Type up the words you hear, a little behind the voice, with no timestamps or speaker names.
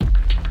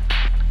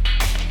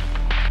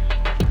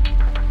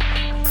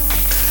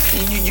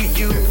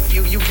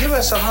You give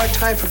us a hard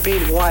time for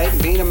being white,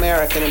 being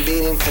American, and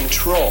being in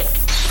control.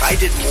 I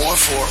did more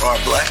for our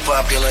black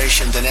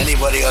population than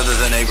anybody other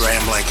than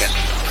Abraham Lincoln,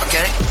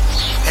 okay?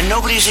 And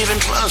nobody's even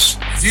close.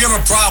 If you have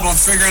a problem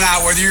figuring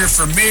out whether you're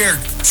for me or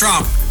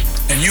Trump,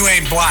 and you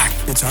ain't black.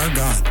 It's our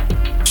God,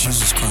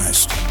 Jesus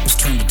Christ, has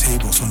turned the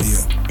tables on you.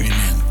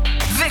 Amen.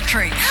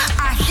 Victory.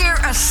 I hear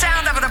a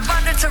sound of an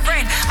abundance of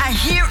rain. I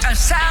hear a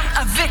sound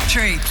of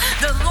victory.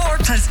 The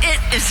Lord says it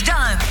is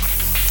done.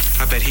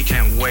 I bet he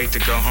can't wait to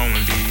go home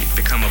and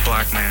become a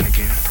black man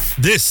again.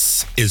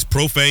 This is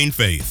Profane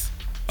Faith,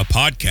 a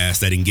podcast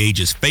that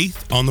engages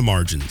faith on the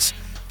margins.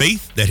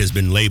 Faith that has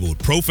been labeled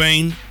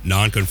profane,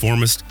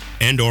 nonconformist,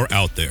 and or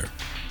out there.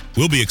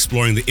 We'll be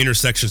exploring the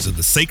intersections of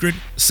the sacred,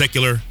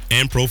 secular,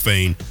 and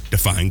profane to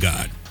find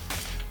God.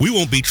 We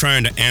won't be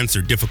trying to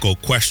answer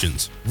difficult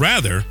questions.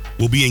 Rather,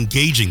 we'll be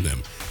engaging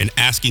them and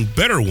asking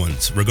better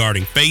ones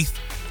regarding faith,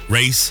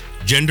 race,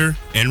 gender,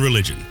 and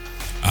religion.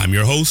 I'm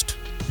your host,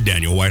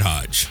 Daniel White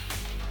Hodge.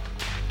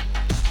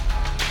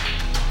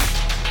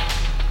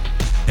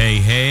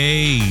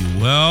 Hey,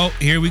 well,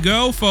 here we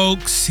go,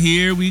 folks.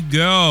 Here we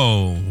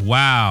go.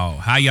 Wow.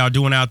 How y'all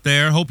doing out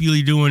there? Hope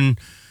you're doing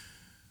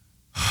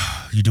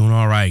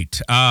all right.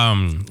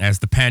 As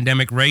the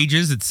pandemic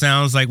rages, it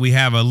sounds like we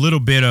have a little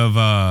bit of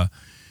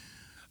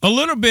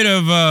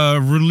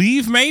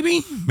relief,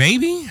 maybe.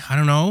 I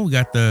don't know. We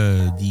got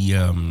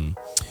the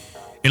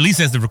at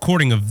least as the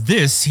recording of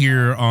this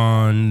here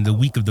on the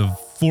week of the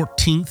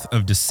 14th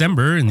of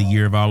December in the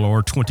year of our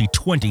Lord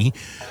 2020.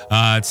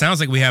 It sounds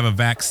like we have a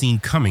vaccine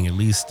coming. At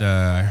least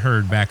I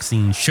heard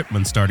vaccine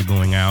shipments started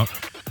going out.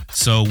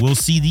 So we'll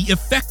see the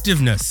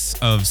effectiveness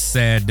of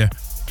said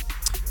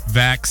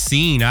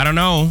vaccine. I don't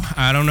know.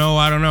 I'm,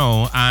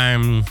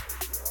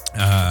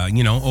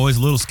 always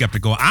a little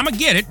skeptical. I'm going to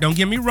get it. Don't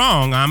get me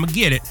wrong. I'm going to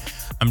get it.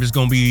 I'm just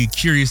going to be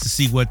curious to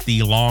see what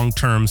the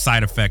long-term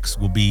side effects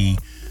will be,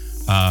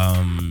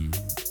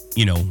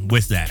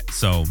 with that.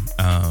 So,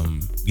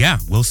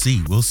 we'll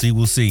see.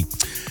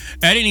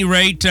 At any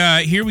rate,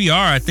 here we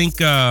are. I think,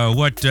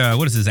 what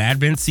is this,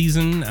 Advent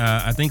season?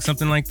 I think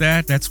something like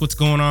that. That's what's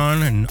going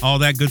on and all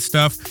that good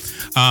stuff.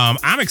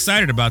 I'm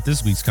excited about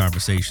this week's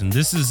conversation.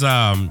 This is,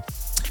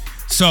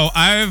 so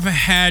I've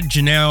had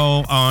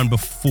Janelle on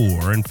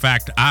before. In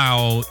fact,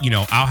 I'll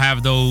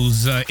have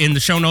those in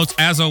the show notes,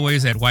 as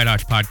always, at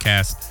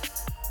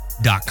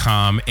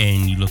whitehodgepodcast.com,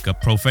 and you look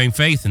up Profane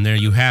Faith, and there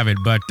you have it.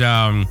 But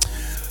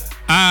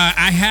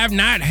I have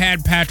not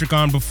had Patrick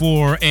on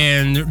before,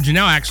 and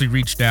Janelle actually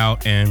reached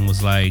out and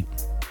was like,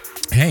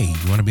 hey,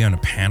 you want to be on a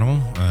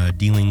panel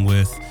dealing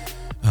with,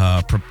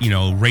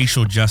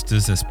 racial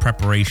justice as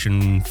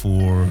preparation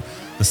for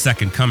the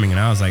second coming? And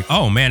I was like,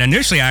 oh man,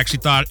 initially I actually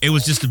thought it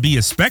was just to be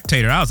a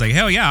spectator. I was like,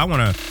 hell yeah, I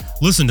want to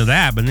listen to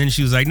that. But then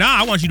she was like, nah,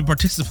 I want you to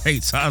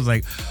participate. So I was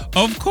like,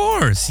 of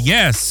course,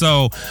 yes.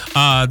 So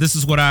this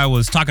is what I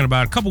was talking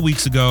about a couple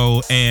weeks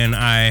ago, and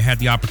I had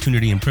the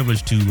opportunity and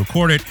privilege to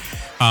record it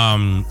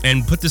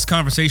and put this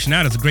conversation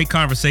out. It's a great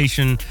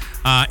conversation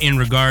in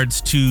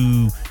regards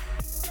to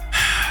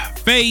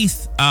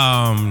faith,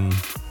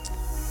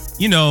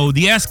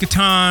 the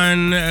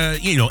eschaton,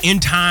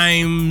 end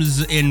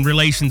times in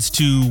relations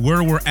to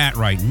where we're at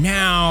right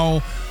now,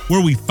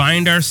 where we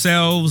find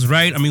ourselves,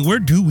 right? I mean, where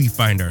do we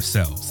find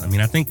ourselves? I mean,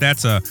 I think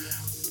that's a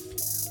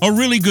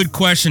really good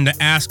question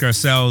to ask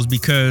ourselves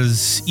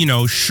because,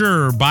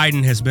 sure,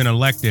 Biden has been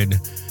elected,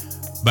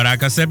 but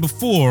like I said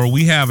before,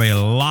 we have a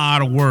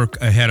lot of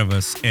work ahead of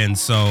us. And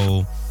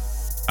so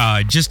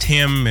just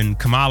him and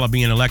Kamala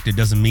being elected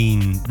doesn't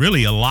mean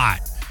really a lot.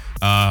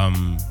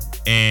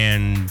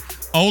 And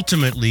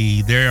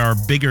ultimately, there are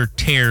bigger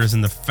tears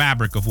in the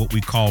fabric of what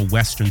we call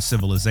Western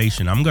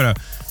civilization. I'm going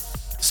to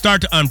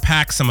start to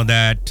unpack some of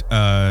that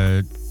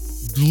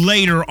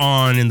later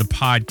on in the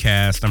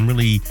podcast. I'm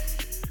really,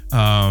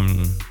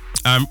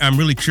 I'm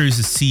really curious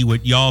to see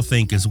what y'all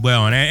think as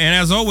well. And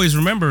as always,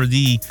 remember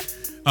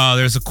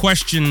there's a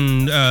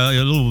question,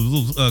 a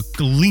little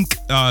link,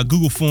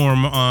 Google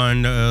form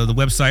on the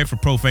website for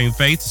Profane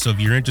Faith. So if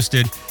you're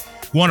interested,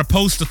 want to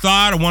post a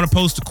thought or want to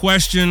post a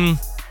question,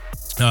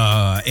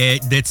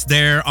 it's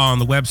there on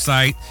the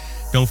website.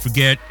 Don't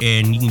forget,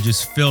 and you can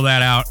just fill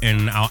that out,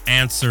 and I'll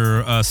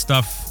answer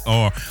stuff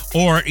or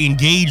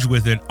engage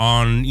with it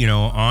on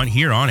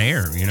here on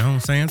air. You know what I'm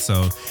saying?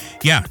 So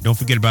yeah, don't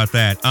forget about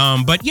that.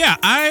 But yeah,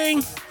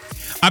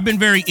 I've been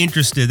very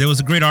interested. There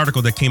was a great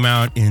article that came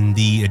out in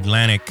the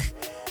Atlantic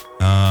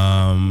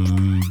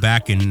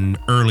back in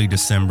early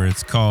December.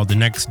 It's called "The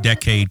Next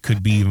Decade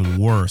Could Be Even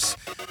Worse."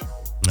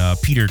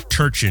 Peter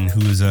Turchin,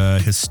 who is a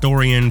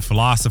historian,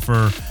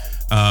 philosopher,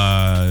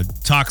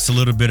 talks a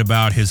little bit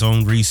about his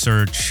own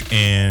research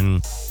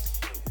and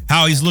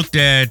how he's looked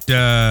at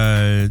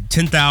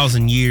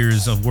 10,000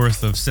 years of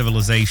worth of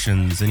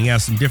civilizations, and he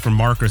has some different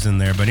markers in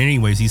there. But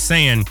anyways, he's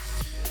saying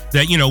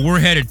that, we're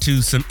headed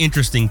to some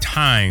interesting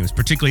times,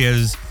 particularly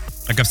as,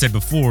 like I've said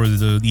before,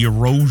 the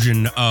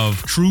erosion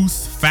of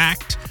truth,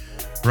 fact,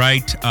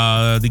 right?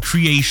 The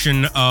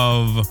creation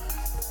of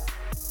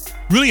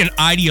really an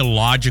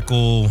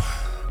ideological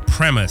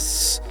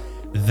premise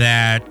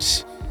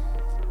that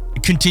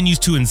continues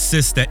to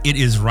insist that it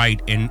is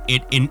right and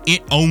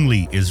it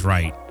only is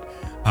right.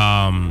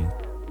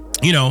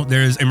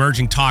 There's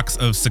emerging talks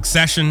of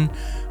succession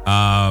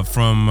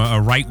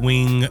from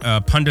right-wing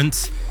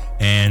pundits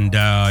and,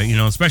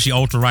 especially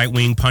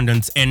ultra-right-wing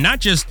pundits, and not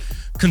just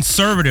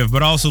conservative,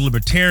 but also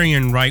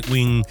libertarian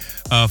right-wing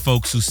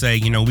folks who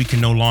say, we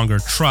can no longer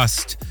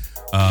trust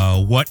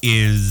what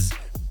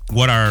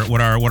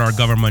our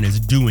government is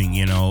doing,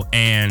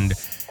 and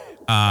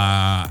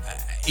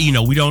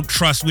we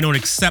don't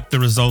accept the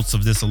results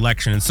of this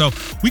election. And so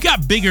we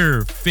got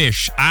bigger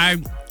fish.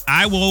 I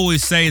will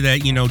always say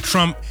that,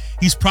 Trump,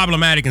 he's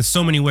problematic in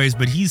so many ways,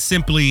 but he's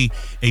simply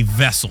a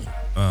vessel,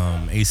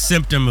 a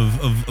symptom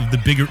of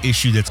the bigger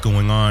issue that's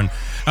going on,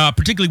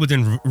 particularly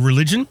within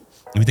religion.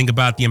 If you think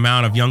about the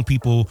amount of young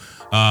people,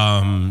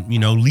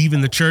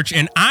 leaving the church,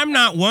 and I'm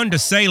not one to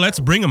say, let's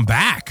bring them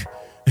back.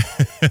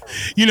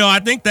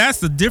 I think that's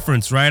the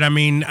difference, right? I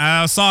mean,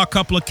 I saw a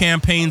couple of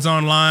campaigns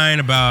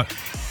online about,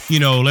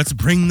 let's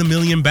bring the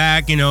million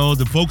back,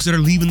 the folks that are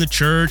leaving the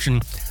church.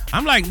 And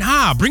I'm like,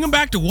 nah, bring them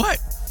back to what?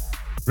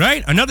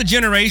 Right? Another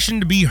generation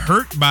to be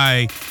hurt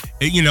by,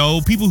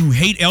 people who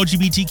hate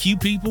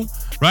LGBTQ people,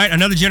 right?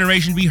 Another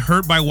generation to be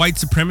hurt by white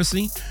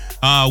supremacy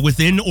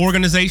within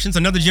organizations.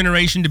 Another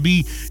generation to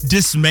be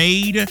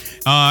dismayed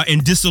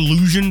and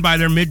disillusioned by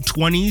their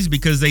mid-20s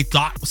because they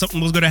thought something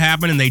was going to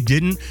happen and they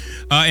didn't,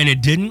 and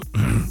it didn't.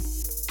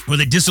 Were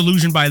they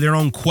disillusioned by their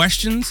own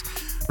questions?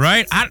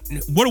 Right?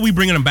 What are we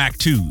bringing them back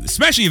to?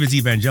 Especially if it's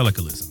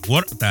evangelicalism.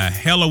 What the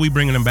hell are we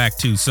bringing them back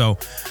to? So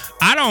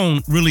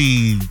I'm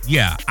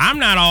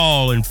not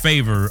all in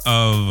favor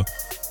of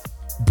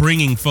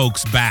bringing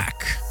folks back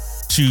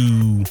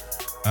to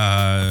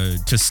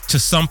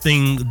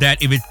something that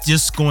if it's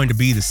just going to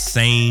be the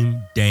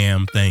same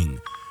damn thing.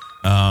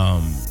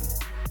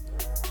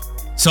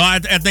 So I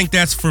think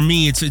that's, for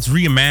me, it's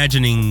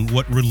reimagining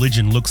what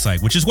religion looks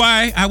like, which is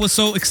why I was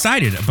so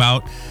excited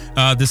about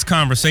this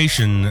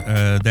conversation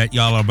that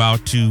y'all are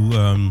about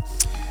to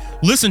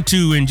listen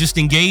to and just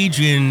engage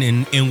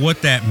in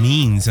what that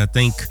means. I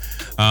think, this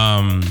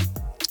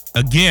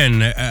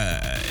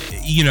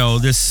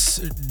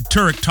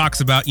Turek talks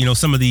about,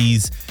 some of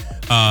these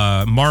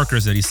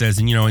markers that he says,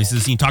 and,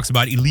 he talks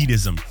about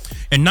elitism,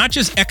 and not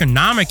just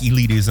economic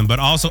elitism, but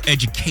also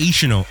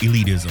educational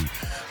elitism.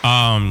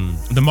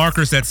 The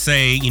markers that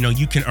say,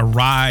 you can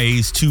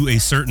arise to a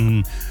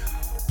certain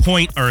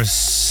point or a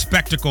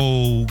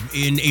spectacle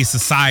in a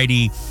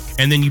society,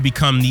 and then you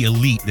become the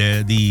elite,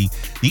 the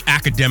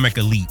academic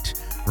elite,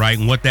 right?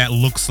 And what that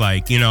looks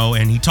like,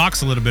 and he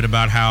talks a little bit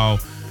about how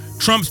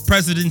Trump's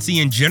presidency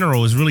in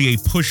general is really a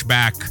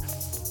pushback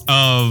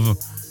of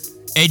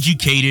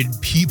educated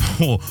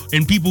people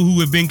and people who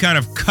have been kind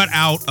of cut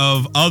out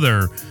of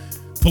other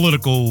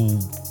political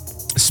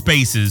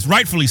spaces,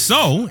 rightfully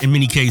so in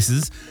many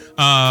cases,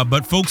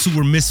 but folks who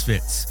were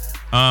misfits,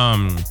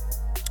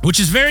 which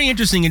is very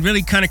interesting. It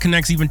really kind of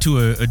connects even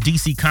to a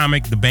DC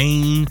comic, The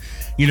Bane,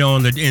 in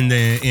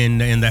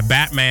the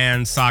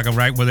Batman saga,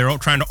 right, where they're all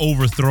trying to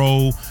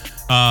overthrow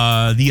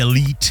the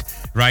elite,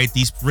 right?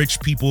 These rich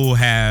people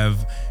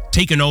have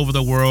taken over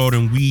the world,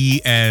 and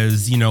we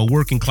as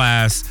working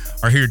class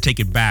are here to take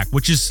it back,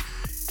 which is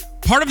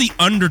part of the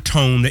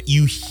undertone that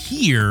you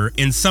hear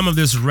in some of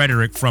this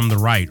rhetoric from the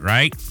right,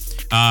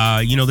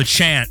 the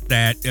chant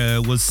that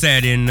was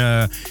said in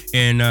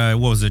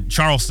what was it,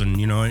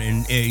 Charleston,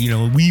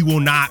 and we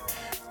will not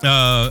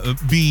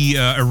be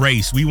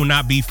erased, we will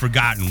not be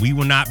forgotten, we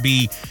will not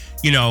be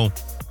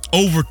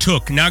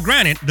overtook. Now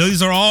granted,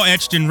 those are all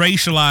etched in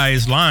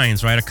racialized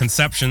lines, right? A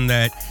conception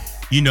that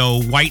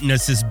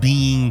whiteness is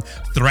being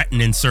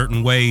threatened in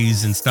certain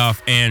ways and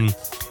stuff. And,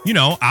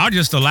 I'll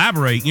just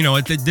elaborate, you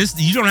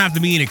don't have to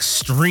be an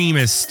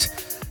extremist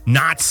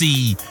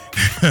Nazi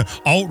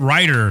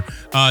alt-righter.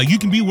 You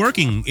can be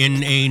working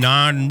in a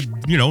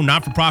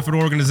not-for-profit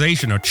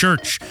organization or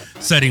church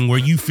setting where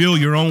you feel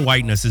your own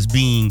whiteness is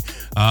being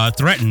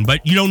threatened,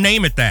 but you don't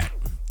name it that.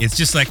 It's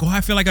just like,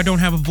 I feel like I don't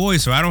have a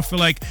voice, or I don't feel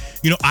like,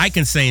 I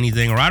can say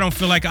anything, or I don't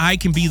feel like I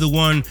can be the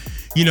one,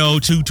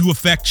 to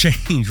affect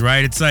change,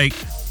 right? It's like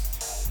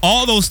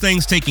all those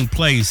things taking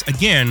place.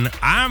 Again,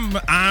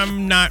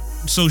 I'm not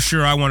so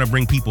sure I want to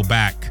bring people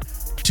back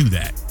to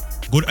that.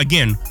 But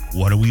again,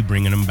 what are we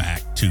bringing them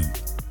back to?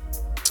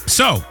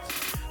 So,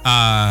 those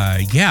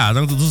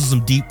are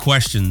some deep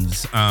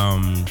questions.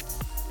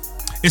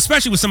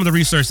 Especially with some of the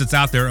research that's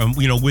out there,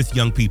 with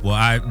young people.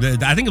 I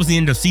think it was the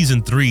end of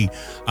season 3.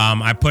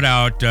 I put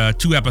out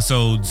 2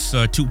 episodes,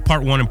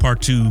 part 1 and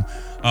part 2,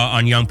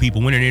 on young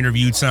people. Went and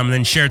interviewed some, and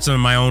then shared some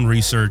of my own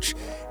research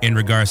in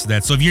regards to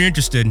that. So if you're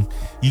interested,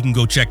 you can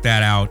go check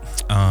that out,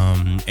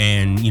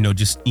 and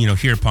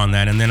hear upon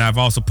that. And then I've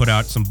also put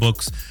out some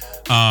books.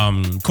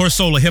 Of course,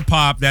 Soul of Hip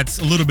Hop, that's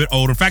a little bit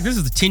older. In fact, this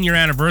is the 10-year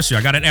anniversary.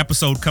 I got an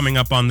episode coming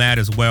up on that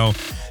as well.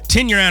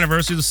 10-year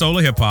anniversary of the Soul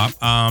of Hip Hop.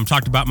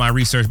 Talked about my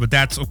research, but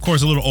that's, of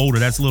course, a little older.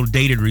 That's a little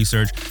dated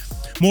research.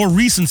 More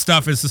recent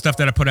stuff is the stuff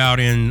that I put out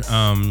in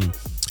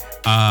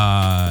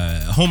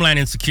Homeland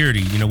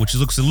Insecurity, which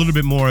looks a little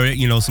bit more,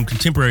 some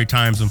contemporary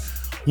times of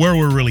where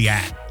we're really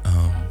at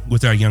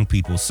with our young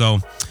people. So,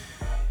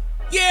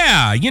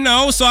 yeah,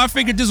 so I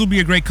figured this would be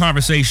a great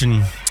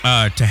conversation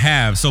to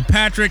have. So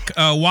Patrick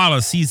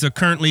Wallace, he's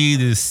currently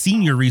the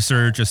senior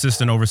research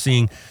assistant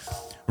overseeing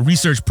a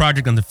research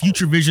project on the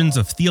future visions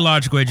of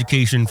theological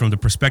education from the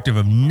perspective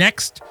of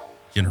next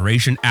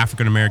generation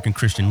African-American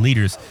Christian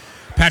leaders.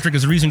 Patrick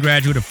is a recent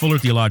graduate of Fuller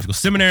Theological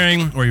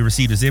Seminary, where he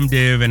received his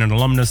MDiv, and an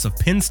alumnus of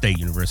Penn State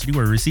University,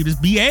 where he received his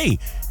BA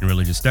in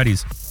religious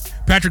studies.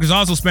 Patrick has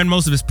also spent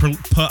most of his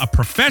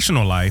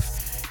professional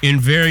life in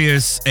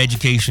various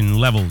education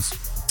levels,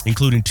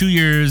 including 2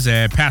 years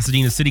at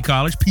Pasadena City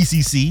College,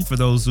 PCC, for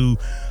those who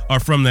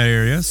are from that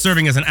area,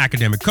 serving as an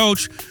academic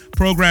coach,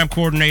 program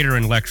coordinator,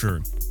 and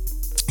lecturer.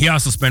 He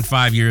also spent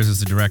 5 years as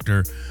the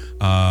director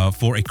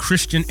for a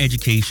Christian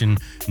education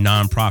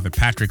nonprofit.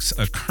 Patrick's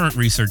current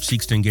research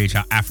seeks to engage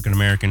how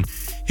African-American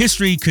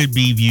history could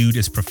be viewed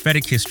as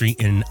prophetic history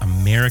in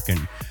America,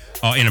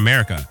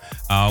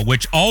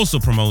 which also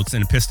promotes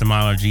an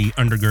epistemology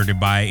undergirded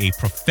by a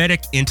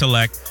prophetic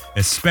intellect,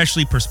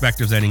 especially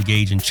perspectives that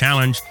engage and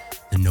challenge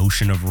the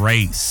notion of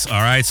race.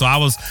 All right, so I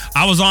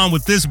was on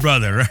with this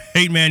brother,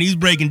 right, man? He's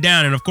breaking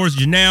down, and of course,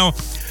 Janelle,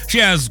 she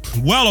has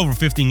well over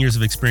 15 years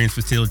of experience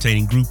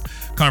facilitating group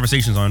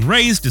conversations on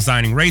race,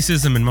 designing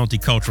racism and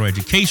multicultural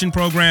education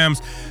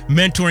programs,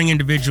 mentoring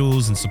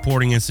individuals, and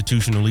supporting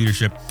institutional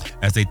leadership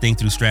as they think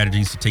through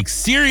strategies to take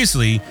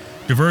seriously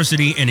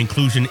diversity and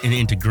inclusion and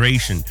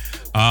integration.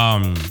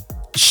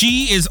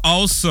 She is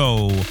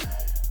also,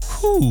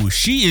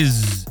 she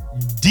is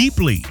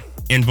deeply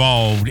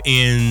involved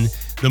in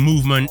the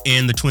movement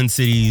in the Twin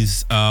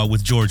Cities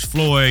with George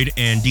Floyd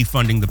and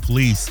defunding the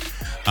police.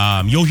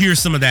 You'll hear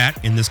some of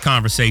that in this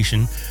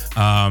conversation.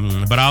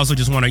 But I also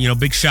just want to,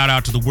 big shout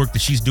out to the work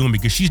that she's doing,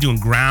 because she's doing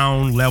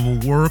ground level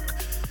work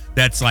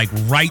that's like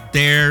right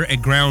there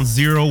at ground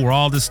zero where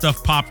all this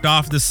stuff popped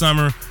off this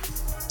summer.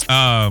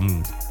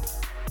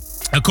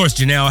 Of course,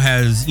 Janelle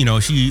has,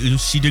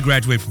 she did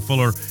graduate from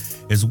Fuller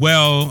as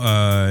well.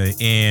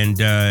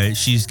 And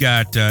she's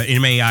got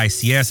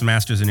MAICS,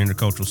 Master's in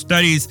Intercultural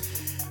Studies.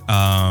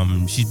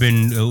 She's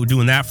been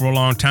doing that for a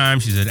long time.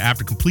 She said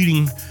after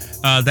completing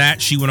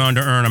that, she went on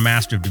to earn a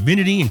Master of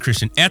Divinity in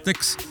Christian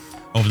Ethics.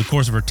 Over the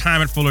course of her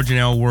time at Fuller,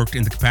 Janelle worked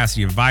in the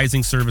capacity of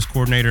advising service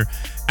coordinator,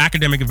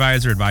 academic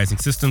advisor, advising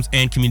systems,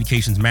 and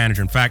communications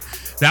manager. In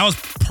fact, that was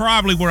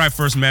probably where I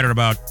first met her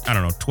about,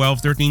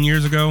 12, 13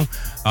 years ago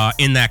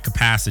in that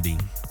capacity.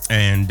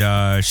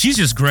 And she's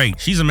just great.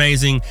 She's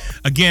amazing.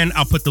 Again,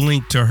 I'll put the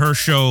link to her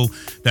show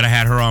that I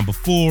had her on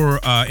before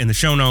in the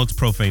show notes,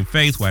 Profane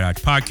Faith, White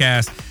Hodge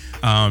Podcast.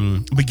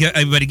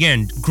 But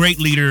again, great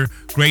leader,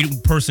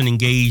 great person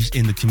engaged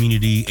in the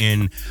community.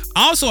 And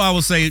also, I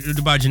will say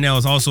about Janelle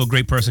is also a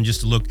great person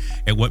just to look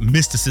at what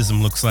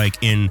mysticism looks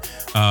like in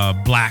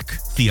Black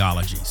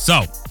theology.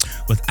 So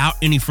without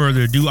any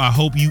further ado, I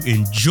hope you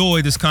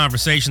enjoy this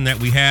conversation that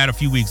we had a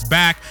few weeks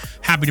back.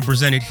 Happy to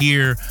present it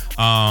here.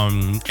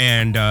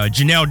 And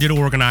Janelle did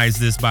organize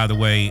this, by the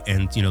way.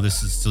 And,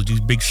 this is so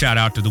just big shout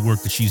out to the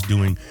work that she's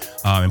doing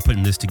and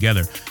putting this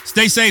together.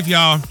 Stay safe,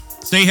 y'all.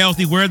 Stay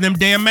healthy, wear them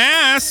damn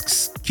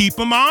masks, keep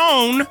them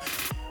on,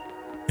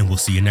 and we'll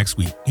see you next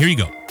week. Here you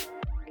go. All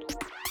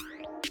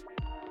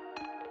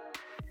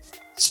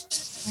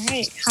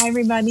right. Hi,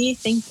 everybody.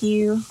 Thank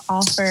you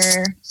all for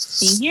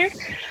being here.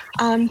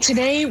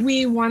 Today,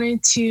 we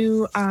wanted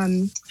to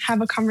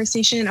have a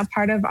conversation, a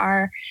part of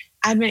our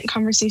Advent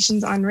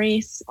conversations on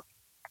race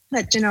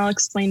that Janelle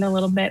explained a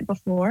little bit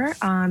before.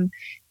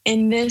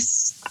 In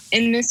this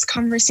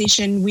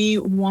conversation, we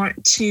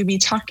want to be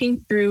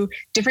talking through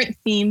different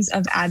themes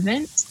of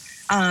Advent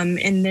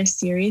in this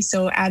series.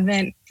 So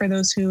Advent, for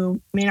those who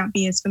may not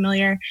be as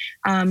familiar,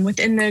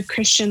 within the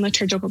Christian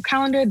liturgical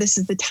calendar, this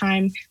is the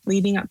time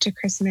leading up to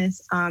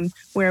Christmas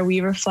where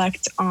we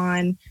reflect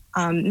on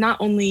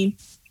not only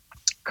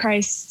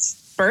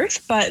Christ's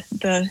birth, but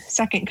the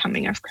second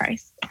coming of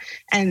Christ.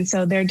 And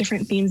so there are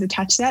different themes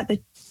attached to that. The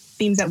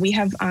themes that we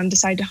have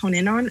decided to hone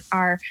in on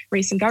are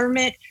race and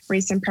government,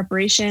 race and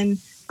preparation,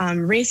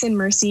 race and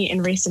mercy,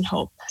 and race and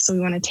hope. So we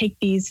want to take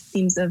these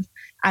themes of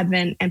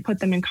Advent and put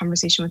them in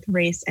conversation with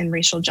race and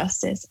racial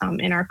justice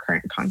in our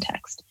current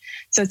context.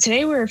 So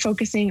today we're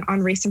focusing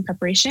on race and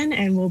preparation,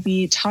 and we'll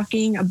be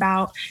talking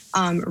about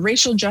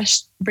racial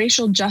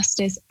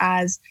justice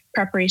as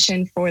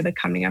preparation for the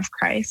coming of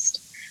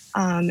Christ.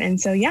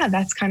 And so,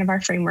 that's kind of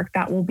our framework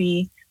that we'll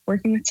be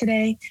working with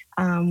today.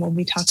 We'll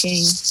be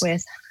talking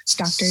with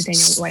Dr.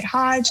 Daniel White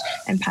Hodge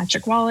and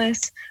Patrick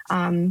Wallace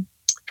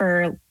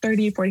for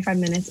 30, 45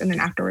 minutes. And then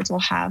afterwards, we'll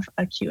have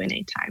a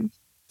Q&A time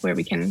where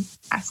we can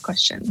ask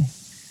questions.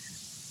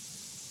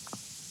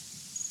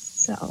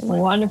 So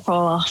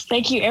wonderful.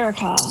 Thank you,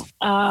 Erica.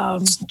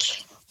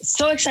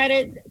 So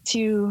excited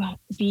to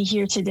be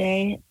here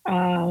today.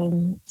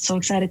 So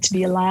excited to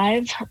be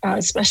alive,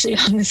 especially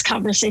on this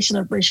conversation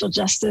of racial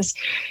justice.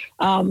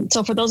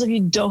 So for those of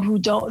you who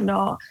don't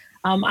know,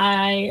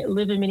 I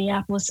live in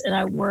Minneapolis and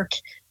I work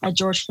at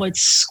George Floyd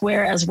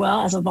Square as well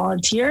as a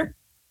volunteer.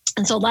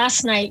 And so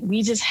last night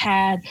we just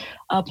had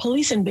a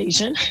police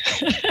invasion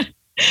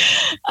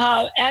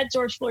at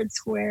George Floyd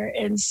Square.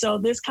 And so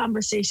this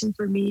conversation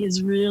for me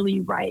is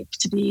really ripe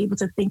to be able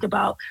to think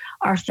about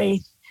our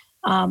faith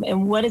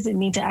and what does it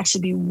mean to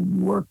actually be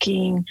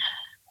working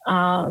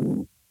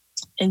and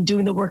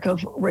doing the work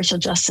of racial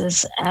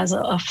justice as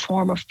a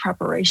form of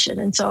preparation.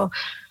 And so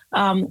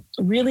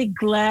really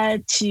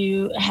glad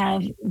to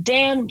have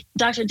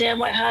Dr. Dan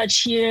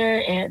Whitehodge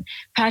here and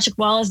Patrick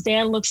Wallace.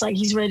 Dan looks like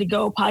he's ready to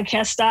go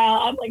podcast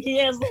style. I'm like, he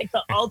has like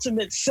the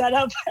ultimate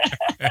setup.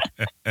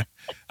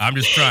 I'm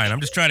just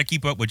trying to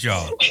keep up with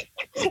y'all.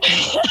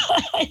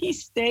 He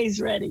stays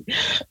ready.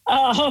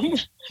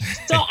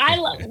 So I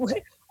love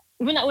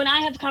when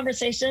I have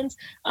conversations,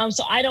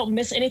 so I don't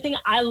miss anything.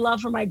 I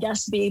love for my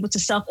guests to be able to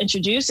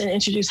self-introduce and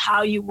introduce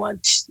how you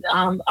want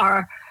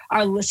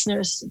our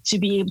listeners to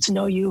be able to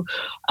know you.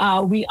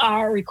 We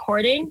are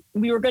recording.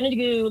 We were going to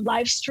do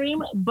live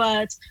stream,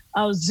 but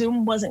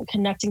Zoom wasn't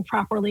connecting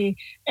properly.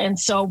 And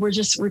so we're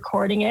just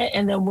recording it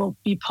and then we'll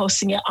be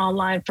posting it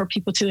online for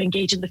people to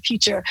engage in the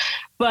future.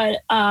 But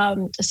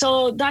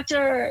so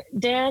Dr.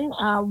 Dan,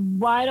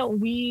 why don't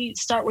we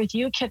start with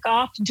you, kick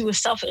off, do a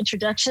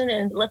self-introduction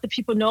and let the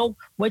people know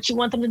what you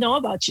want them to know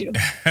about you.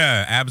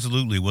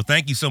 Absolutely. Well,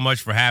 thank you so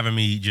much for having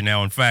me,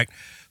 Janelle. In fact,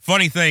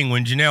 funny thing,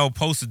 when Janelle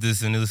posted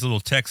this in this little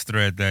text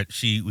thread that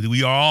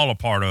we are all a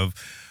part of,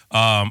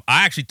 I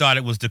actually thought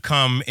it was to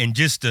come and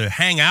just to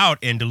hang out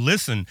and to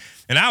listen.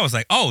 And I was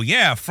like, oh,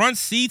 yeah, front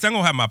seats. I'm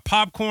going to have my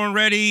popcorn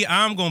ready.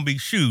 I'm going to be,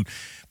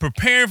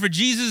 preparing for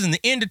Jesus and the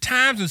end of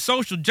times and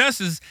social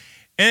justice.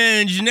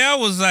 And Janelle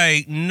was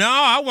like, no,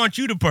 I want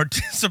you to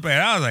participate.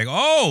 I was like,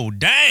 oh,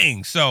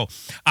 dang. So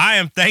I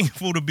am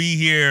thankful to be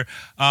here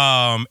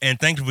and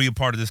thankful to be a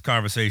part of this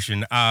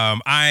conversation.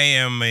 I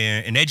am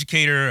an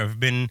educator. I've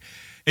been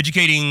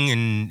educating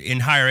in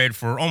higher ed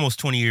for almost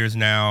 20 years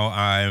now.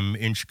 I'm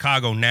in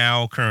Chicago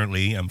now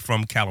currently. I'm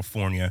from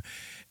California.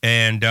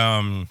 And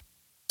I'm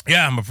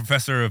a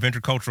professor of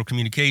intercultural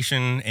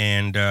communication,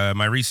 and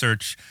my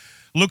research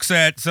looks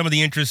at some of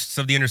the interests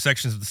of the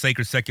intersections of the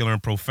sacred, secular,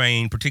 and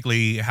profane,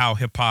 particularly how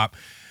hip hop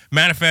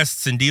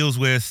manifests and deals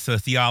with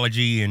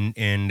theology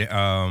and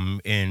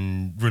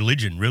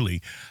religion,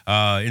 really.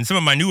 In some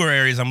of my newer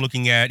areas, I'm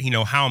looking at,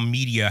 how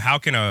media, how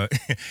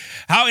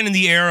in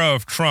the era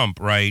of Trump,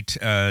 right,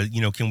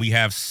 can we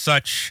have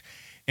such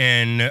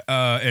an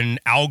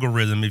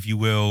algorithm, if you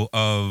will,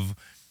 of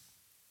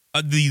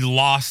the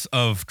loss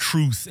of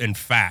truth and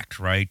fact,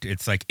 right?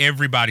 It's like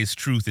everybody's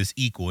truth is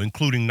equal,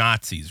 including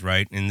Nazis,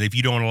 right? And if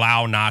you don't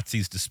allow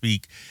Nazis to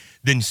speak,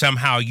 then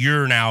somehow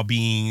you're now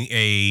being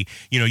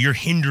you're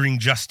hindering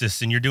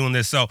justice and you're doing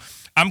this. So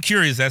I'm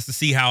curious as to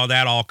see how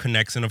that all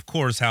connects. And of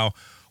course, how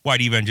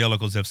white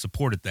evangelicals have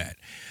supported that.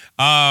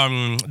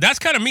 That's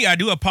kind of me. I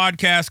do a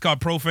podcast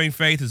called Profane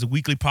Faith. It's a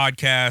weekly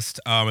podcast.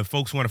 If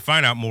folks want to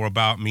find out more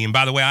about me, and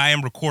by the way, I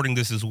am recording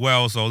this as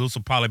well. So this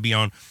will probably be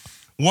on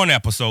one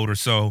episode or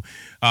so.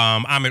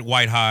 I'm at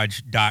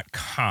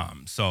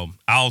whitehodge.com. So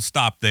I'll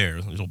stop there.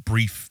 A little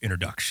brief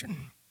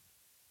introduction.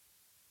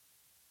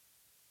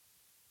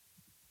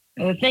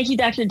 Thank you,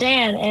 Dr.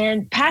 Dan.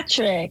 And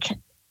Patrick,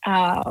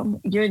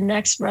 your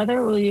next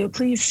brother, will you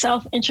please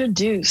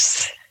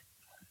self-introduce?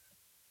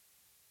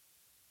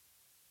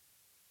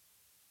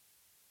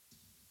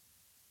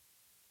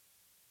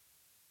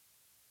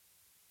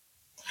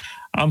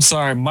 I'm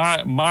sorry,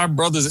 my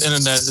brother's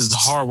internet is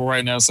horrible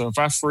right now. So if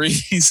I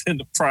freeze in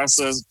the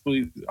process,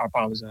 please, I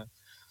apologize.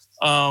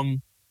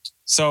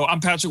 So I'm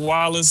Patrick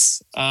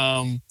Wallace.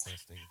 I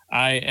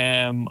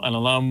am an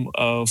alum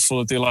of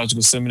Fuller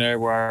Theological Seminary,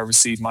 where I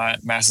received my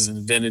master's in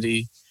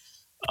divinity.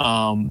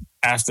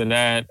 After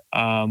that,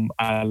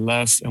 I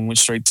left and went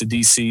straight to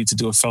DC to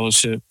do a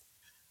fellowship,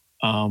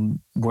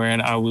 wherein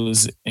I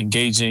was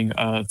engaging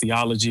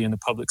theology in the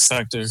public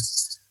sector.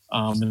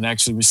 And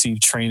actually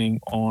received training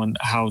on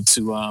how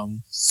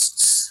to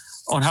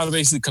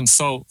basically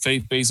consult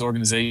faith-based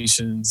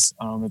organizations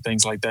and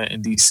things like that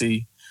in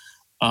DC.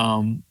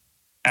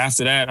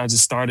 After that, I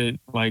just started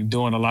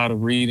doing a lot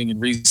of reading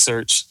and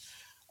research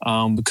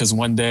because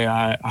one day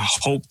I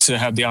hope to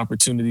have the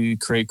opportunity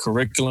to create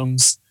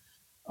curriculums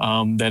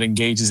that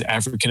engages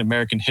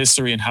African-American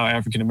history and how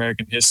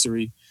African-American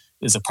history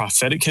is a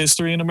prophetic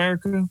history in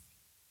America.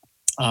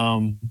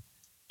 And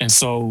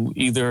so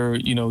either,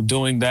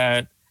 doing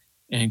that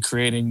and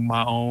creating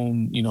my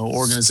own,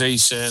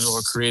 organization or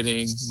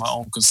creating my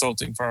own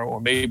consulting firm, or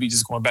maybe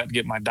just going back to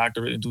get my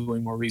doctorate and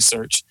doing more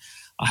research.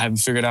 I haven't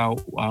figured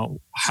out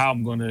how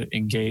I'm going to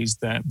engage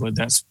that, but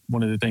that's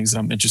one of the things that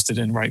I'm interested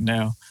in right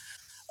now,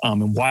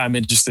 and why I'm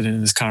interested in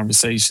this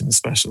conversation,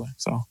 especially.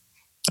 So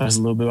that's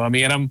a little bit about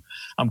me. And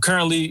I'm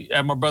currently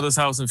at my brother's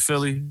house in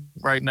Philly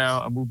right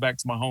now. I moved back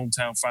to my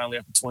hometown finally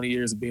after 20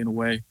 years of being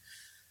away.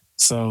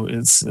 So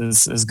it's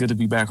good to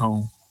be back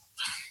home.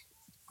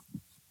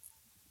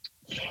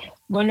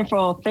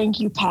 Wonderful. Thank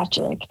you,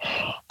 Patrick.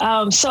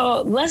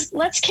 So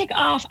let's kick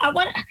off. I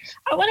want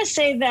to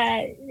say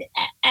that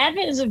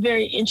Advent is a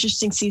very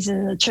interesting season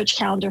in the church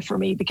calendar for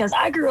me, because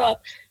I grew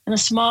up in a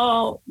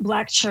small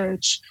Black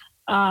church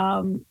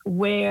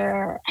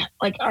where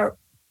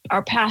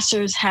our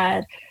pastors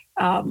had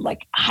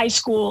like high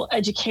school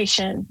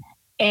education,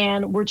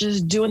 and were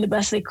just doing the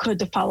best they could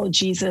to follow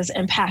Jesus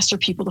and pastor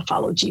people to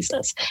follow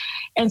Jesus.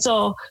 And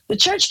so the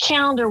church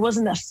calendar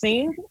wasn't a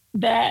thing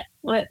that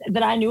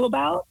I knew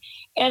about.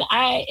 And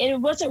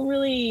it wasn't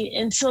really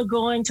until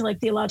going to like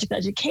theological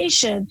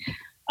education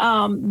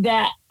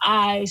that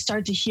I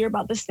started to hear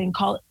about this thing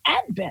called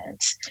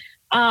Advent.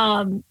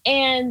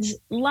 And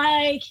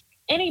like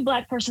any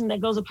Black person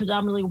that goes to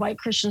predominantly white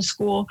Christian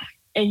school,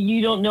 and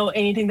you don't know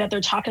anything that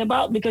they're talking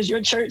about because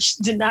your church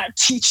did not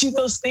teach you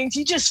those things.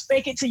 You just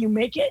fake it till you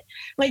make it.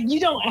 Like, you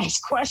don't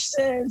ask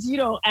questions. You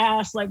don't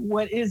ask like,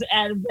 what is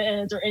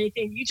Advent or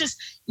anything. You just,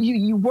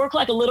 you work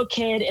like a little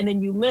kid, and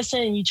then you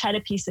listen and you try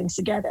to piece things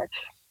together.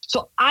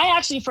 So I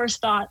actually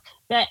first thought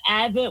that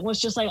Advent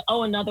was just like,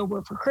 oh, another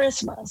word for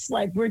Christmas.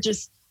 Like, we're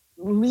just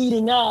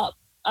leading up.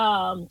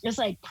 It's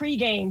like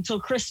pregame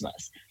till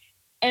Christmas.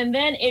 And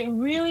then it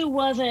really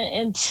wasn't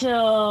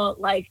until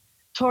like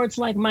towards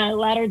like my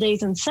latter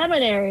days in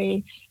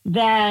seminary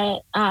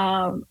that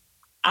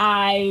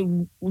I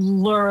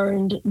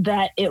learned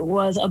that it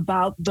was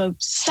about the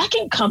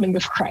second coming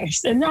of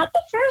Christ and not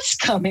the first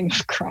coming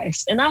of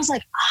Christ. And I was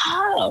like,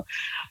 oh,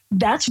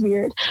 that's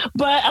weird.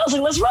 But I was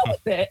like, let's roll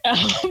with it.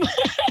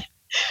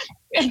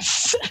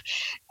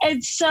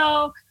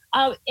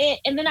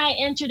 And then I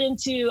entered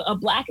into a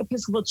Black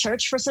Episcopal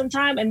church for some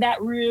time, and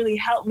that really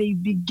helped me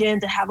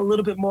begin to have a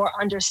little bit more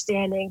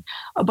understanding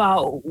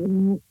about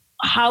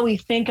how we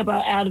think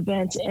about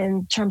Advent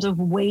in terms of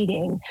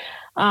waiting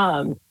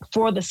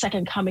for the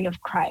second coming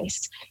of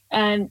Christ.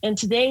 And in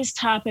today's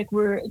topic,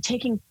 we're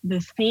taking the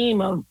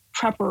theme of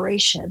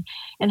preparation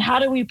and how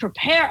do we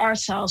prepare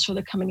ourselves for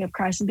the coming of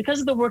Christ. And because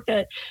of the work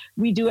that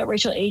we do at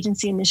Racial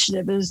Agency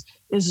Initiative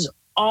is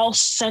all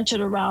centered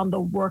around the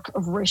work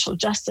of racial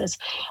justice.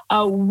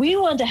 We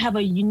wanted to have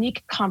a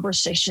unique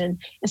conversation,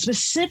 and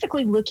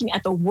specifically looking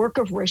at the work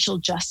of racial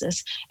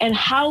justice and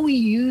how we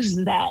use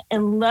that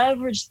and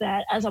leverage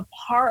that as a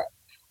part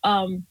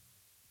of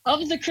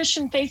the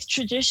Christian faith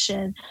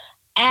tradition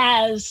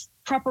as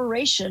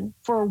preparation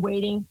for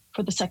waiting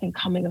for the second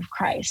coming of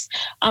Christ.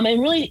 And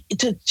really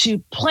to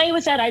play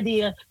with that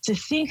idea, to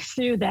think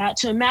through that,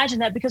 to imagine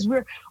that, because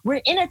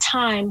we're in a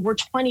time where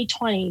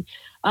 2020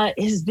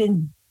 has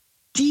been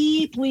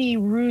deeply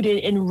rooted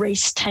in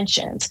race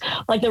tensions.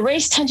 Like, the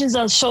race tensions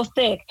are so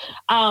thick.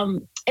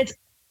 It's,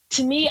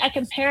 to me, I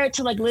compare it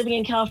to like living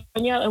in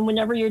California, and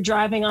whenever you're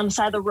driving on the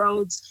side of the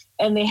roads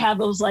and they have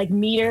those like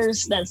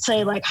meters that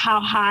say like how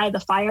high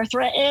the fire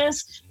threat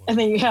is, and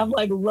then you have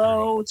like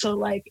low to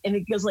like, and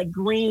it goes like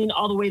green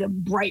all the way to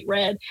bright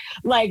red.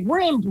 Like, we're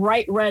in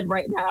bright red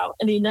right now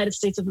in the United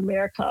States of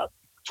America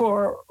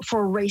for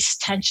race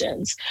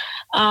tensions.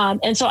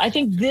 And so I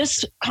think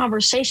this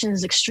conversation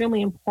is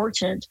extremely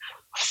important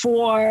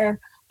for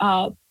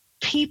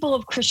people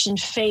of Christian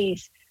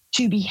faith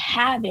to be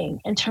having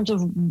in terms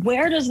of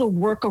where does the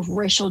work of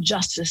racial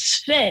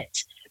justice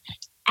fit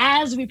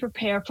as we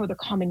prepare for the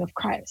coming of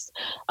Christ.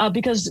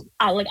 Because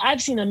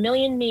I've seen a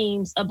million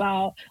memes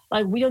about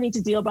like, we don't need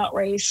to deal about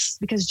race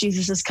because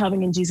Jesus is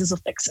coming and Jesus will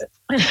fix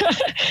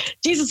it.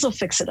 Jesus will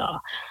fix it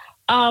all.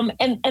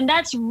 And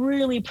that's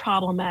really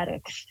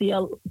problematic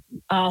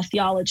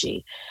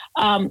theology.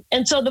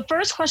 And so the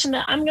first question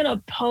that I'm going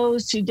to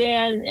pose to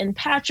Dan and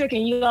Patrick,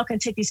 and you all can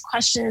take these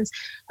questions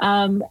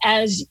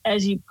as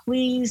you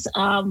please.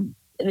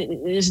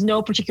 There's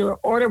no particular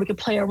order. We could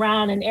play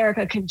around, and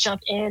Erica can jump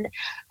in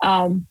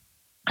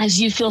as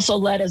you feel so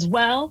led as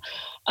well.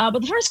 But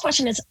the first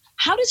question is,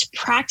 how does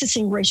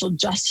practicing racial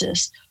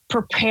justice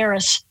prepare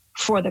us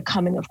for the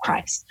coming of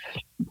Christ?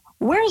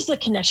 Where's the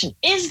connection?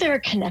 Is there a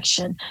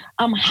connection?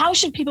 How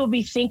should people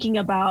be thinking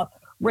about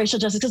racial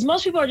justice? Because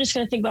most people are just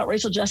going to think about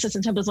racial justice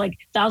in terms of like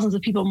thousands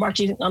of people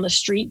marching on the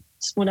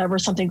streets whenever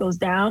something goes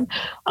down.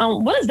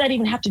 What does that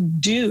even have to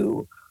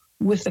do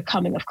with the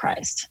coming of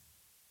Christ?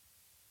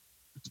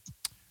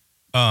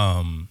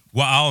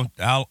 Well,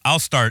 I'll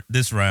start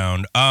this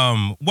round.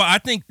 Well, I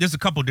think there's a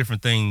couple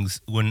different things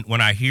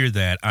when I hear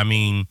that. I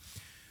mean,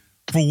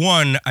 for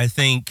one, I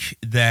think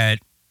that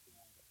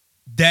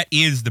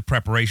is the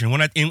preparation.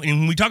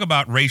 When we talk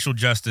about racial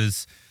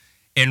justice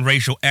and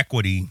racial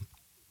equity,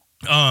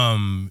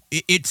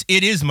 it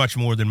is much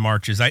more than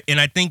marches. I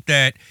think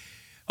that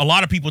a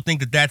lot of people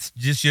think that that's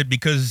just it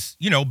because,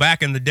 you know,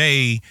 back in the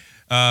day,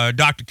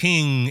 Dr.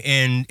 King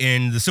and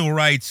the civil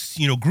rights,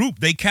 group,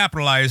 they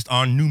capitalized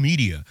on new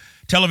media.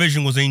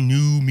 Television was a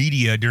new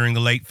media during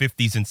the late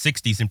 50s and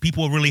 60s, and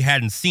people really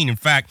hadn't seen. In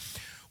fact,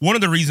 one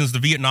of the reasons the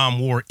Vietnam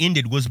War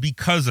ended was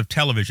because of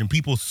television.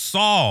 People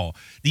saw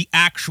the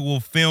actual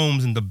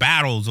films and the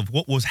battles of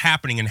what was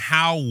happening and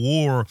how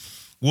war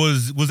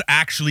was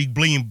actually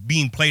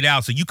being played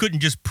out. So you couldn't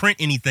just print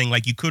anything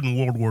like you could in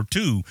World War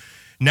II.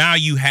 Now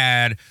you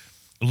had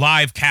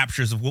live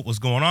captures of what was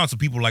going on. So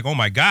people were like, oh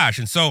my gosh.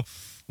 And so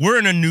we're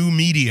in a new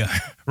media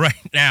right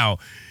now.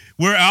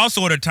 We're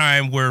also at a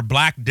time where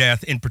Black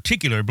death in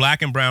particular,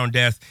 Black and brown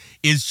death,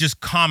 is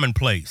just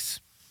commonplace.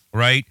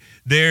 right?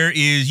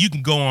 You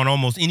can go on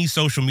almost any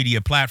social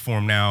media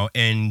platform now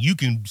and you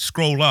can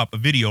scroll up a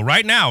video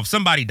right now of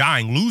somebody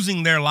dying,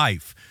 losing their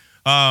life.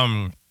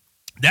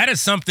 That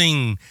is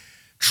something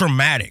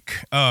traumatic,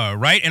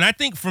 right? And I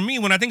think for me,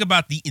 when I think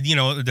about the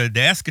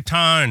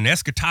eschaton and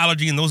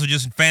eschatology, and those are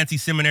just fancy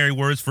seminary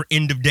words for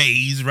end of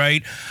days,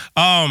 right?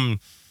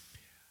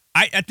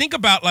 I think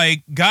about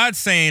like God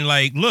saying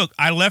like, look,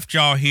 I left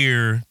y'all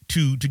here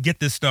to get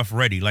this stuff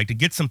ready, like to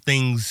get some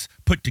things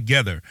put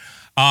together.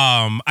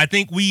 I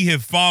think we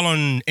have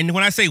fallen, and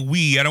when I say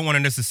we, I don't want to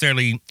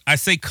necessarily, I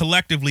say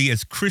collectively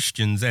as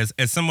Christians, as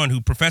someone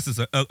who professes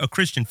a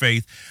Christian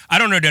faith, I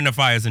don't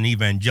identify as an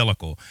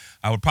evangelical.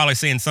 I would probably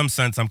say in some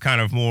sense I'm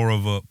kind of more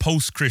of a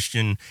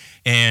post-Christian,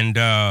 and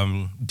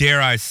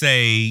dare I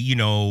say,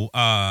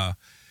 well,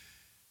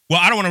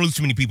 I don't want to lose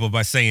too many people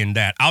by saying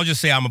that. I'll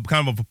just say I'm a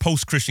kind of a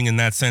post-Christian in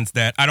that sense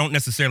that I don't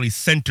necessarily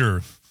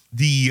center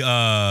the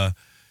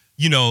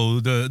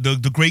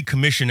Great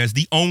Commission as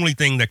the only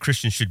thing that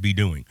Christians should be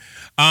doing.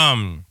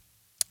 And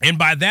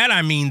by that,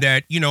 I mean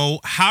that,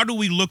 how do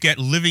we look at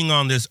living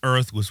on this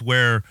earth with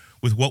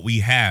what we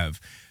have?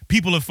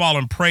 People have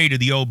fallen prey to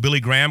the old Billy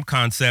Graham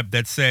concept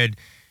that said,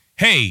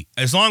 hey,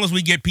 as long as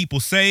we get people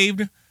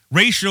saved,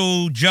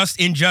 racial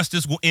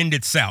injustice will end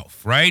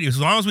itself, right? As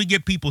long as we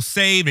get people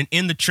saved and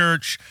in the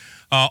church,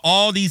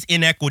 all these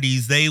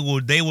inequities, they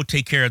will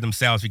take care of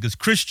themselves, because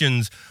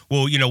Christians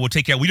will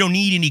take care. We don't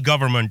need any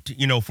government,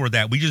 for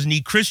that. We just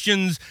need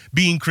Christians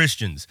being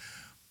Christians.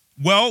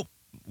 Well,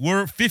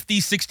 we're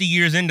 50, 60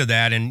 years into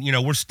that, and,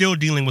 we're still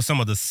dealing with some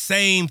of the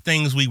same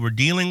things we were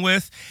dealing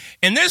with.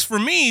 And this, for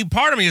me,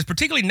 part of me is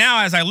particularly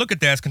now as I look at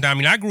that,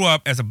 I grew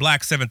up as a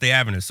Black Seventh-day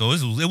Adventist, so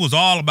it was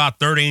all about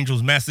Third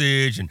Angel's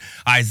Message and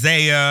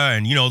Isaiah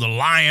and, the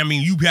Lion. I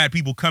mean, you had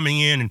people coming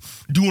in and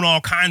doing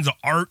all kinds of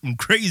art and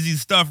crazy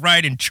stuff,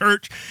 right, in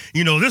church.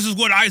 This is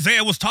what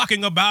Isaiah was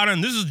talking about,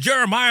 and this is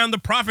Jeremiah and the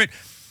prophet.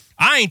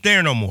 I ain't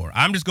there no more.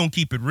 I'm just going to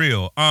keep it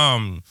real.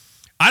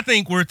 I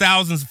think we're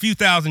a few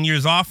thousand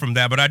years off from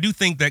that, but I do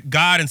think that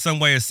God in some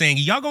way is saying,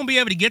 y'all gonna be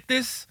able to get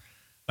this?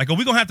 Like, are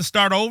we gonna have to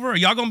start over? Are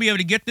y'all gonna be able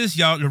to get this?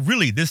 Y'all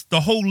really, the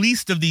whole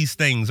least of these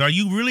things, are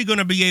you really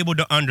gonna be able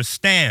to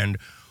understand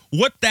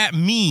what that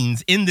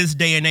means in this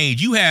day and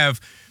age? You have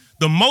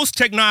the most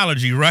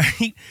technology,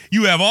 right?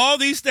 You have all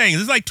these things.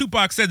 It's like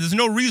Tupac said, there's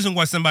no reason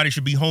why somebody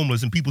should be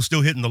homeless and people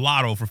still hitting the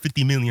lotto for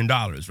 $50 million,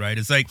 right?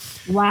 It's like,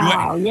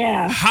 wow,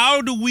 yeah.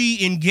 How do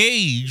we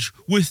engage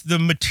with the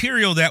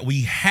material that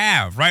we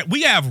have, right?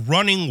 We have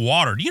running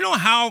water. Do you know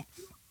how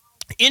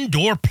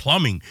indoor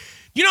plumbing,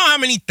 you know how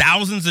many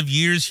thousands of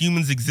years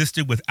humans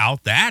existed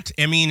without that?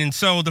 I mean, and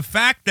so the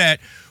fact that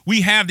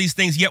we have these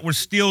things, yet we're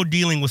still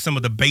dealing with some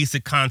of the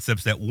basic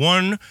concepts that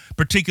one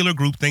particular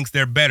group thinks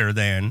they're better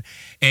than.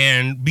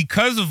 And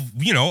because of,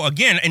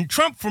 again, and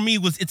Trump for me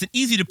it's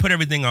easy to put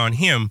everything on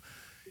him.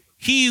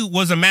 He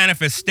was a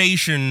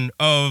manifestation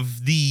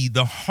of the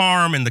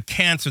harm and the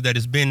cancer that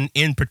has been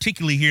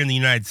particularly here in the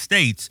United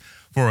States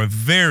for a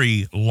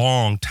very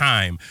long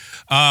time.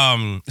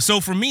 So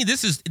for me,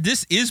 this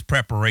is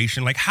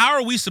preparation. Like, how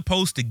are we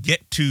supposed to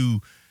get to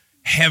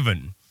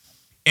heaven?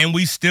 And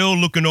we still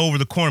looking over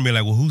the corner, be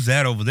like, well, who's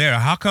that over there?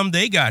 How come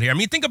they got here? I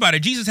mean, think about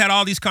it. Jesus had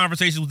all these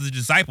conversations with the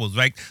disciples,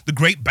 like the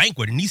great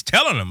banquet, and he's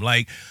telling them,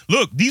 like,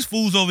 look, these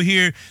fools over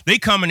here, they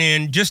coming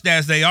in just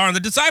as they are. And the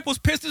disciples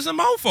pissed as a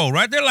mofo,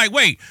 right? They're like,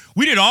 wait,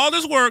 we did all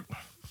this work.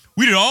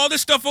 We did all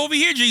this stuff over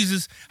here,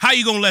 Jesus. How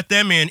you going to let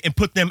them in and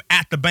put them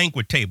at the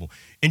banquet table?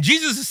 And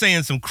Jesus is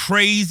saying some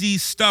crazy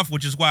stuff,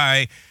 which is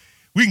why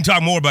we can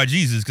talk more about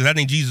Jesus, because I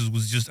think Jesus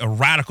was just a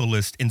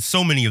radicalist in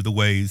so many of the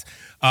ways.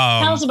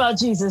 Tell us about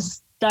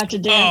Jesus, Dr.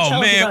 Dan.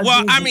 Oh, man.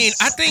 Well, Jesus. I mean,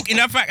 I think, in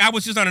fact, I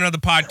was just on another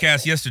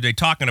podcast yesterday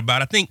talking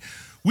about, I think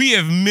we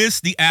have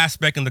missed the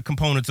aspect and the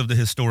components of the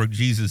historic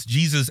Jesus.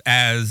 Jesus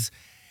as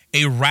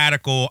a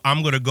radical,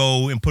 I'm going to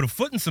go and put a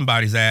foot in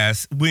somebody's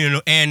ass.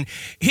 And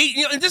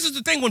he, and this is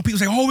the thing when people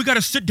say, oh, we got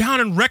to sit down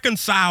and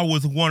reconcile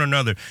with one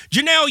another.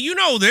 Janelle, you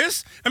know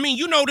this. I mean,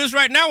 you know this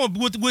right now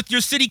with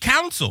your city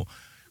council,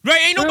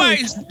 right? Ain't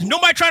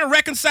nobody trying to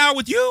reconcile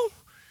with you.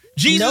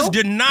 Jesus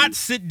did not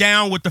sit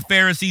down with the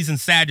Pharisees and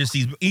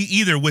Sadducees,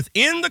 either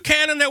within the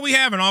canon that we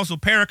have and also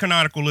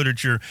paracanonical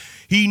literature.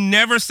 He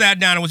never sat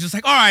down and was just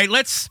like, all right,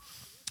 let's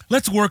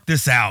work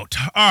this out.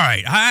 All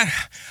right,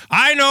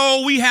 I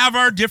know we have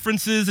our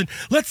differences, and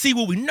let's see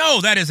what we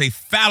know. That is a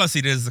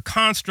fallacy. That is a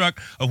construct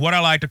of what I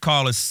like to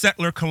call a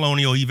settler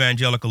colonial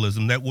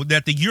evangelicalism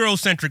that the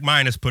Eurocentric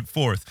mind has put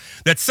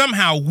forth, that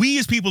somehow we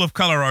as people of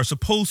color are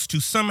supposed to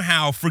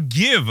somehow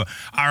forgive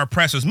our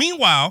oppressors.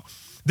 Meanwhile,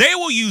 they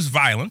will use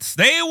violence,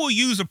 they will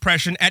use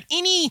oppression at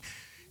any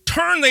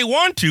turn they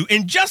want to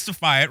and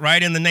justify it,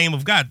 right, in the name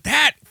of God.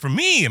 That, for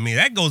me, I mean,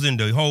 that goes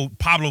into the whole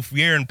Pablo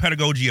Freire and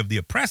pedagogy of the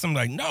oppressed. I'm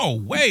like, no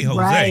way, Jose.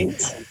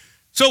 Right.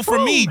 So for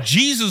me,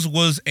 Jesus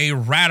was a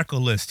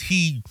radicalist.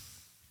 He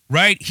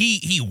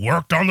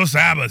worked on the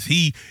Sabbath.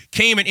 He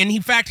came in, and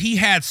in fact, he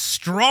had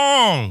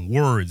strong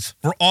words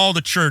for all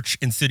the church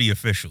and city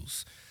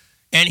officials.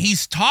 And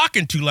he's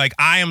talking to like,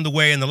 I am the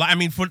way and the life. I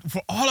mean, for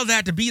all of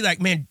that to be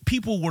like, man,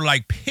 people were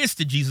like pissed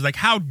at Jesus. Like,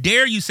 how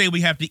dare you say we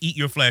have to eat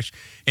your flesh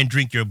and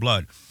drink your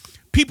blood?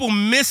 People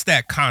miss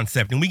that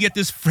concept. And we get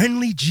this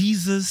friendly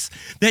Jesus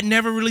that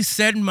never really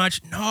said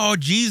much. No,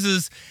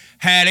 Jesus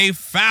had a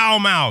foul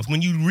mouth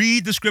when you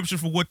read the scripture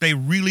for what they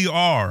really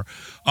are.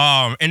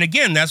 And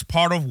again, that's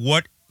part of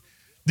what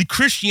the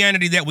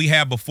Christianity that we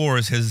have before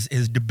us has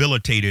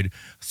debilitated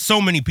so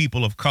many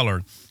people of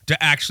color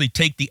to actually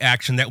take the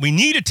action that we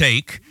need to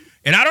take.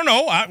 And I don't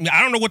know. I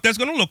don't know what that's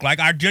going to look like.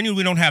 I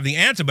genuinely don't have the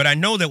answer, but I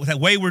know that the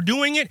way we're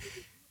doing it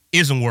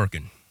isn't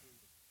working.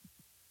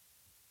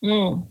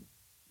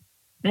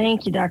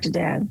 Thank you, Dr.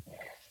 Dan.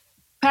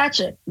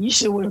 Patrick, you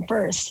should win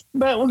first,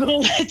 but we're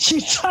going to let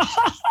you talk.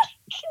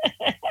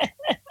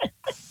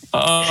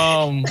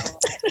 I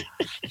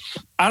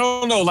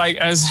don't know, like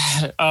as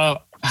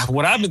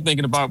what I've been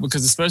thinking about,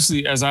 because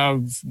especially as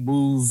I've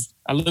moved,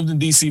 I lived in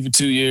DC for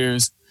 2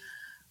 years,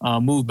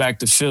 moved back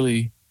to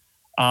Philly.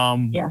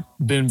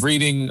 Been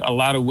reading a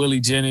lot of Willie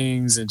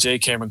Jennings and J.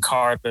 Cameron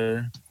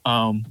Carter.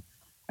 And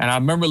I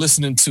remember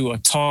listening to a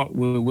talk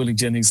with Willie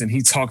Jennings, and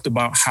he talked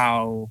about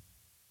how,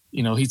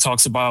 he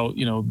talks about,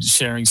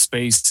 sharing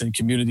space and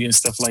community and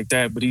stuff like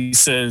that. But he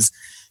says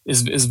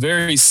it's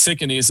very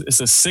sickening. It's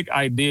a sick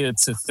idea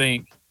to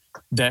think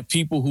that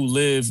people who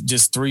live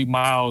just 3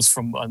 miles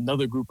from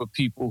another group of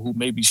people who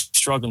may be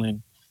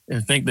struggling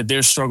and think that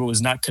their struggle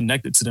is not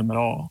connected to them at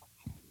all.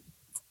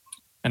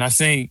 And I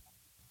think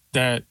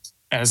that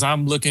as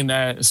I'm looking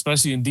at,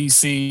 especially in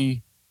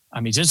DC, I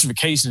mean,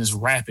 gentrification is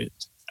rapid.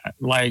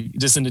 Like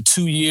just in the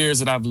 2 years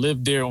that I've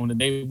lived there, on the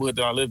neighborhood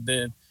that I lived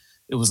in,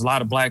 it was a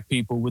lot of Black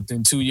people.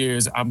 Within 2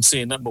 years, I'm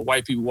seeing nothing but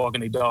white people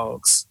walking their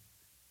dogs.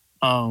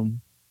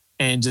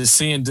 And just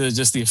seeing the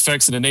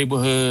effects of the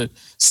neighborhood,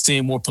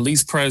 seeing more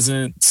police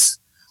presence,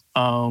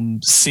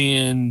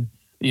 seeing,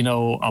 a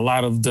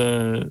lot of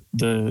the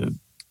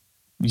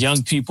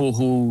young people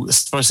who,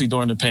 especially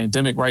during the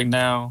pandemic right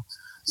now,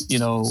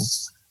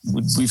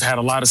 we've had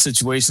a lot of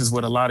situations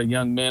with a lot of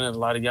young men, and a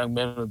lot of young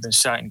men have been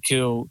shot and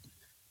killed.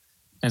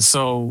 And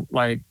so,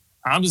 like,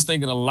 I'm just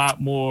thinking a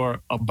lot more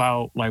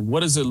about, like,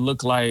 what does it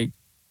look like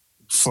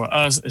for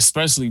us,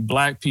 especially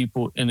Black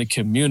people in the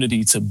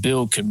community, to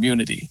build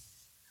community?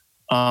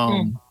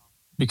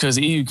 Because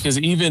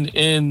even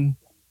in,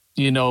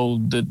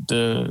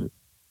 the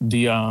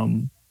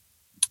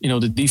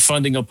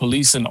defunding of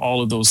police and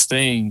all of those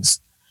things,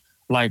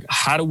 like,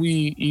 how do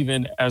we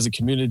even as a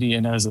community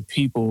and as a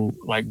people,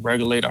 like,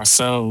 regulate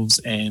ourselves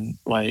and,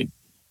 like,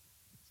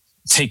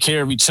 take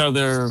care of each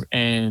other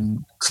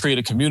and create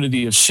a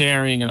community of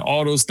sharing and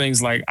all those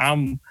things? Like, I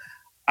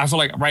feel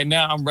like right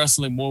now I'm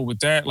wrestling more with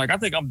that. Like, I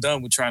think I'm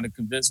done with trying to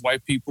convince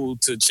white people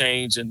to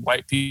change and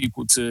white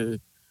people to,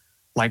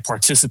 like,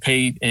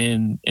 participate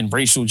in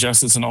racial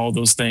justice and all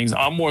those things.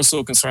 I'm more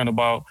so concerned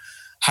about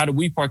how do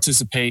we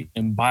participate,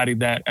 embody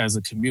that as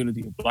a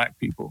community of Black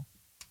people.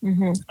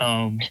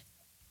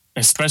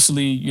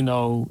 Especially,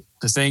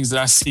 the things that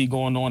I see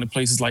going on in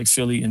places like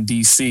Philly and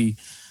DC.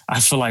 I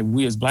feel like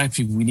we as Black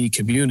people, we need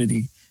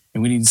community,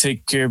 and we need to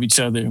take care of each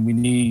other, and we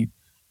need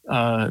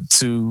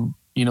to,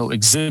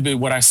 exhibit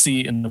what I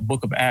see in the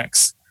book of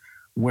Acts,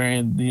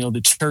 wherein,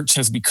 the church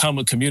has become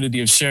a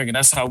community of sharing. And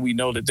that's how we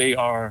know that they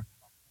are,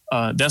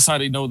 that's how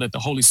they know that the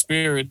Holy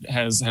Spirit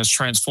has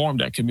transformed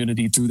that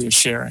community through their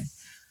sharing.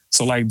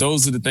 So, like,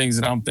 those are the things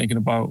that I'm thinking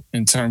about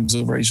in terms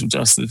of racial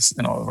justice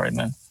and all right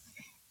now.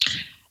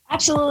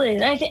 Absolutely.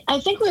 And I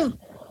think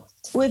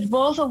with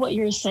both of what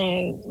you're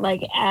saying,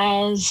 like,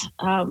 as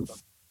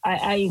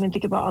I even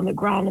think about on the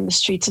ground in the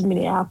streets of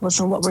Minneapolis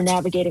and what we're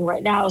navigating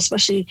right now,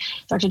 especially,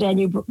 Dr. Dan,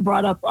 you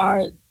brought up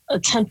our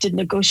attempted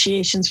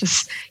negotiations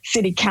with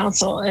city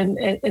council,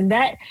 and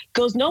that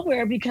goes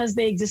nowhere because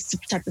they exist to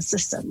protect the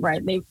system,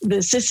 right?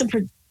 The system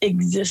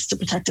exists to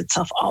protect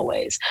itself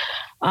always.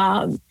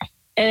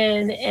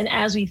 And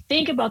as we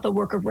think about the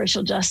work of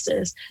racial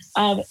justice,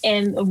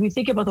 and we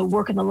think about the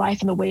work and the life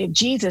and the way of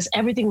Jesus,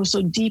 everything was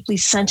so deeply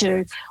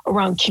centered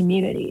around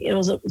community. It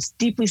was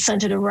deeply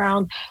centered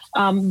around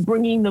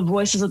bringing the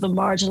voices of the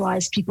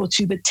marginalized people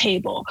to the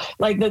table,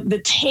 like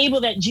the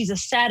table that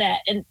Jesus sat at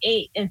and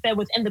ate and fed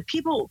with. And the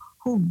people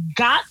who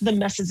got the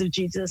message of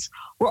Jesus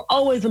were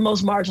always the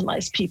most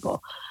marginalized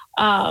people.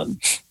 Right.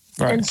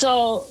 And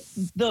so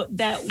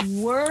that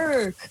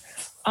work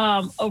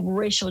of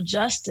racial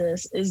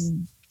justice is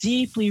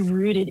deeply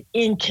rooted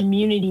in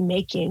community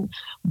making,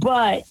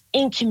 but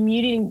in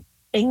community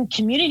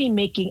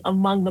making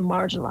among the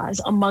marginalized,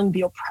 among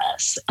the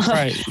oppressed,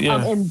 right,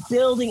 yeah. And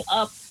building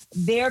up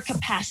their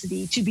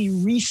capacity to be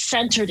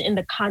recentered in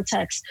the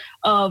context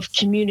of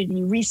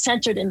community,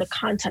 recentered in the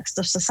context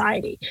of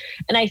society.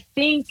 And I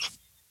think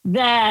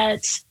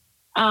that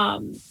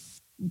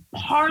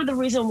part of the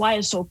reason why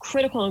it's so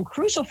critical and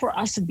crucial for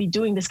us to be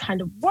doing this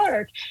kind of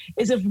work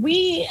is if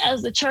we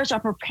as the church are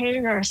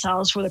preparing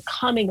ourselves for the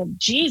coming of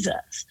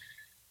Jesus,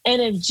 and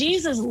if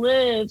Jesus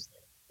lives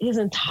his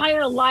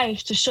entire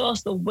life to show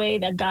us the way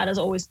that God has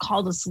always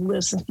called us to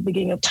live since the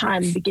beginning of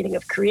time, the beginning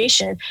of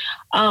creation,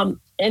 and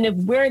if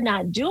we're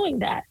not doing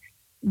that,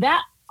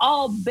 that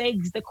all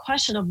begs the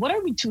question of what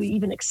are we to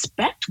even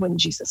expect when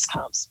Jesus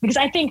comes? Because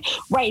I think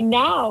right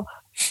now,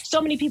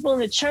 so many people in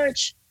the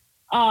church,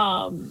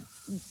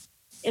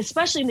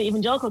 especially in the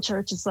evangelical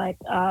church, it's like,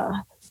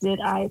 did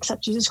I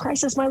accept Jesus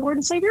Christ as my Lord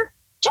and Savior?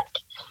 Check.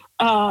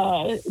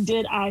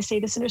 Did I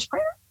say the sinner's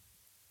prayer?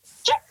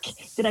 Check.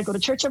 Did I go to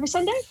church every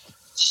Sunday?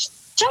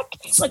 Check.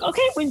 Like,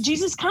 okay, when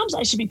Jesus comes,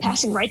 I should be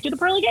passing right through the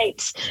pearly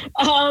gates.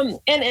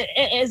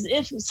 As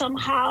if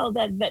somehow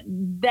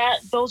that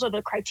those are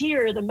the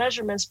criteria, the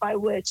measurements by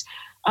which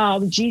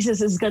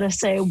Jesus is going to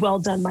say, well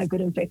done, my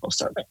good and faithful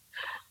servant.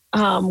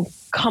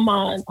 Come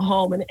on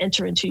home and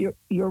enter into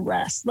your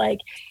rest. Like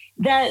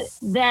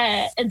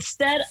that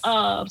instead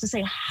of to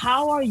say,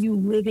 how are you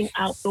living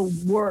out the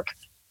work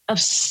of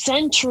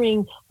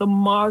centering the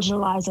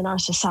marginalized in our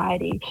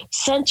society,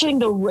 centering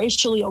the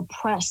racially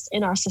oppressed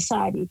in our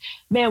society.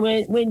 Man,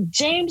 when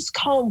James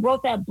Cone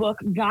wrote that book,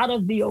 God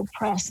of the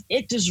Oppressed,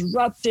 it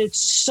disrupted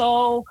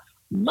so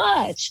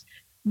much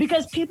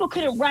because people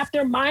couldn't wrap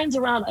their minds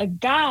around a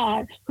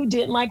God who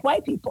didn't like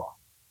white people.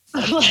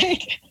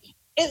 Like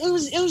it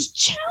was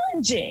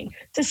challenging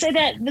to say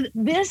that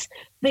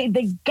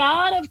the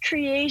God of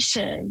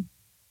creation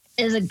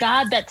is a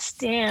God that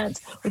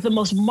stands with the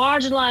most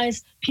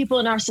marginalized people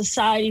in our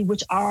society,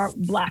 which are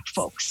Black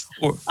folks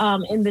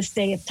in this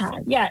day of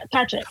time. Yeah,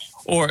 Patrick.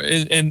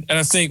 And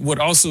I think what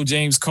also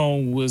James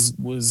Cone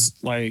was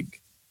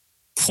like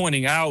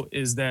pointing out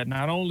is that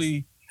not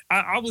only,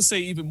 I would say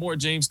even more,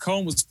 James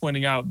Cone was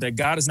pointing out that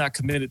God is not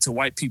committed to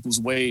white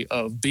people's way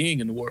of being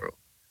in the world.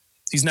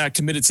 He's not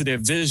committed to their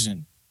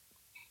vision.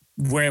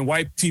 When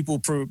white people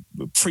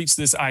preach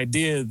this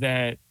idea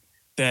that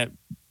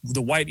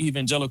the white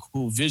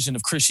evangelical vision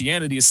of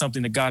Christianity is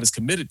something that God is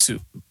committed to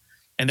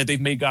and that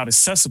they've made God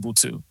accessible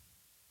to.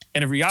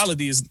 And the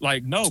reality is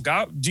like, no,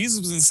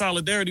 Jesus was in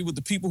solidarity with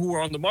the people who were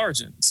on the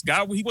margins.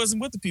 He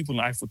wasn't with the people in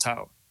the Eiffel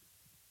Tower.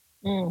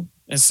 Mm.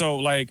 And so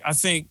like, I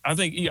think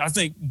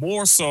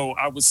more so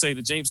I would say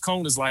that James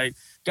Cone is like,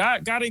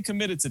 God ain't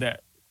committed to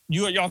that.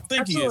 Y'all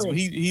think Absolutely.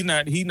 He is,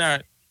 but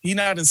he's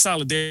not in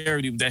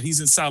solidarity with that.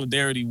 He's in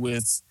solidarity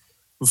with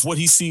what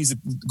he sees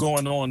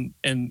going on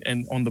and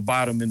on the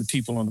bottom and the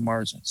people on the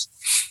margins.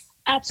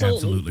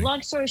 Absolutely.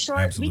 Long story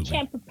short, we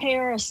can't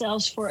prepare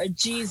ourselves for a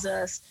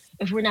Jesus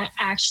if we're not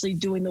actually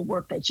doing the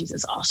work that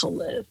Jesus also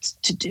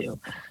lived to do.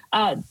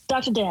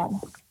 Dr.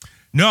 Dan.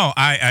 No,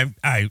 I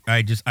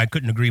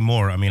couldn't agree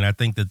more. I mean, I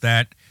think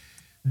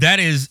that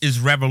is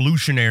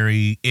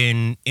revolutionary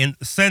in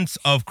sense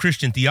of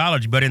Christian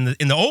theology, but in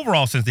the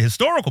overall sense, the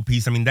historical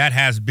piece, I mean, that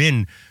has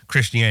been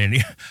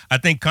Christianity. I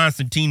think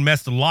Constantine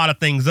messed a lot of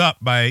things up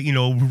by,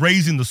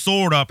 raising the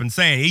sword up and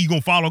saying, hey, you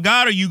gonna follow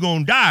God or you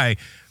gonna die?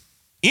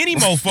 Any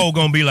mofo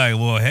gonna be like,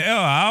 well, hell,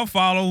 I'll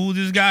follow who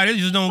this guy is.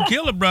 Just don't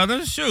kill it,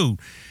 brother. Shoot.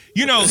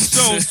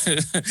 So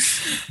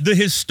the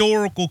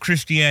historical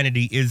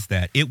Christianity is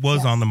that it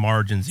was on the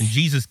margins, and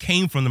Jesus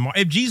came from the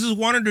margins. If Jesus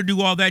wanted to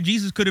do all that,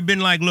 Jesus could have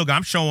been like, look,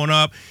 I'm showing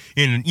up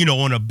in,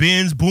 on a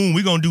Benz, boom,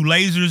 we're going to do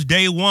lasers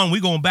day one.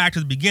 We're going back to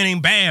the beginning,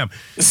 bam,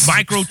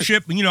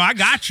 microchip, I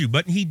got you,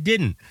 but he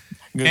didn't.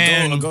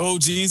 Go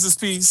Jesus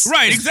piece.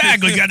 Right,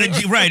 exactly. Got the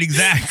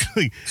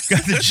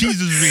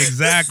Jesus,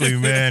 exactly,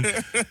 man.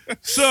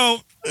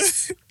 So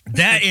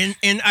that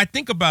and I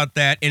think about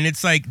that, and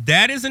it's like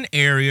that is an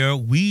area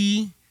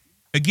we,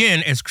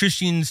 again, as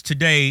Christians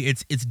today,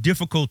 it's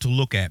difficult to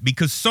look at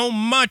because so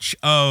much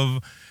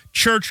of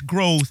church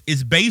growth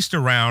is based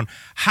around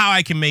how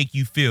I can make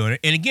you feel. And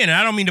again,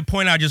 I don't mean to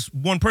point out just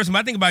one person, but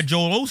I think about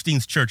Joel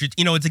Osteen's church.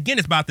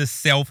 It's about this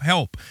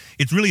self-help.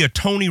 It's really a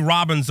Tony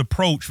Robbins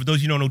approach. For those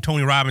of you who don't know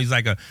Tony Robbins, he's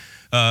like a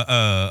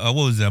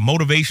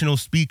motivational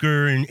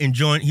speaker and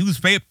he was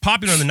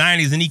popular in the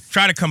 90s and he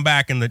tried to come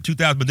back in the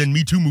 2000s, but then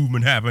Me Too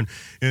movement happened.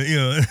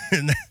 And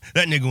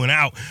that nigga went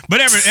out. But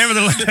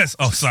nevertheless,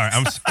 sorry.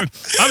 I'm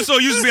so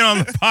used to being on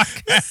the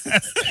podcast.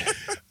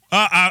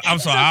 I'm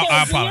sorry.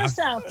 I apologize.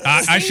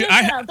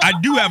 I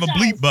do have a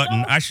bleep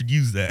button. I should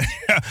use that.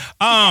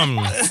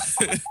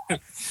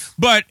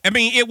 But I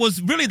mean, it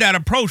was really that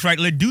approach, right?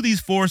 Let's do these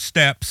 4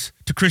 steps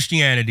to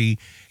Christianity,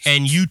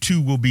 and you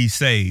too will be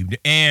saved.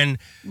 And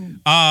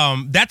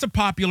that's a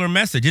popular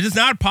message. It is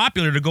not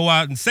popular to go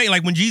out and say,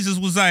 like when Jesus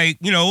was like,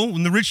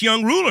 when the rich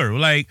young ruler,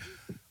 like,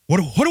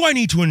 what do I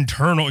need to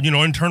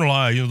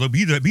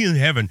internalize? Be in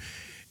heaven,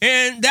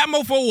 and that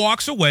mofo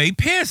walks away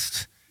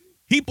pissed.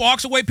 He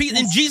walks away,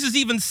 and Jesus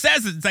even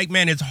says it. It's like,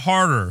 man, it's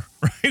harder,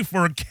 right,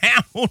 for a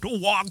camel to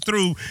walk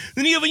through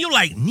than even you.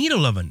 Like,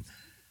 needle of an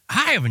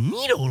eye of a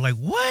needle. Like,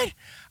 what?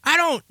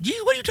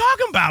 Jesus, what are you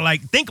talking about?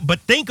 Like, think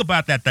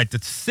about that. Like,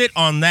 to sit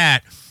on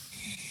that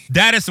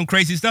is some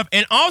crazy stuff.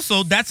 And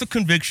also, that's a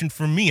conviction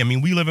for me. I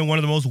mean, we live in one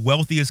of the most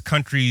wealthiest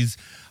countries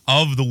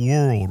of the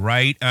world,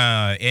 right?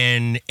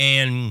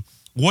 And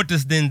what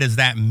does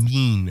that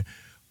mean?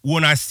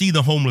 When I see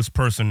the homeless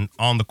person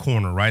on the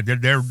corner, right?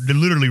 They're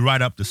literally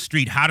right up the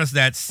street. How does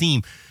that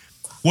seem?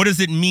 What does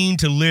it mean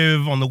to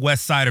live on the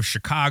west side of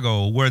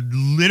Chicago where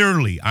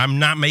literally, I'm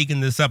not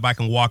making this up, I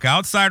can walk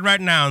outside right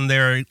now and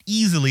there are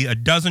easily a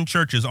dozen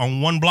churches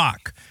on one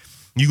block.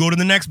 You go to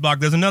the next block,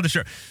 there's another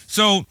shirt.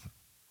 So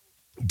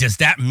does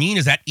that mean,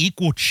 is that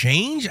equal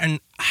change? And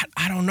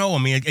I don't know. I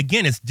mean,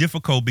 again, it's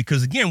difficult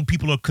because, again,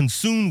 people are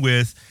consumed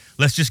with,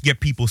 let's just get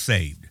people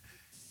saved.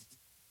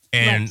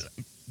 And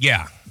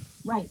yeah.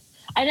 Right.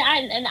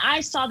 And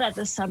I saw that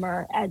this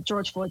summer at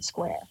George Floyd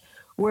Square,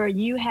 where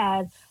you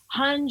had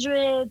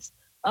hundreds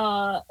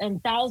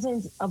and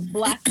thousands of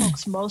Black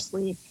folks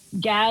mostly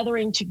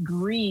gathering to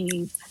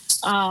grieve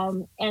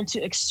and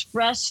to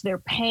express their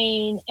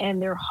pain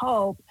and their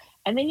hope.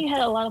 And then you had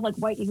a lot of like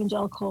white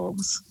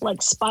evangelicals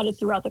like spotted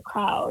throughout the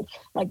crowd,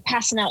 like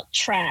passing out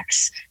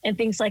tracts and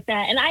things like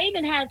that. And I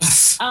even had,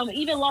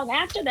 even long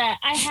after that,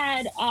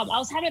 I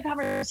was having a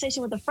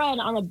conversation with a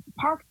friend on a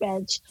park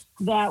bench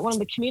that one of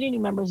the community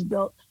members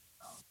built.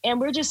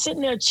 And we're just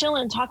sitting there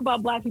chilling, talking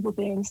about Black people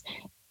things.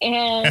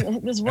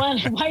 And this one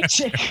white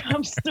chick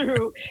comes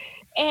through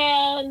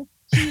and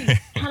she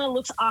kind of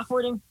looks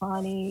awkward and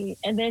funny.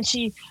 And then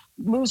she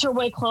moves her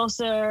way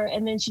closer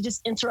and then she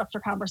just interrupts her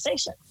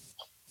conversation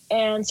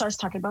and starts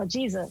talking about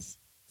Jesus.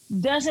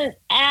 Doesn't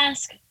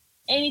ask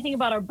anything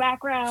about her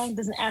background,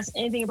 doesn't ask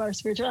anything about her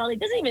spirituality,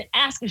 doesn't even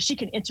ask if she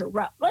can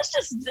interrupt. Let's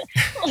just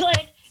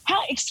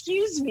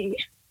excuse me.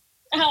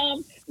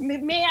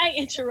 May I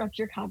interrupt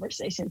your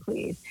conversation,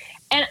 please?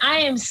 And I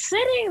am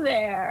sitting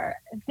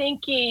there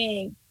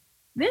thinking,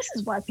 this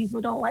is why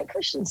people don't like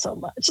Christians so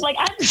much. Like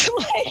I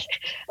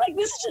like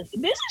this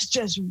is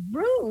just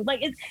rude.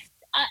 Like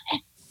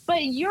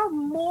but you're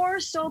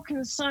more so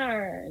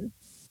concerned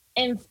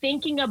and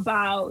thinking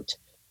about,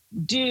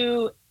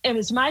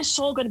 is my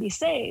soul going to be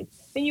saved?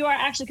 Then you are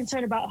actually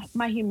concerned about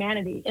my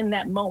humanity in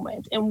that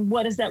moment. And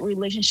what does that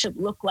relationship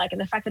look like?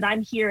 And the fact that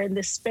I'm here in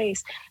this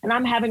space and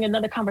I'm having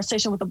another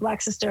conversation with a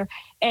Black sister,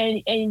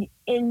 and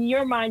in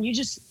your mind,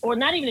 or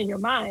not even in your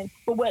mind,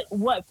 but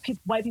what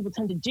white people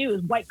tend to do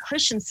is white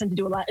Christians tend to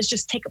do a lot is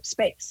just take up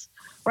space,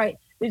 right?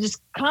 They just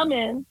come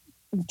in,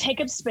 take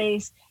up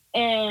space,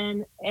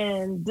 and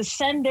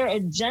descend their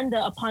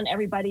agenda upon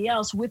everybody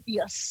else with the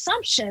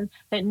assumption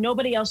that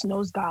nobody else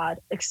knows God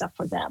except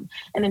for them.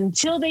 And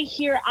until they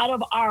hear out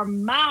of our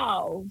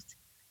mouths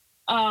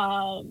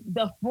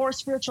the 4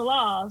 spiritual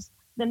laws,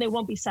 then they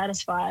won't be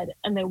satisfied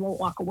and they won't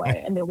walk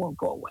away and they won't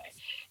go away.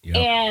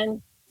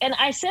 Yep. And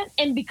I said,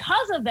 and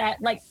because of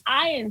that, like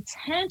I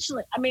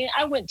intentionally, I mean,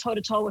 I went toe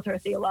to toe with her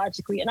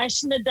theologically and I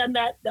shouldn't have done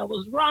that. That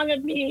was wrong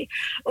of me.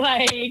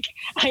 But it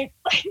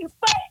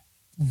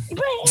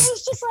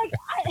was just like,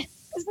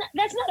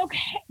 that's not okay.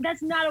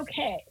 That's not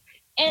okay.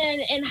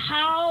 And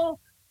how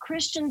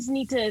Christians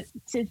need to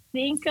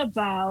think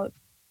about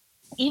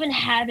even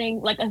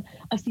having like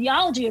a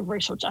theology of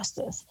racial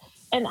justice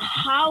and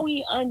how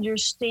we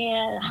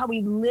understand, how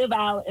we live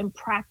out and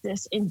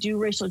practice and do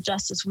racial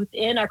justice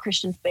within our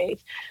Christian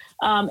faith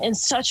in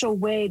such a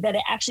way that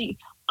it actually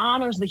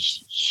honors the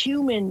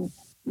humanness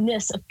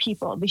of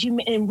people,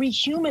 and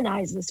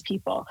rehumanizes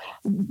people.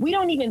 We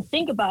don't even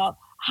think about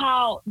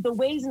how the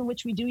ways in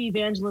which we do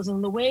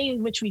evangelism, the way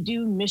in which we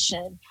do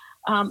mission,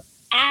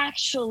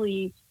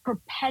 actually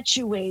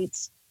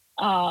perpetuates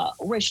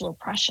racial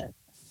oppression.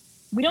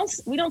 We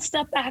don't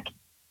step back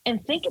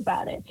and think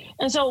about it.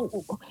 And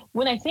so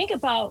when I think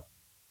about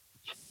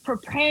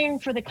preparing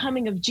for the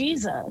coming of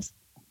Jesus,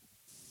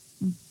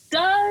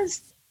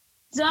 does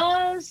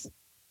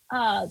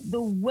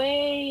the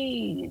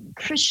way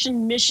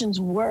Christian missions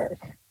work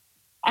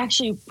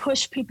actually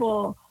push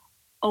people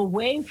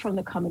away from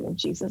the coming of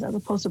Jesus as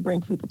opposed to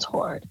bring people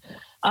toward?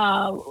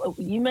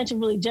 You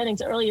mentioned Willie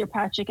Jennings earlier,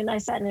 Patrick, and I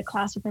sat in a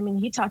class with him and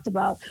he talked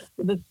about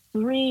the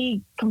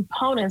 3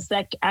 components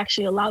that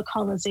actually allowed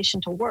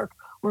colonization to work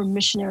were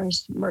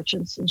missionaries,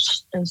 merchants,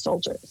 and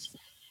soldiers.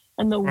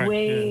 And the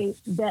way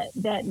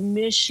that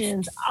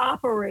missions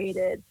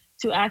operated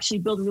to actually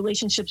build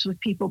relationships with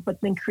people, but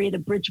then create a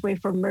bridgeway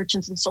for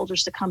merchants and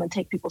soldiers to come and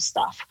take people's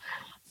stuff.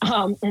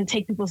 And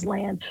take people's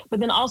land. But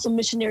then also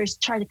missionaries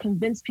try to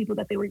convince people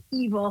that they were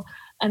evil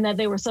and that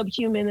they were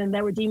subhuman and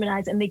they were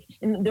demonized.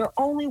 And their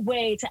only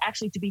way to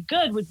actually to be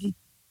good would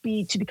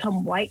be to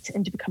become white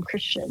and to become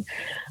Christian.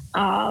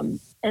 And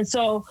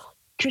so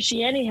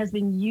Christianity has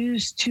been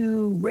used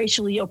to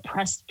racially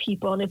oppress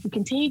people. And if we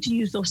continue to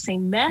use those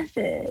same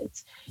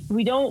methods,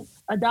 we don't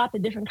adopt a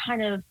different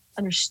kind of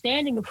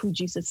understanding of who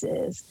Jesus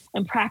is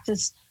and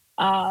practice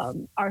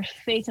our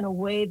faith in a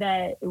way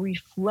that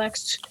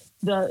reflects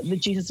the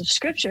Jesus of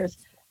scriptures,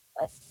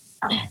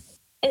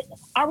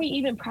 are we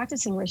even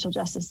practicing racial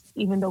justice,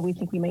 even though we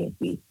think we may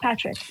be?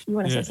 Patrick, you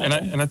want to say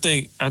something? And I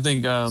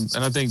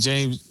think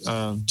James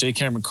J.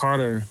 Cameron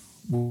Carter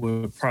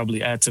would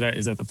probably add to that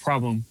is that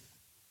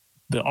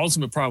the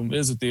ultimate problem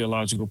is a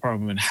theological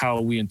problem in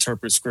how we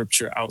interpret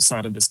scripture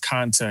outside of this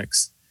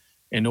context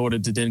in order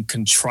to then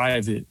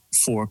contrive it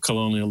for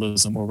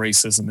colonialism or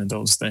racism and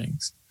those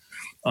things.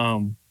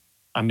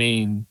 I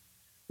mean,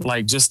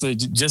 like just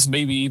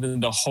maybe even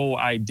the whole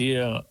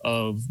idea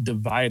of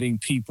dividing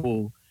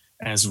people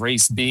as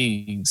race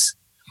beings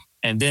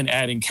and then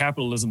adding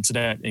capitalism to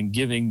that and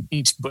giving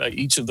each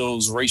of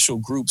those racial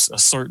groups a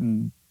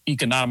certain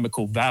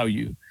economical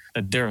value,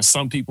 that there are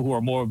some people who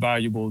are more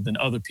valuable than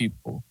other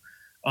people.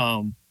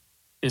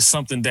 is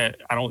something that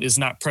is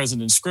not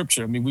present in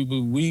Scripture. I mean,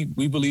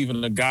 we believe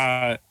in a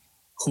God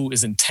who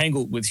is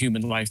entangled with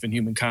human life and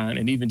humankind,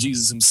 and even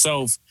Jesus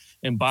himself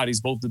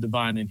embodies both the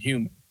divine and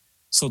human.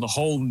 So the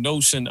whole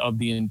notion of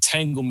the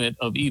entanglement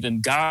of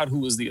even God,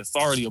 who is the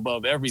authority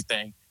above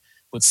everything,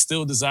 but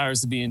still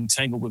desires to be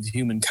entangled with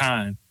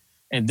humankind,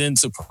 and then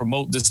to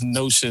promote this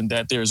notion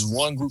that there's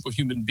one group of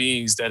human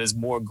beings that is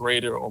more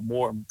greater or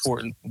more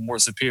important or more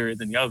superior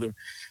than the other.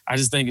 I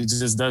just think it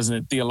just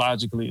doesn't,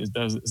 theologically,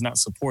 it's not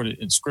supported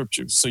in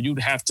Scripture. So you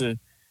would have to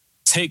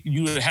take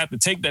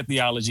that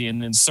theology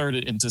and insert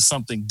it into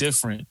something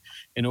different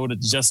in order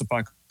to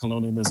justify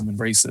colonialism and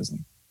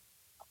racism.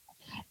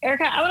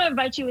 Erica, I want to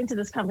invite you into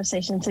this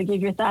conversation to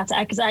give your thoughts,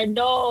 because I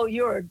know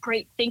you're a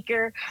great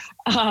thinker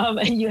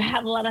and you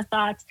have a lot of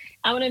thoughts.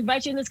 I want to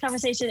invite you in this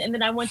conversation, and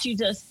then I want you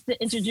to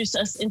introduce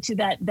us into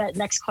that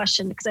next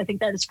question, because I think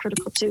that is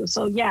critical too.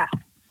 So yeah.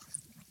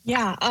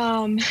 Yeah,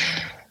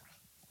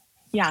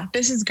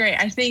 this is great.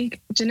 I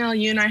think, Janelle,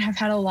 you and I have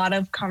had a lot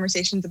of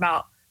conversations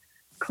about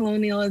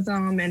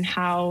colonialism and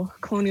how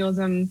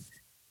colonialism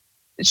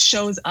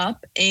shows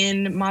up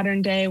in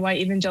modern day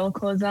white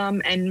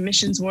evangelicalism and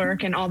missions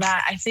work and all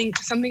that. I think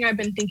something I've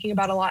been thinking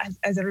about a lot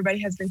as everybody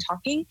has been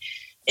talking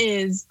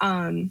is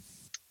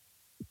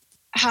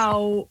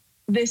how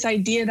this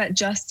idea that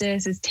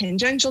justice is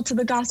tangential to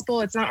the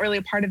gospel. It's not really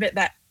a part of it.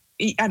 That,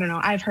 I don't know,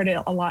 I've heard it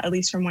a lot, at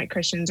least from white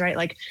Christians, right?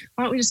 Like,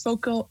 why don't we just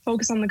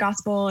focus on the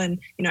gospel and,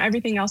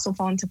 everything else will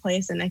fall into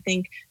place. And I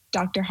think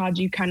Dr. Hodge,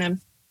 you kind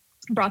of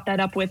brought that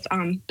up with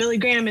Billy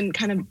Graham and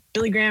kind of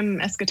Billy Graham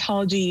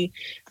eschatology.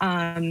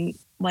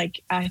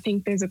 Like, I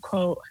think there's a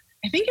quote,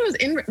 I think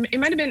it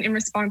might have been in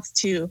response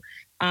to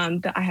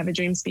the I Have a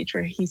Dream speech,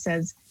 where he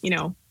says,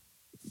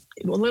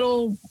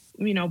 little,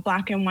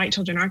 black and white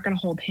children aren't going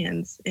to hold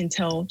hands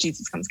until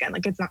Jesus comes again.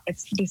 Like,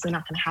 it's basically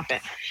not going to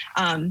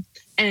happen.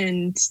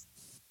 And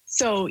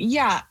so,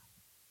 yeah,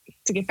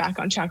 to get back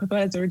on track with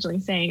what I was originally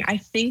saying, I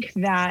think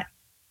that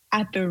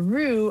at the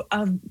root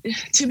of,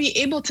 to be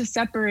able to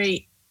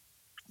separate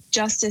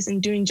justice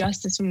and doing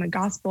justice from the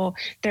gospel,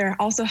 there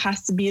also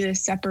has to be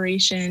this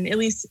separation, at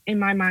least in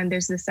my mind,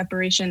 there's this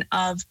separation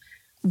of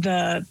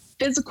the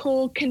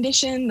physical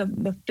condition,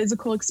 the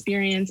physical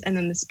experience, and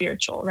then the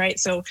spiritual, right?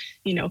 So,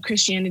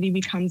 Christianity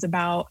becomes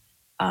about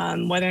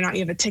whether or not you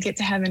have a ticket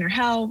to heaven or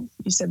hell,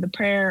 you said the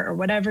prayer or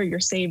whatever, you're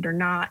saved or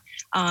not.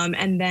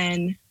 And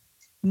then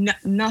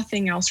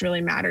nothing else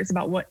really matters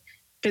about what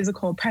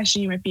physical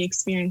oppression you might be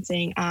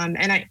experiencing.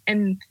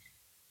 And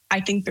I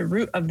think the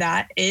root of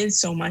that is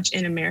so much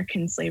in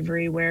American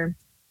slavery, where,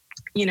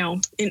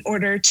 in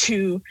order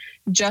to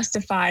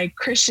justify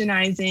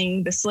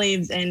Christianizing the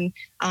slaves and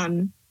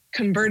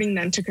converting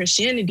them to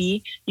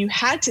Christianity, you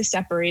had to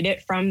separate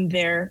it from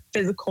their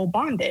physical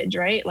bondage,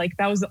 right? Like,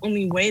 that was the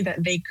only way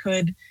that they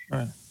could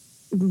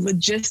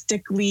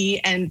logistically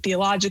and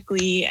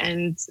theologically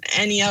and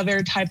any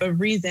other type of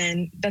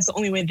reason, that's the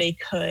only way they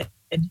could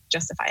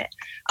justify it.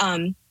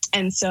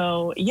 And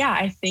so, yeah,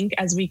 I think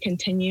as we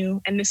continue,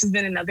 and this has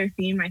been another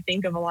theme, I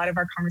think, of a lot of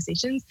our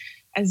conversations,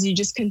 as you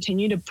just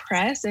continue to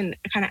press and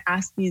kind of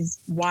ask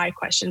these why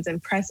questions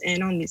and press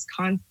in on these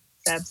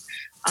concepts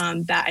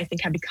that I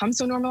think have become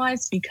so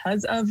normalized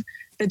because of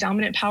the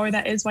dominant power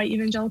that is white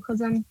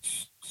evangelicalism.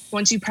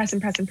 Once you press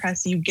and press and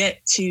press, you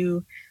get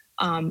to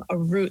a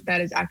root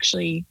that is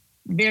actually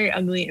very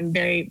ugly and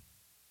very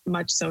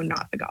much so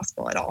not the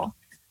gospel at all.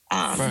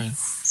 Right.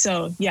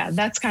 So yeah,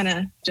 that's kind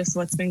of just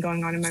what's been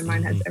going on in my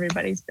mind as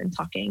everybody's been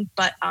talking.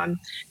 But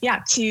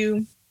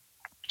to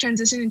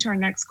transition into our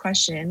next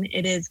question,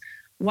 it is,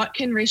 what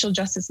can racial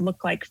justice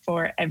look like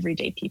for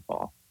everyday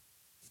people?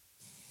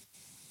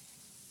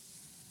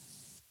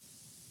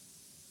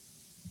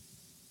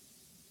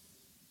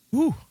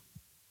 Ooh,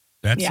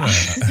 that's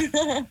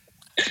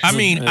I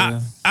mean,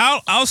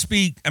 I'll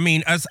speak. I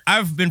mean, as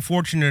I've been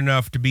fortunate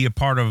enough to be a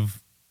part of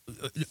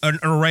an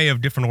array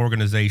of different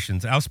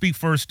organizations. I'll speak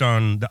first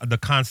on the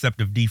concept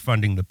of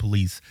defunding the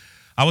police.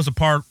 I was a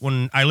part,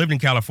 when I lived in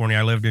California,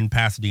 I lived in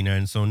Pasadena.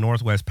 And so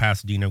Northwest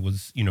Pasadena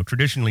was,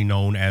 traditionally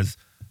known as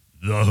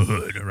the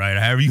hood, right?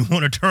 However you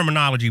want a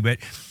terminology. But,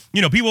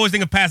 people always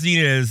think of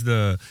Pasadena as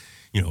the,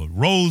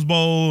 Rose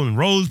Bowl and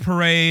Rose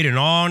Parade and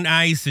on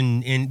ice.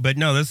 But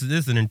no, this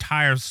is an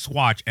entire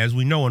swatch, as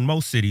we know in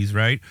most cities,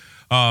 right?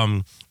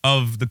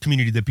 Of the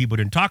community that people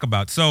didn't talk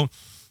about. So,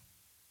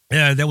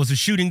 there was a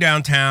shooting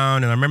downtown,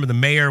 and I remember the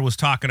mayor was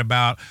talking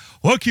about,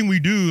 what can we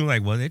do?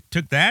 Like, well, it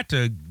took that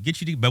to get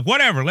you to, but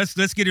whatever,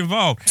 let's get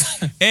involved.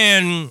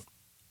 And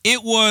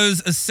it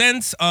was a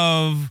sense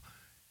of,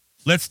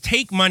 let's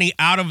take money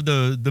out of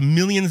the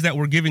millions that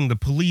we're giving the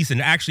police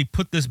and actually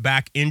put this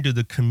back into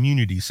the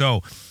community. So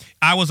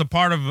I was a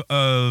part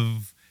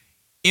of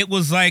it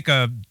was like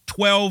a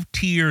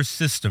 12-tier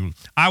system.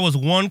 I was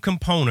one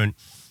component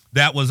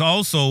that was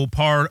also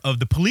part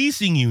of the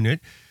policing unit.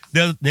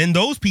 Then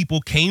those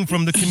people came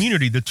from the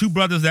community. The two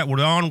brothers that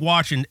were on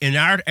watch in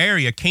our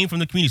area came from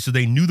the community. So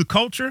they knew the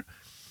culture.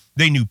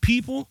 They knew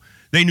people.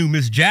 They knew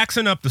Miss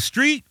Jackson up the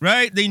street,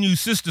 right? They knew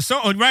Sister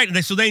So, right?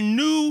 So they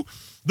knew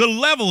the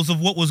levels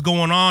of what was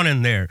going on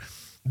in there.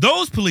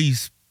 Those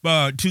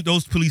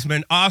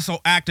policemen also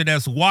acted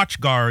as watch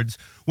guards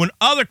when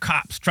other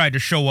cops tried to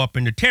show up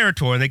in the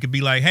territory, and they could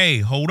be like, hey,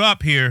 hold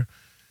up here.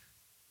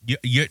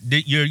 You're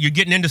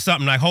getting into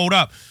something, like, hold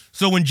up.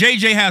 So when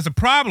JJ has a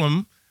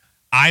problem,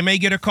 I may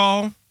get a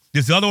call.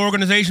 This other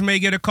organization may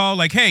get a call,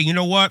 like, hey, you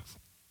know what?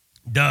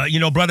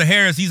 Brother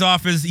Harris, he's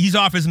off his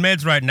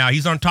meds right now.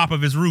 He's on top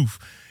of his roof.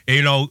 We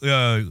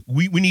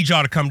need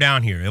y'all to come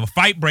down here. If a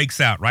fight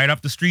breaks out right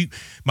up the street,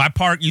 my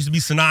park used to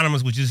be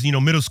synonymous with just,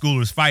 middle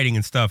schoolers fighting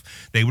and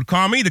stuff. They would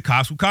call me, the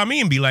cops would call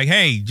me and be like,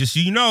 hey, just so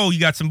you know, you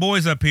got some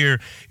boys up here.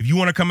 If you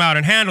want to come out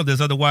and handle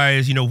this,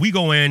 otherwise, we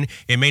go in,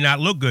 it may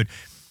not look good.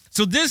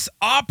 So this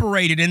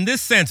operated in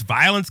this sense.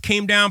 Violence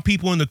came down.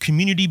 People in the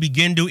community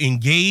began to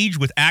engage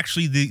with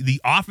actually the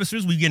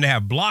officers. We began to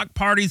have block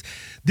parties.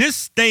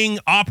 This thing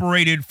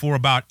operated for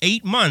about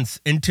 8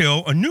 months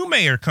until a new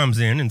mayor comes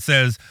in and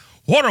says,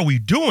 what are we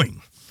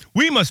doing?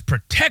 We must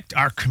protect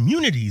our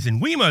communities,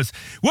 and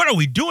what are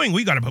we doing?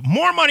 We got to put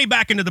more money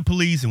back into the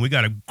police, and we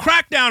got to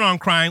crack down on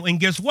crime. And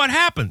guess what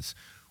happens?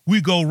 We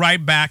go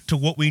right back to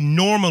what we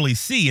normally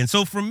see. And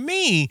so for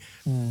me,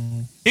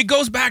 it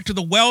goes back to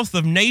the wealth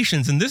of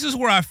nations. And this is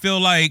where I feel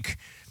like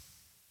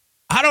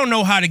I don't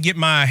know how to get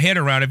my head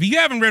around it. If you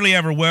haven't really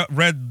ever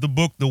read the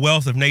book, The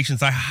Wealth of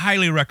Nations, I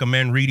highly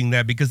recommend reading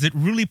that, because it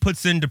really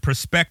puts into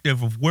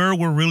perspective of where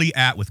we're really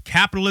at with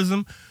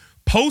capitalism,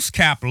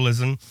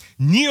 post-capitalism,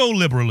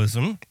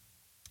 neoliberalism,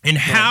 and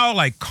how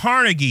like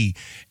Carnegie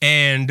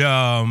and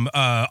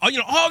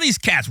all these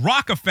cats,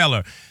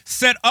 Rockefeller,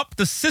 set up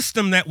the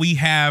system that we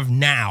have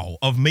now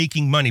of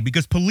making money,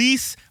 because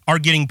police are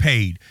getting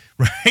paid,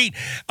 right?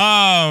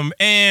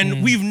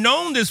 And we've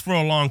known this for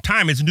a long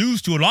time. It's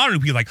news to a lot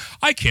of people. Like,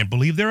 I can't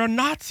believe there are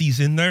Nazis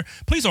in there.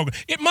 Please,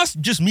 it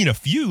must just mean a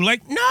few.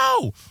 Like,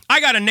 no. I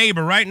got a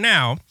neighbor right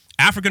now,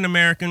 African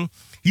American.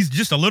 He's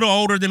just a little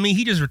older than me.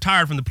 He just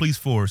retired from the police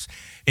force,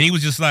 and he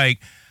was just like,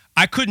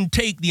 I couldn't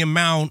take the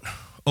amount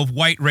of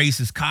white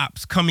racist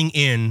cops coming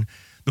in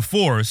the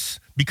force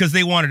because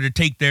they wanted to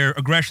take their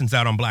aggressions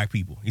out on black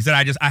people. He said,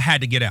 I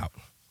had to get out.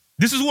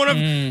 This is one of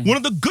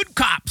the good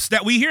cops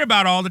that we hear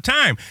about all the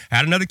time.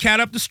 Had another cat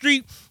up the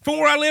street from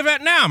where I live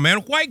at now, man,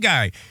 a white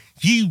guy.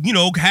 He,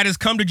 had his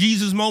come to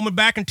Jesus moment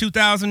back in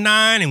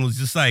 2009 and was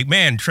just like,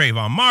 man,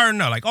 Trayvon Martin,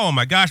 like, oh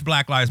my gosh,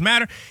 Black Lives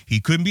Matter. He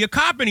couldn't be a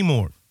cop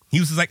anymore. He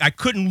was just like, I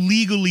couldn't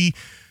legally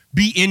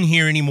be in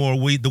here anymore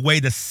with the way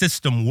the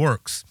system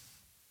works.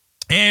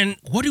 And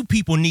what do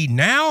people need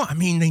now? I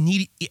mean, they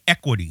need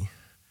equity.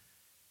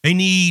 They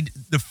need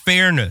the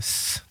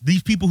fairness.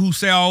 These people who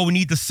say, oh, we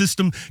need the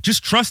system,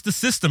 just trust the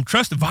system.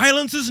 Trust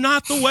violence is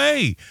not the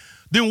way.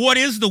 Then what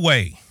is the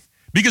way?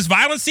 Because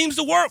violence seems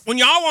to work when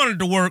y'all want it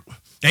to work.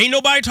 Ain't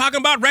nobody talking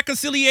about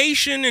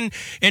reconciliation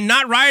and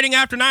not rioting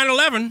after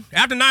 9/11.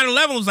 After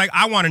 9/11, it was like,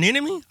 I want an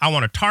enemy. I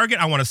want a target.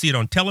 I want to see it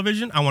on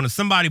television. I want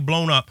somebody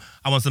blown up.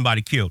 I want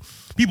somebody killed.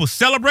 People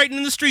celebrating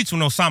in the streets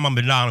when Osama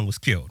bin Laden was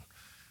killed.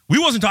 We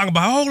wasn't talking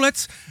about, oh,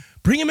 let's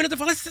bring him into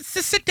the, let's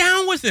sit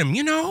down with him,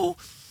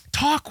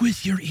 talk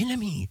with your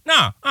enemy.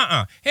 Hell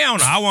no,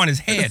 I want his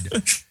head.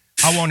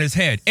 I want his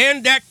head.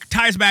 And that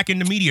ties back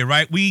into media,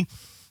 right? When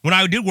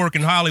I did work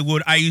in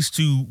Hollywood, I used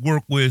to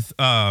work with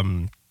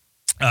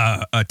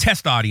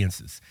test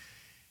audiences.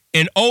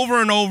 And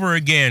over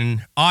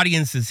again,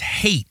 audiences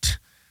hate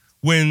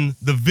when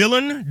the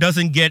villain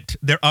doesn't get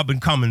their up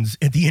and comings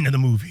at the end of the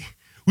movie.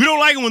 We don't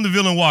like it when the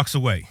villain walks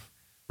away,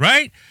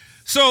 right?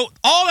 So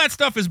all that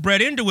stuff is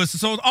bred into us.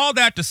 So all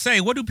that to say,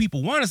 what do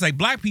people want? It's like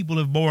black people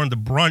have borne the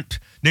brunt.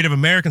 Native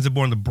Americans have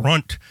borne the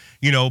brunt.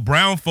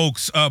 Brown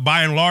folks,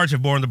 by and large,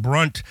 have borne the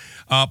brunt.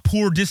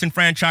 Poor,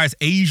 disenfranchised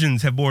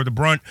Asians have borne the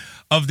brunt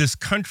of this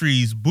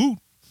country's boot.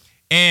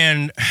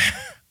 And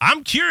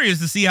I'm curious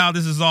to see how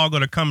this is all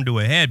going to come to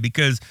a head,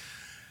 because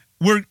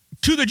we're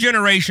to the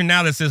generation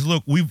now that says,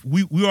 look, we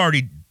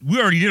already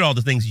did all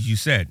the things that you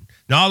said.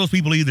 Now all those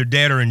people are either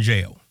dead or in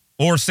jail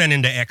or sent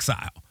into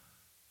exile.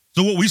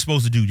 So what we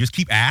supposed to do? Just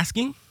keep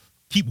asking?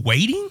 Keep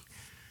waiting?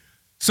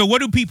 So what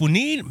do people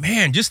need?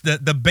 Man, just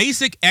the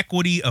basic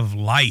equity of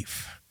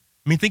life.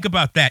 I mean, think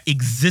about that.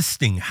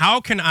 Existing. How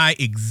can I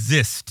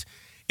exist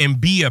and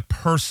be a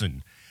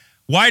person?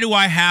 Why do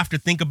I have to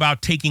think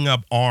about taking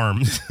up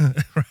arms,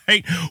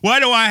 right? Why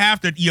do I have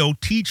to,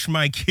 teach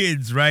my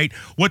kids, right,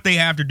 what they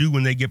have to do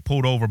when they get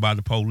pulled over by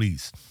the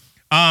police?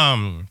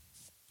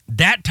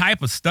 That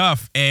type of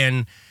stuff.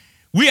 And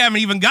we haven't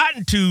even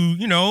gotten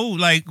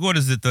to, what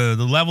is it, the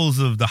levels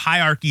of the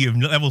hierarchy of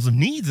levels of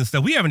needs and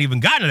stuff. We haven't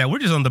even gotten to that. We're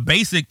just on the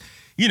basic,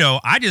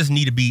 I just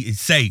need to be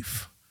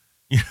safe.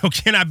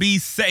 Can I be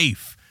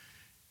safe?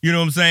 You know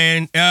what I'm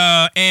saying?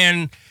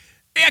 And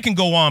I can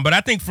go on, but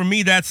I think for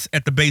me, that's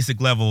at the basic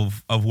level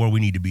of where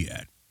we need to be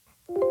at.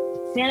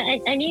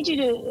 Dan, I need you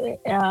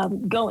to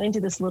go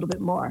into this a little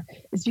bit more.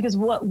 It's because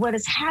what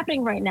is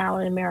happening right now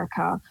in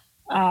America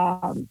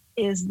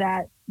is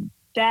that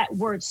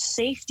word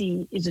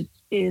safety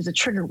is a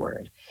trigger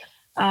word.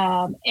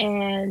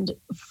 And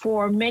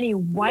for many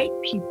white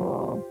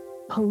people,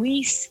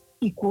 police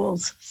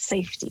equals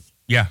safety.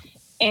 Yeah.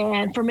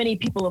 And for many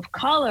people of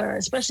color,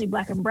 especially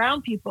Black and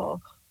brown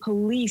people,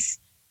 police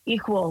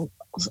equal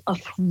a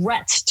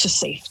threat to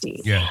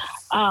safety. Yeah.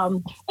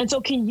 And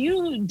so can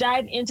you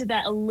dive into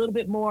that a little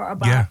bit more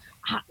about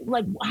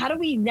how do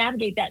we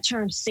navigate that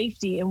term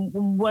safety, and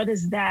what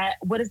does that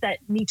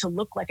need to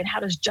look like, and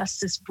how does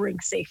justice bring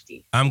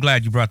safety? I'm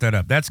glad you brought that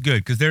up. That's good,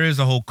 because there is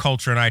a whole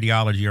culture and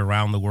ideology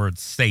around the word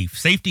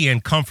safety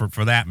and comfort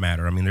for that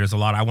matter. I mean, there's a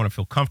lot. I want to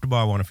feel comfortable.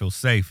 I want to feel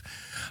safe.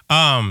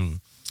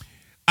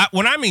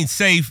 When I mean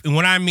safe, and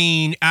when I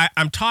mean,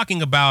 I'm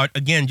talking about,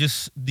 again,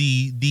 just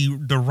the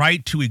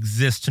right to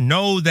exist, to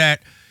know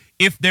that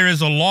if there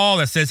is a law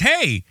that says,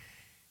 hey,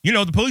 you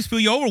know, the police pull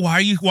you over,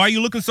 why are you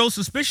looking so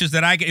suspicious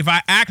that if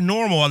I act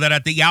normal, that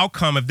at the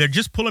outcome, if they're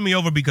just pulling me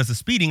over because of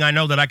speeding, I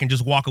know that I can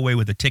just walk away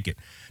with a ticket,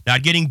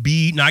 not getting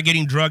beat, not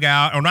getting drug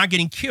out, or not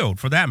getting killed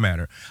for that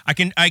matter.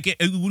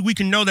 We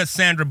can know that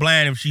Sandra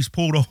Bland, if she's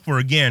pulled over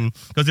again,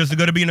 because there's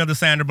going to be another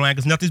Sandra Bland,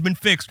 because nothing's been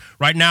fixed.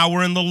 Right now,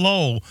 we're in the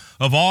lull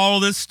of all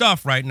this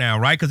stuff right now,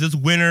 right? Because it's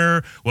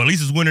winter. Well, at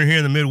least it's winter here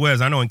in the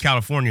Midwest. I know in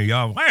California,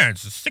 y'all, man,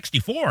 it's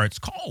 64. It's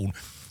cold.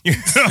 You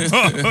know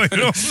what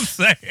I'm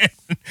saying?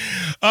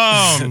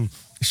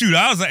 Shoot,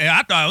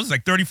 I thought it was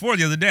like 34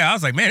 the other day. I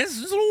was like, man, it's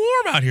a little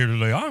warm out here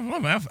today.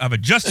 I've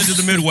adjusted to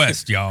the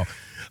Midwest, y'all.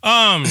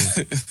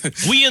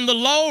 We in the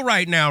low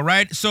right now,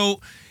 right? So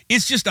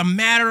it's just a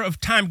matter of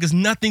time, because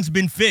nothing's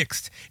been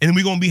fixed. And then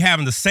we're going to be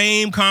having the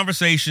same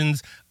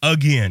conversations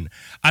again.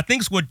 I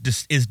think what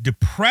is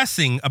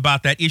depressing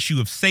about that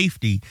issue of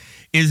safety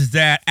is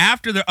that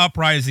after the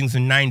uprisings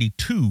in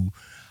 92,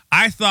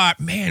 I thought,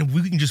 man,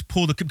 we can just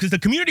because the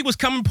community was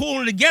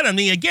pulling it together. I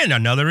mean, again,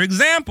 another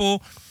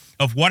example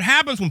of what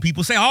happens when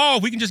people say,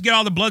 oh, we can just get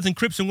all the Bloods and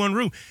Crips in one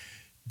room.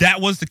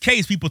 That was the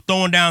case. People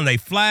throwing down their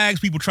flags,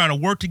 people trying to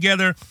work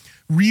together.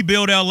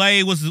 Rebuild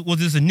LA was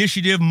this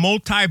initiative,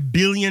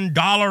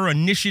 multi-billion-dollar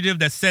initiative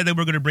that said they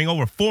were going to bring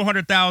over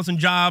 400,000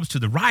 jobs to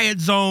the riot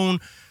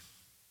zone.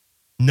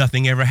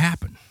 Nothing ever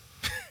happened.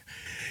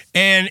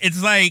 And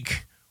it's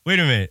like, wait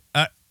a minute.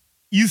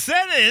 You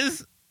said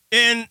this,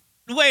 and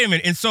wait a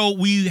minute. And so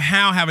we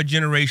now have a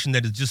generation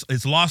that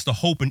it's lost the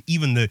hope, and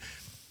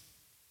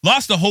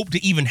lost the hope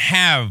to even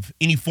have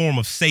any form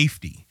of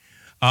safety.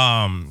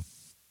 It's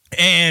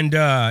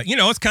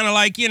kind of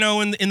like, in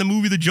the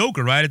movie The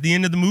Joker, right? At the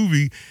end of the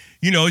movie,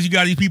 you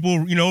got these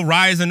people,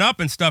 rising up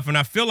and stuff. And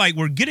I feel like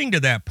we're getting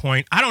to that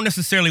point. I don't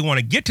necessarily want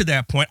to get to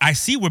that point. I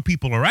see where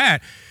people are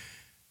at.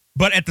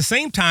 But at the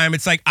same time,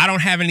 it's like I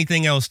don't have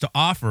anything else to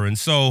offer. And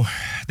so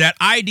that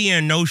idea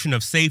and notion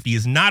of safety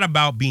is not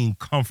about being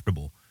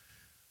comfortable,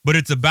 but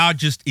it's about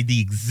just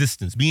the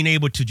existence, being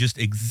able to just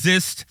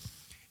exist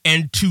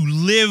and to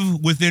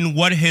live within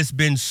what has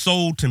been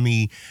sold to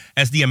me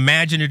as the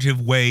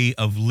imaginative way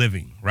of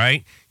living,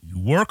 right? You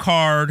work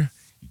hard,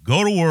 you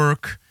go to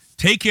work,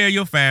 take care of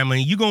your family,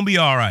 you're going to be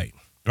all right,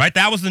 right?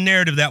 That was the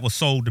narrative that was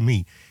sold to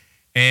me.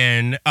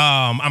 And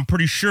I'm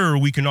pretty sure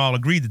we can all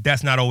agree that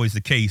that's not always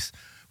the case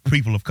for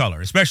people of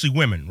color, especially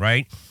women,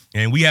 right?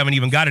 And we haven't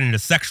even gotten into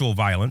sexual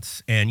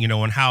violence and,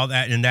 and how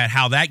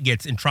that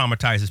gets and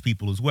traumatizes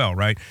people as well,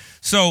 right?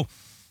 So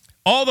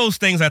all those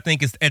things, I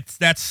think,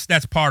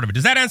 that's part of it.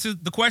 Does that answer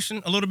the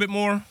question a little bit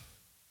more?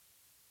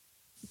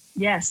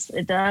 Yes,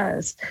 it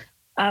does.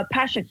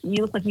 Patrick,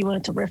 you look like you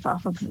wanted to riff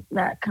off of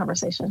that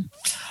conversation.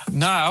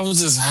 Nah, I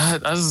just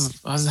have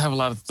a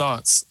lot of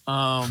thoughts.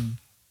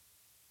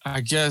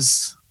 I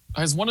guess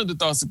one of the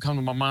thoughts that come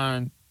to my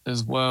mind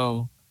as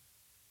well.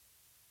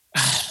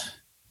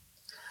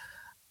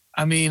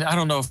 I mean, I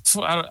don't know.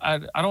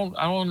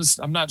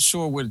 I'm not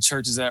sure where the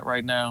church is at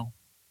right now.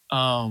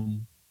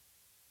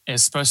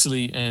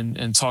 Especially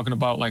in talking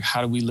about like,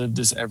 how do we live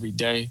this every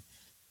day?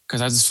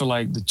 Because I just feel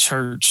like the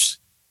church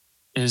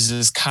is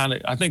just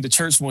I think the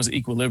church wants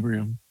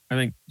equilibrium. I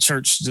think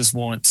church just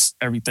wants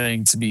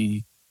everything to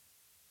be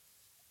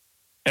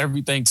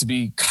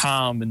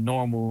calm and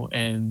normal.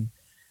 And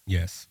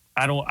yes,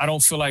 I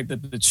don't feel like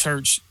that the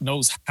church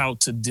knows how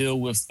to deal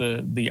with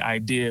the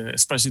idea,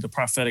 especially the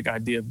prophetic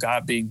idea of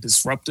God being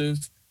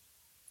disruptive.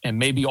 And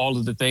maybe all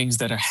of the things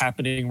that are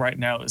happening right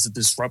now is a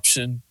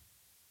disruption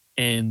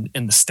in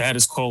the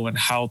status quo and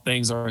how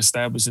things are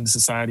established in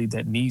society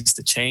that needs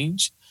to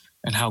change,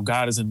 and how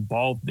God is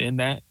involved in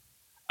that.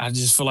 I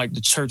just feel like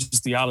the church's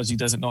theology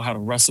doesn't know how to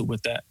wrestle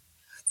with that.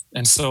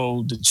 And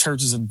so the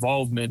church's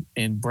involvement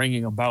in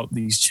bringing about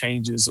these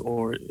changes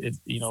or,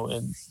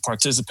 in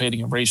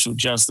participating in racial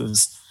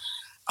justice,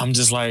 I'm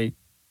just like,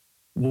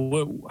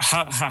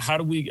 how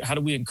do we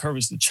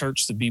encourage the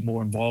church to be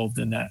more involved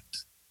in that?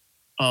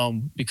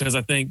 Because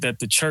I think that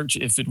the church,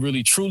 if it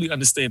really truly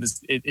understands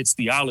its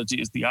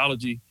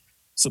theology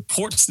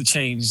supports the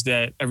change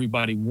that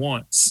everybody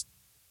wants.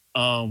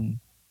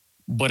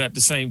 But at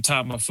the same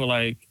time, I feel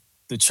like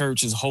the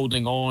church is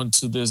holding on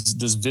to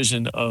this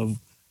vision of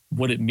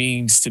what it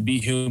means to be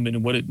human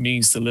and what it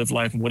means to live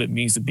life and what it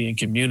means to be in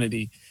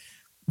community,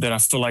 that I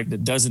feel like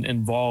that doesn't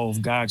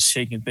involve God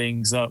shaking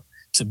things up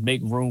to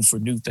make room for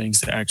new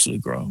things to actually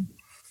grow.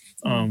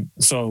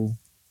 So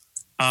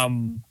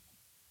I'm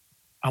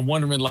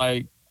wondering,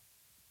 like,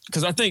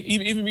 because I think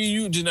even me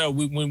and you, Janelle,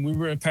 when we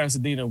were in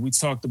Pasadena, we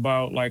talked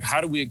about like how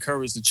do we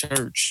encourage the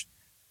church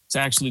to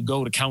actually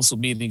go to council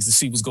meetings to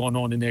see what's going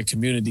on in their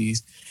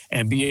communities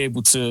and be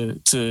able to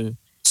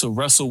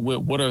wrestle with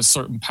what are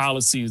certain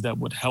policies that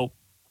would help,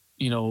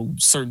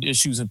 certain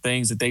issues and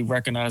things that they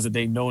recognize that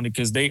they know,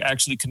 because they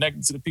actually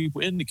connected to the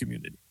people in the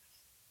community.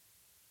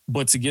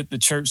 But to get the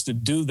church to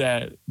do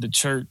that, the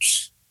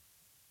church,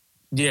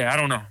 I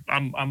don't know.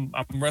 I'm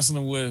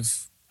wrestling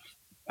with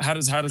how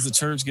does the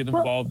church get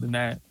involved in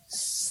that?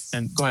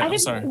 And go ahead. I'm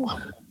sorry.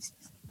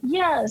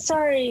 Yeah,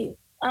 sorry.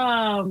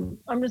 I'm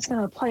just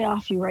gonna play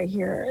off you right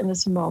here in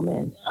this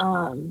moment.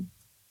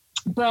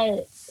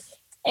 But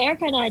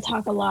Erica and I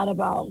talk a lot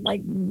about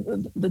like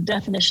the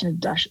definition of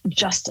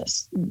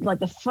justice. Like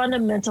the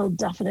fundamental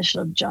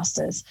definition of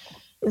justice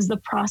is the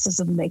process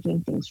of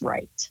making things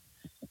right.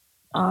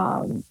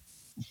 And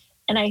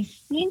I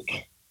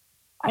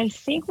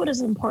think what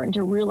is important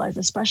to realize,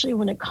 especially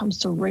when it comes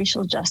to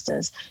racial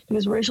justice,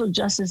 because racial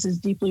justice is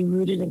deeply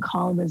rooted in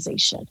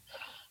colonization.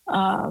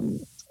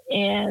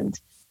 And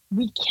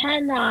we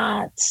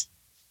cannot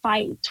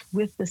fight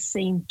with the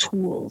same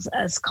tools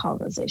as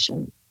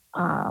colonization.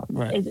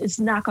 Right. It's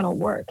not going to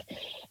work.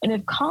 And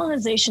if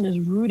colonization is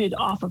rooted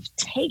off of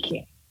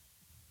taking,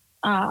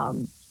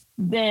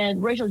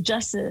 then racial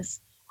justice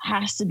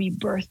has to be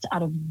birthed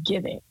out of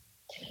giving.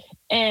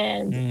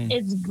 And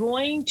it's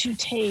going to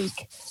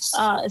take,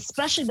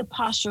 especially the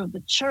posture of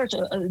the church,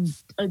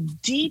 a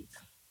deep,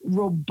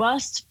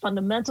 robust,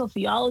 fundamental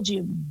theology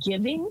of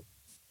giving,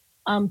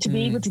 to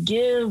be able to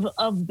give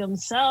of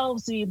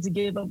themselves, to be able to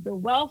give of their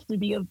wealth, to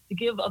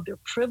give of their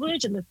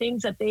privilege and the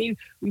things that they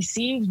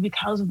received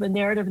because of the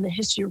narrative and the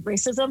history of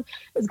racism.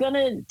 Is going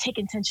to take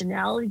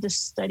intentionality to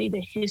study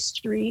the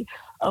history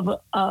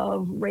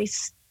of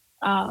race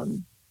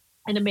in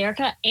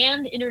America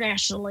and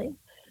internationally.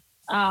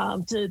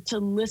 To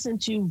listen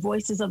to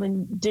voices of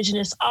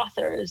Indigenous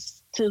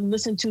authors, to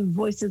listen to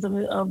voices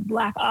of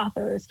Black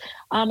authors,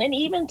 and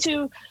even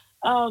to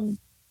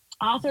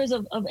authors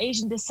of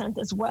Asian descent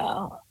as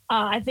well.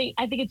 I think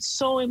it's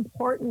so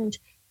important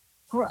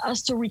for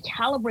us to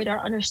recalibrate our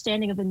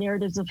understanding of the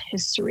narratives of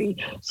history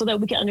so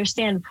that we can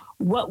understand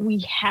what we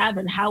have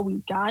and how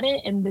we got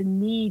it and the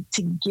need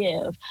to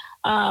give.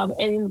 And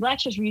in the Black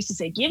church, we used to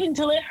say, give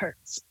until it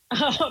hurts.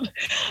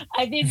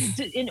 I think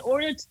in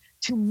order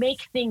to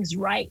make things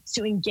right,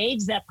 to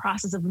engage that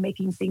process of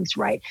making things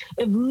right,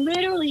 if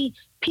literally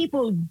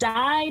people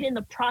died in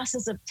the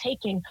process of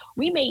taking,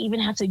 we may even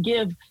have to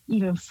give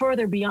even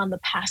further beyond the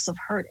passive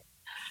hurting,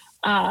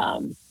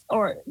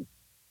 or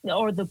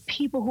the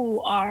people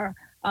who are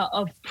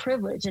of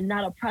privilege and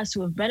not oppressed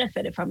who have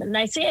benefited from it. And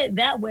I say it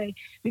that way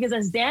because,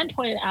 as Dan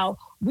pointed out,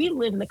 we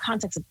live in the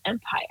context of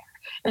empire.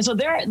 And so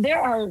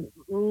there are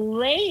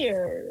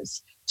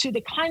layers to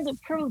the kinds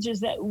of privileges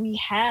that we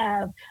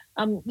have,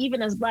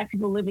 even as Black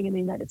people living in the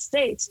United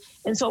States.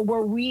 And so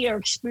where we are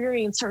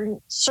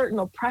experiencing certain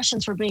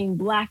oppressions for being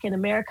Black in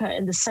America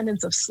and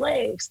descendants of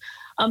slaves,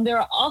 there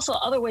are also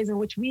other ways in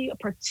which we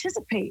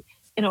participate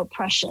in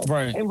oppression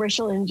and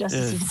racial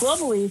injustices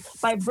globally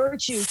by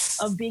virtue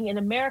of being in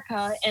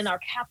America and our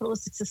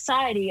capitalistic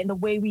society and the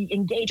way we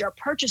engage our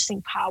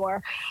purchasing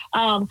power.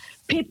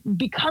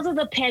 Because of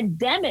the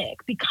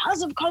pandemic,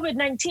 because of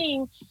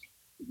COVID-19,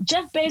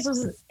 Jeff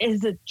Bezos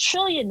is a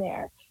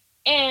trillionaire,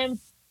 and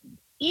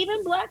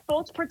even Black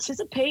folks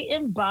participate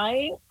in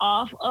buying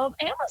off of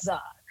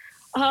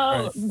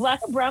Amazon. Black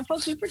and brown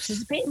folks, we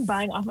participate in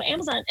buying off of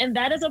Amazon, and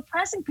that is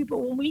oppressing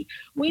people. When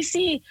we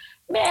see,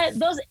 man,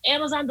 those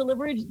Amazon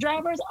delivery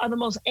drivers are the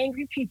most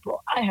angry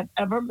people I have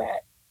ever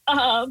met.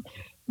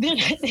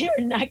 They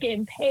are not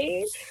getting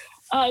paid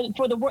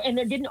for the work, and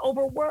they're getting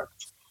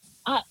overworked,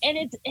 and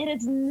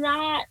it's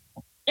not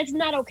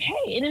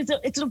okay. And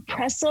it's an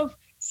oppressive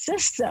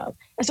system.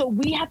 And so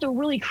we have to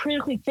really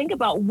critically think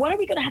about what are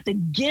we going to have to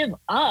give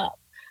up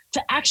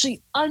to actually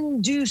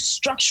undo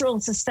structural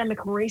and systemic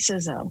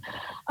racism.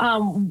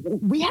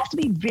 We have to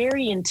be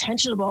very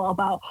intentional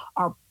about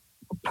our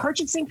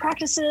purchasing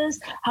practices,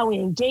 how we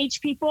engage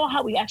people,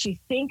 how we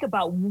actually think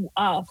about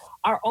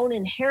our own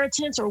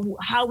inheritance or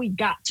how we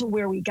got to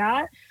where we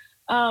got.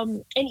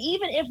 And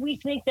even if we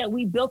think that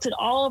we built it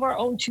all of our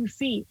own 2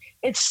 feet,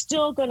 it's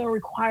still going to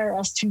require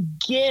us to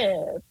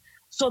give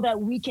so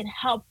that we can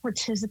help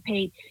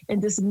participate in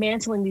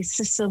dismantling these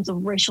systems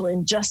of racial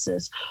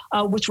injustice,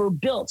 which were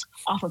built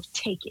off of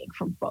taking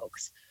from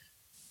folks.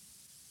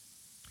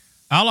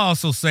 I'll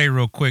also say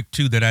real quick,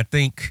 too, that I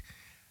think,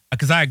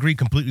 because I agree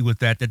completely with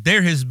that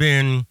there has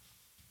been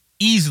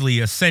easily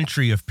a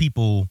century of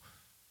people,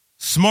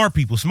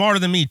 smarter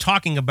than me,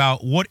 talking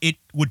about what it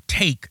would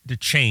take to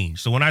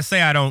change. So when I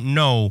say I don't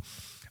know,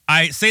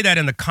 I say that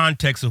in the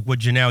context of what,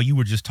 Janelle, you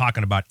were just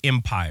talking about,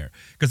 empire.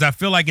 Because I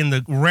feel like in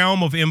the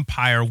realm of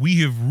empire, we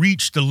have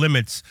reached the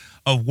limits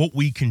of what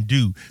we can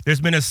do.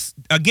 There's been,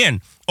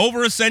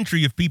 over a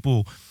century of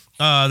people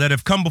that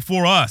have come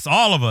before us,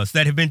 all of us,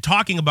 that have been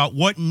talking about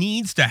what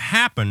needs to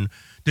happen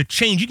to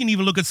change. You can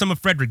even look at some of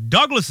Frederick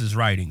Douglass's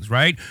writings,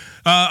 right?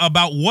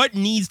 About what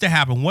needs to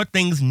happen, what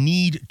things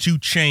need to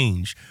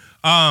change.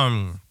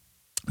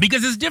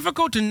 Because it's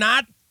difficult to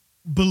not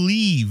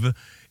believe,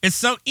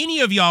 any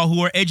of y'all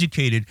who are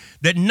educated,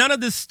 that none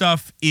of this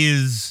stuff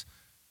is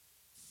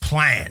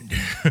planned,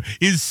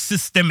 is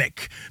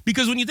systemic.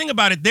 Because when you think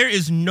about it, there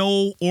is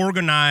no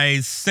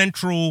organized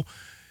central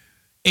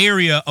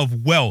area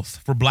of wealth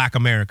for Black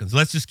Americans.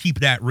 Let's just keep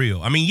that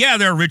real. I mean, yeah,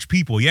 there are rich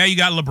people. Yeah, you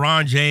got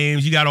LeBron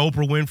James, you got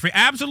Oprah Winfrey.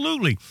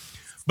 Absolutely.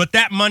 But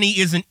that money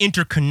isn't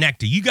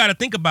interconnected. You got to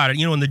think about it.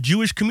 You know, in the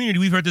Jewish community,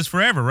 we've heard this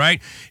forever,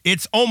 right?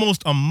 It's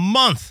almost a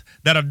month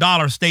that a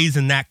dollar stays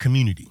in that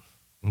community.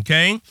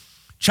 Okay?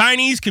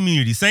 Chinese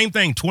community, same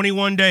thing,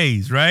 21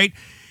 days, right?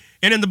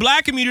 And in the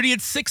Black community,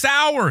 it's 6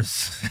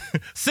 hours,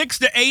 6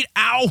 to 8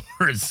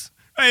 hours.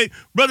 Hey,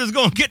 brothers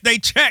gonna get their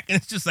check, and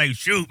it's just like,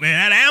 shoot,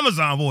 man, that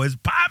Amazon boy is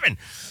popping.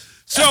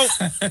 So,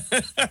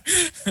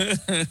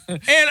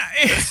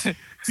 and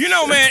you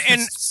know, man,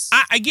 and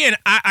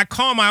I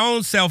call my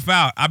own self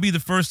out. I'll be the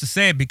first to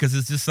say it because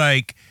it's just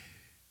like,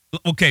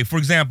 okay, for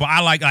example,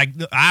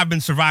 I've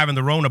been surviving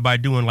the Rona by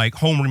doing like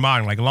home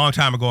remodeling. Like a long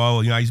time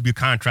ago, I used to be a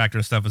contractor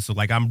and stuff, and so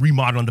like I'm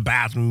remodeling the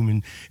bathroom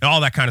and all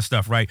that kind of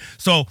stuff, right?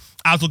 So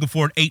I was looking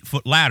for an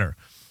 8-foot ladder.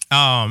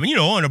 And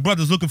the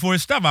brother's looking for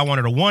his stuff. I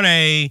wanted a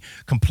 1A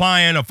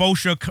compliant, a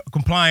FOSHA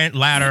compliant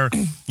ladder,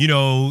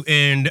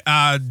 and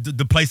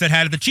the place that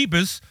had it the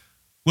cheapest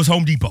was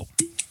Home Depot.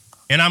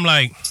 And I'm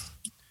like,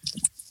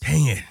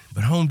 dang it.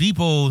 But Home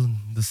Depot,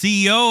 the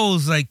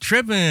CEO's like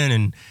tripping,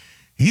 and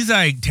he's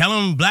like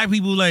telling Black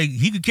people like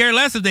he could care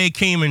less if they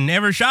came and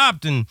ever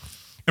shopped. And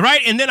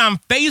right. And then I'm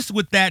faced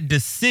with that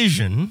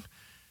decision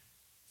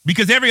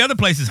because every other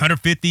place is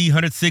 $150,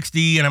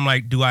 $160. And I'm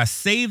like, do I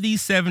save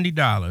these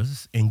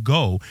 $70 and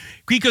go?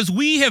 Because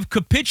we have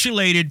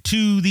capitulated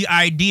to the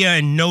idea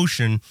and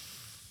notion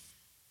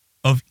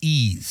of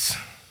ease,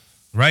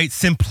 right?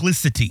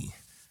 Simplicity.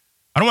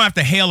 I don't have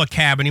to hail a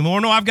cab anymore.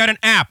 No, I've got an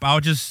app.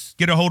 I'll just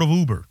get a hold of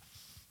Uber,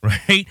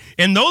 right?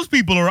 And those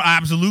people are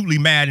absolutely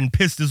mad and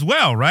pissed as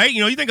well, right?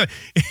 You think I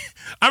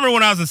remember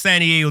when I was in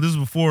San Diego, this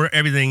was before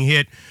everything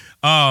hit.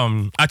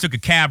 I took a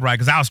cab ride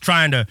because I was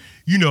trying to,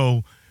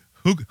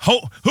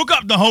 hook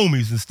up the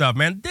homies and stuff,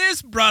 man.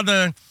 This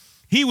brother,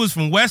 he was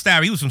from West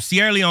Africa. He was from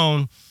Sierra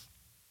Leone,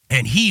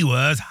 and he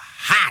was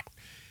hot.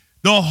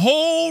 The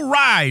whole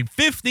ride,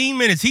 15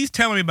 minutes, he's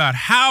telling me about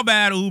how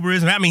bad Uber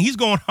is. I mean, he's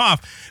going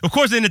off. Of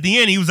course, then at the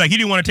end, he was like, he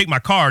didn't want to take my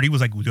card. He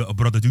was like,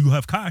 brother, do you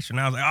have cash? And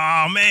I was like,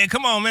 oh, man,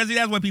 come on, man. See,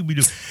 that's what people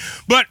do.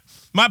 But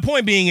my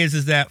point being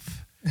is that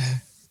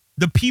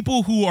the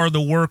people who are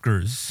the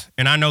workers,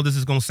 and I know this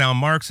is going to sound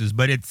Marxist,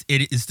 but it's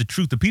the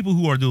truth. The people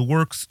who are the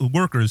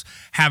workers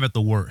have it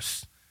the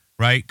worst,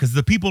 right? Because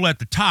the people at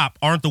the top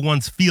aren't the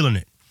ones feeling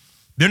it.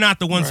 They're not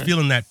the ones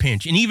feeling that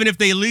pinch. And even if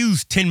they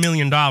lose $10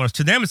 million,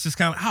 to them, it's just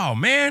kind of, oh,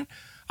 man,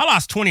 I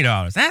lost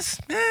 $20.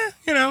 That's,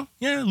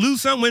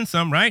 lose some, win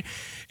some, right?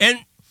 And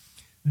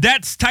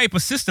that's type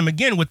of system.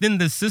 Again, within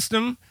this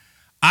system,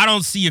 I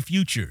don't see a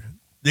future.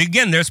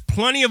 Again, there's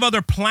plenty of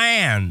other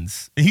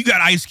plans. And you got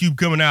Ice Cube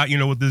coming out,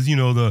 with this,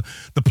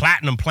 the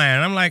platinum plan.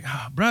 And I'm like,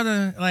 oh,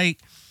 brother, like,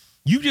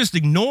 you just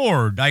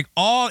ignored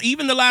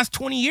even the last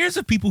 20 years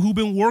of people who've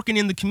been working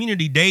in the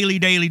community daily,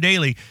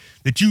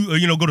 that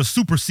you go to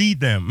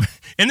supersede them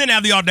and then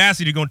have the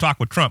audacity to go and talk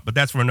with Trump. But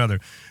that's for another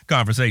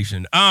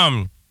conversation.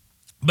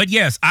 But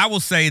yes, I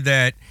will say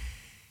that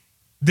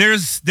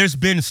there's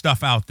been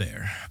stuff out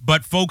there,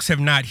 but folks have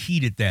not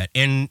heeded that.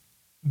 And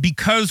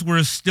because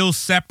we're still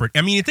separate.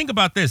 I mean, think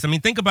about this. I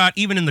mean, think about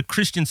even in the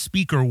Christian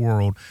speaker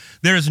world,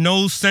 there is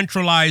no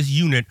centralized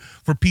unit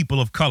for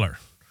people of color.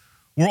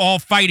 We're all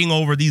fighting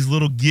over these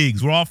little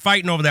gigs. We're all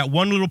fighting over that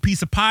one little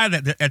piece of pie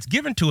that's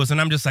given to us. And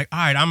I'm just like, all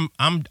right,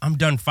 I'm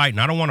done fighting.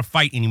 I don't want to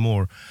fight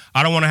anymore.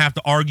 I don't want to have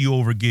to argue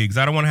over gigs.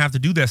 I don't want to have to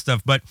do that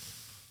stuff. But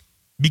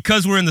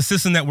because we're in the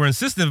system that we're in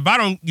system, if I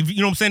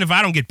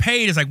don't get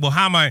paid, it's like, well,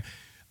 how am I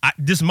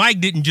this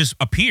mic didn't just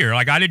appear.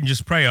 Like I didn't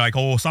just pray like,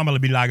 oh, somebody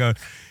be like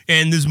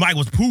and this mic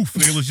was poof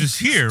and it was just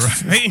here,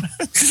 right?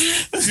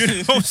 You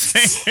know what I'm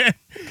saying?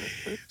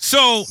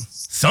 So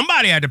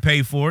somebody had to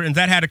pay for it, and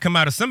that had to come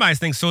out of somebody's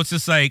thing. So it's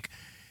just like,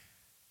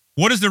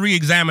 what is the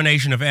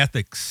re-examination of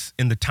ethics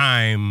in the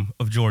time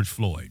of George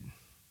Floyd?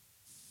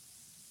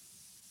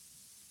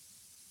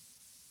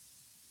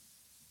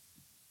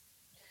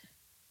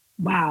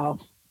 Wow,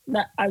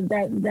 that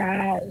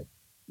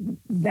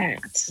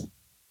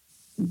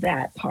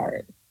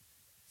part.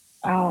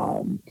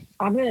 I'm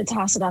going to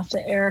toss it off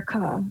to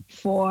Erica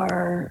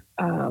for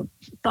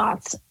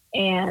thoughts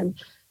and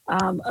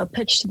a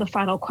pitch to the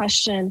final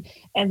question.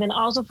 And then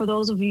also for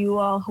those of you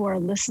all who are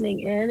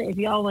listening in, if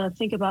you all want to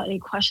think about any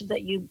questions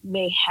that you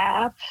may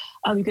have,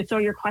 you could throw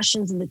your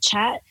questions in the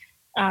chat.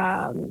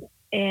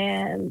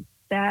 And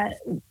that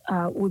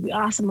would be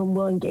awesome, and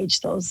we'll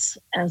engage those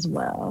as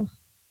well.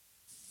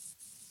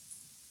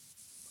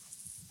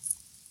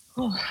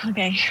 Oh,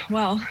 okay.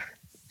 Well, I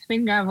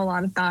think I have a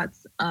lot of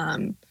thoughts.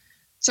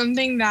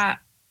 Something that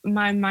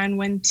my mind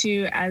went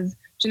to as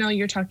Janelle,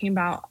 you're talking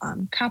about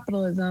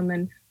capitalism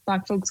and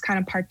Black folks kind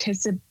of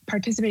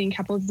participating in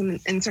capitalism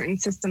in certain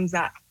systems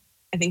that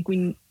I think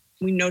we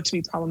know to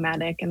be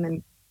problematic. And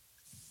then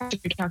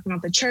you're talking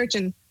about the church,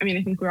 and I mean,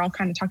 I think we're all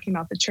kind of talking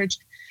about the church.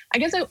 I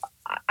guess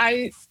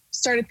I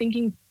started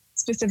thinking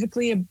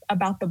specifically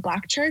about the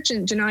Black church,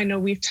 and Janelle, I know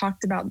we've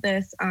talked about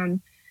this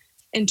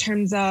in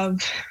terms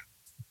of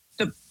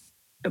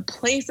the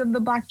place of the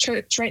Black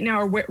church right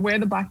now, or where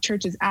the Black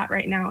church is at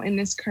right now in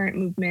this current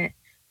movement.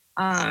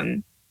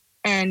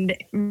 And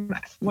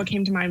what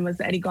came to mind was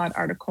the Eddie Glaude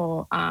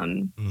article,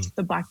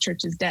 The Black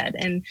Church is Dead,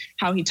 and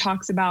how he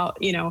talks about,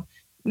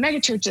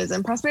 mega churches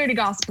and prosperity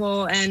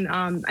gospel. And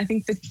I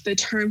think the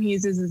term he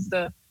uses is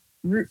the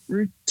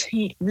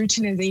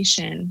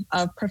routinization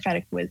of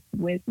prophetic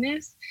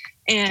witness.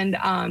 And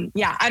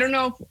I don't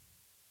know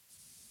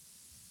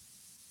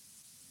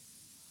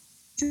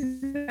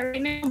if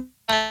right now,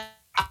 but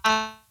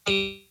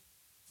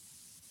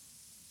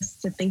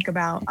to think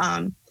about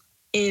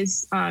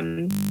is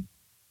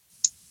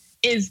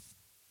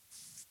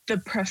the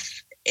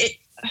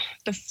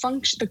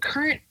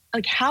current,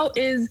 like, how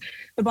is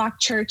the Black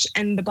church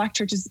and the Black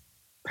church's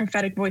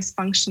prophetic voice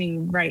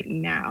functioning right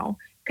now?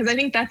 Because I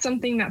think that's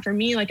something that for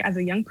me, like as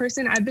a young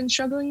person, I've been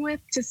struggling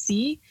with to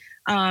see.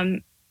 I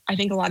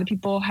think a lot of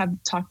people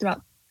have talked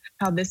about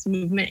how this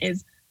movement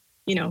is,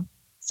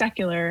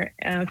 secular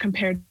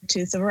compared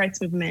to the civil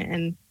rights movement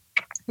and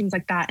things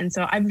like that. And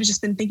so I've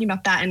just been thinking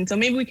about that. And so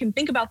maybe we can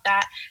think about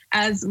that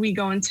as we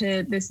go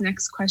into this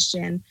next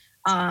question,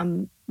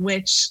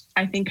 which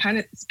I think kind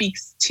of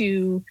speaks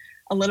to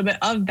a little bit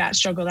of that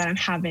struggle that I'm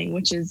having,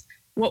 which is,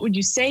 what would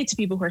you say to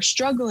people who are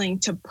struggling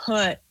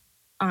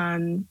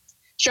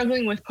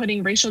with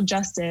putting racial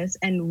justice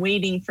and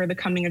waiting for the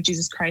coming of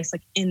Jesus Christ,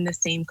 like, in the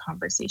same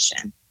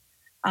conversation?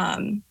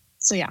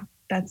 So yeah,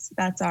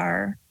 that's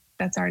our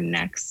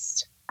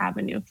next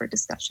avenue for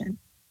discussion.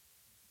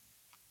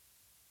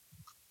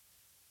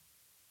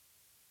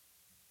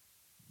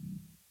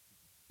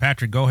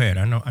 Patrick, go ahead.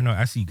 I know.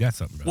 I see you got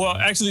something. Brother. Well,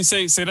 actually,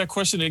 say that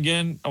question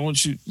again. I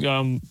want you,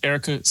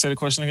 Erica, say the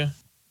question again.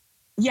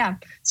 Yeah.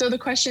 So the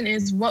question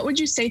is, what would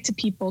you say to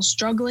people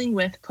struggling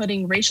with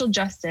putting racial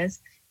justice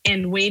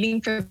and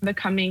waiting for the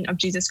coming of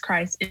Jesus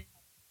Christ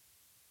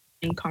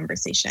in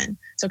conversation?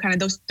 So kind of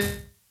those.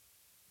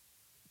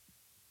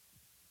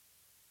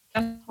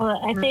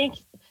 Well, I think,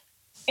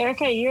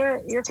 Erica,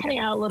 you're cutting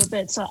out a little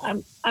bit, so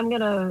I'm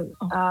gonna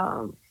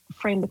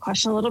frame the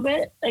question a little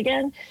bit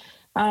again.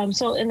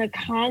 So in the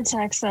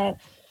context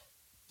that,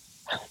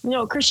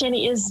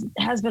 Christianity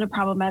has been a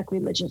problematic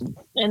religion,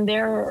 and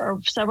there are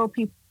several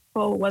people,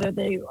 whether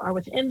they are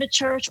within the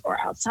church or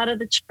outside of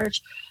the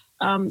church,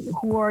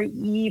 who are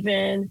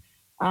even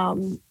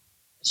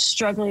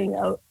struggling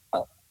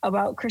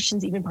about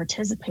Christians even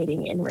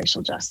participating in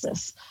racial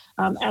justice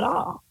at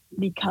all,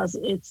 because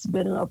it's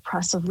been an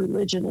oppressive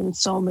religion in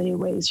so many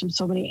ways, from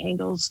so many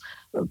angles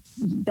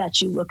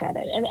that you look at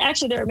it. And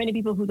actually, there are many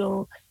people who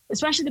don't,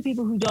 especially the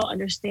people who don't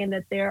understand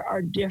that there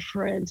are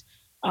different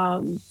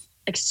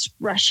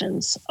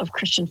expressions of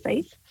Christian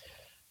faith.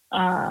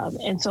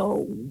 And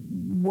so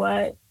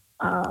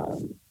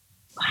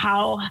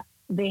how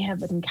they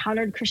have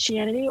encountered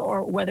Christianity,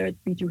 or whether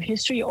it be through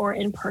history or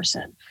in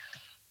person,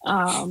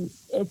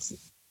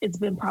 it's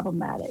been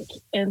problematic.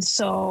 And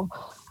so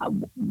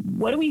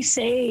what do we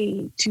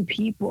say to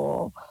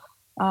people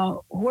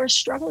who are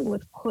struggling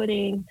with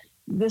putting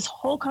this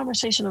whole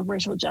conversation of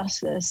racial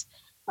justice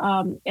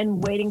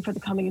and waiting for the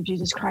coming of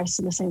Jesus Christ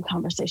in the same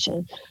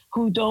conversation,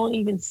 who don't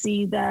even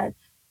see that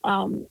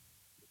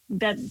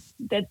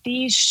that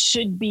these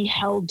should be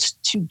held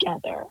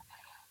together,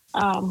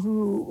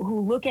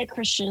 who look at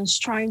Christians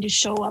trying to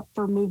show up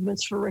for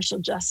movements for racial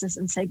justice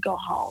and say, go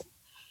home.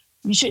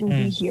 You shouldn't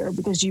be here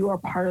because you are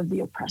part of the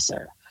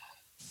oppressor.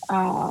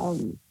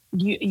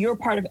 You're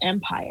part of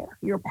empire.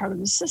 You're part of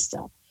the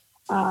system.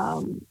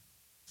 And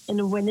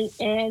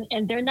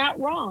they're not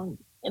wrong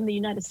in the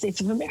United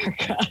States of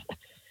America.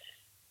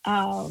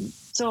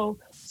 So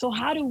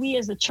how do we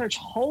as a church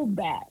hold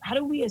that? How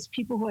do we as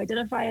people who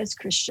identify as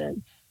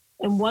Christian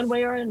in one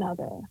way or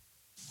another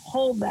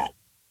hold that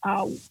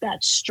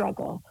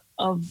struggle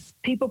of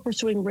people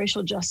pursuing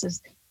racial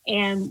justice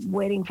and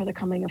waiting for the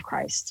coming of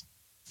Christ?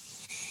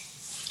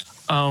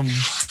 I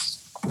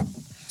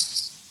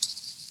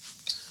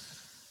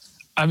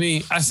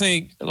mean, I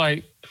think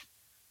I've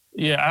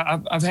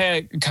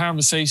had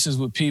conversations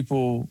with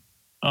people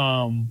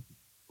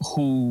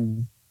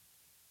who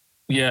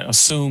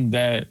assume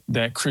that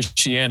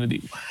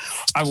Christianity,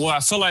 I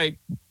feel like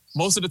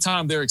most of the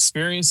time their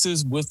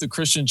experiences with the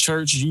Christian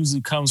church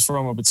usually comes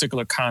from a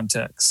particular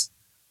context.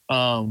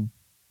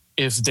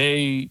 If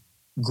they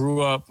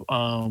grew up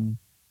in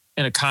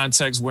a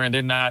context where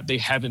they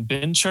haven't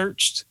been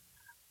churched,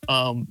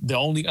 the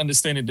only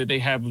understanding that they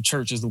have of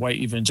church is the white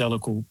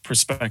evangelical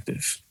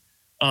perspective,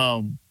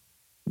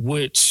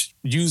 which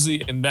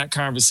usually in that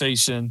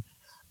conversation,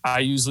 I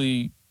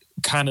usually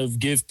kind of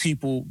give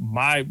people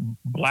my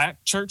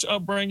Black church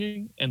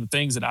upbringing and the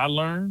things that I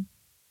learned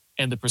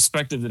and the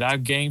perspective that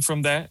I've gained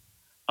from that.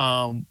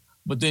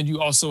 But then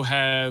you also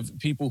have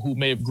people who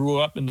may have grew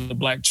up in the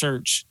Black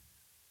church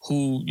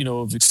who,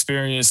 have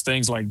experienced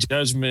things like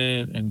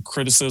judgment and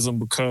criticism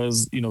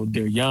because,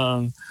 they're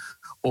young,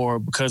 or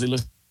because they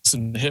listen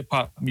listen to hip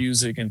hop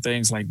music and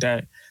things like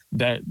that,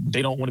 that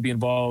they don't want to be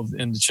involved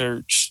in the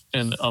church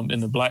and in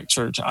the Black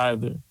church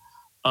either.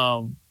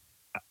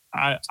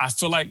 I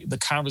feel like the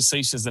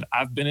conversations that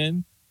I've been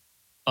in,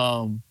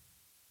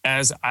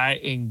 as I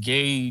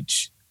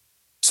engage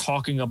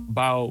talking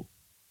about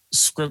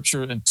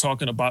scripture and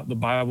talking about the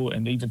Bible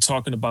and even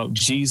talking about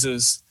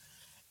Jesus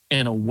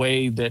in a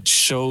way that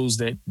shows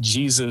that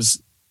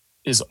Jesus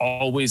is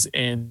always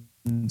in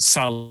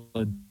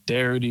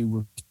solidarity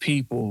with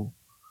people,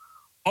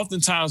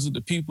 oftentimes with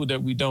the people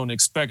that we don't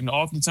expect, and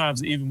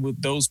oftentimes even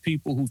with those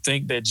people who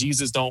think that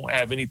Jesus don't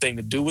have anything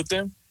to do with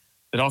them,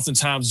 that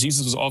oftentimes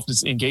Jesus was often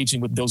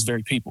engaging with those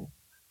very people.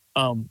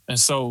 And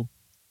so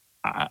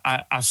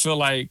I feel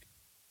like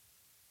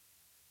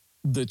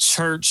the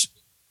church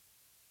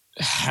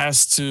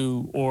has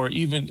to, or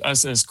even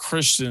us as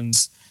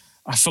Christians,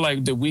 I feel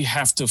like that we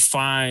have to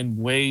find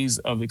ways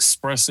of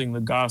expressing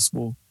the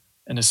gospel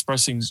and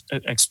expressing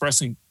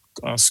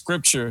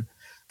scripture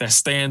that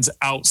stands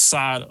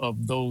outside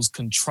of those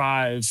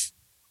contrived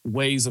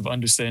ways of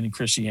understanding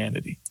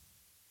Christianity.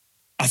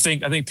 I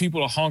think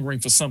people are hungering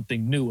for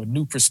something new, a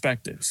new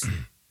perspective.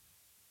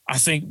 I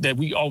think that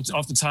we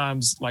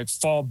oftentimes like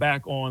fall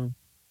back on,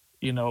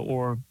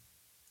 or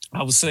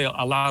I would say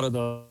a lot of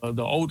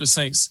the older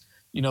saints,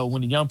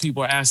 when the young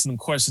people are asking them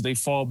questions, they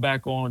fall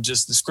back on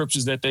just the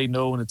scriptures that they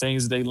know and the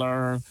things that they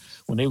learned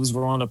when they was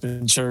growing up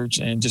in church,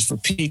 and just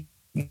repeat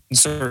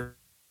certain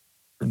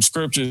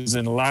scriptures.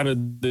 And a lot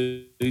of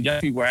the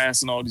young people are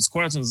asking all these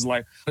questions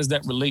like, how does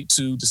that relate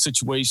to the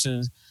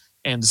situations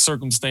and the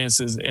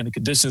circumstances and the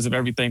conditions of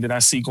everything that I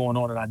see going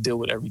on and I deal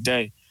with every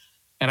day?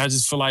 And I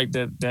just feel like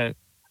that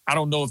I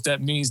don't know if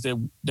that means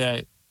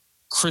that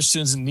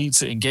Christians need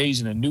to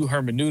engage in a new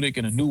hermeneutic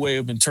and a new way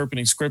of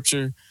interpreting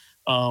scripture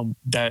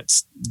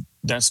that's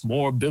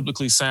more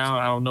biblically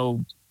sound. I don't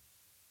know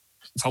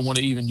if I want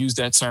to even use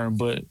that term,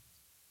 but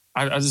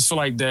I just feel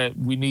like that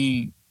we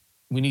need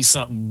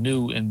something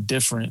new and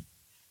different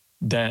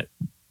that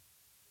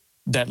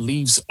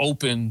leaves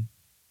open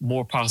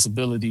more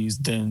possibilities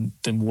than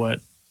what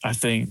I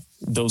think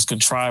those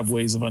contrived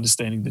ways of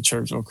understanding the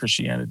church or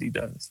Christianity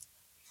does.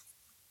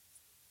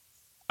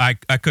 I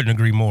couldn't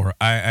agree more.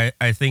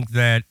 I think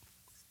that,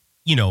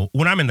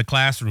 when I'm in the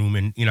classroom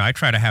and, I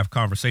try to have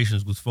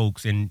conversations with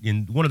folks,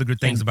 and one of the good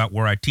things about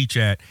where I teach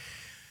at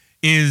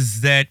is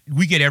that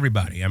we get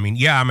everybody. I mean,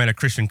 yeah, I'm at a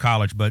Christian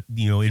college, but,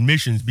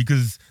 admissions,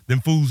 because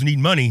them fools need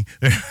money,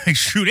 like,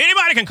 shoot,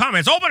 anybody can come.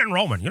 It's open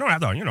enrollment. You don't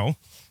have to,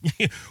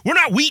 we're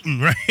not Wheaton,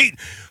 right?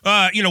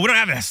 We don't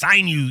have to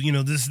assign you,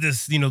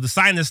 to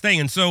sign this thing.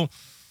 And so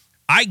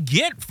I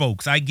get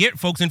folks.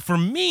 And for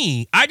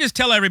me, I just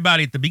tell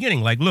everybody at the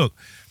beginning, like, look,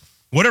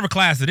 whatever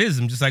class it is,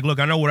 I'm just like, look,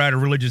 I know we're at a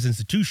religious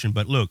institution,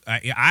 but look,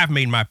 I've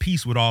made my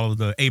peace with all of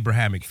the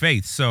Abrahamic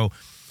faiths. So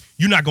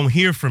you're not going to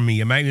hear from me.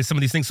 Some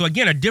of these things. So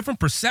again, a different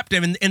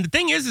perspective. And the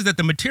thing is that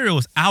the material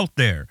is out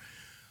there.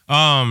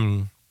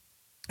 And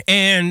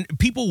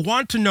people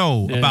want to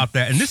know about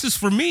that. And this is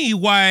for me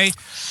why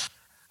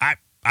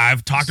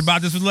I've talked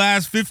about this for the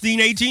last 15,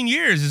 18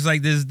 years. It's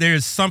like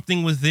there's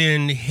something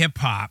within hip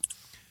hop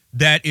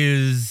that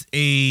is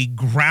a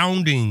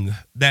grounding,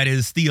 that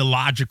is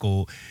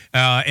theological,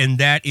 and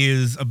that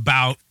is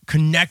about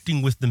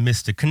connecting with the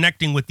mystic,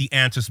 connecting with the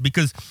answers.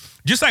 Because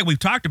just like we've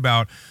talked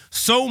about,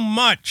 so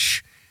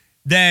much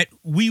that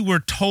we were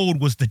told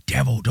was the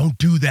devil. Don't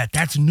do that.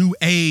 That's new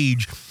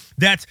age.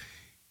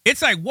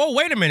 It's like, whoa,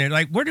 wait a minute.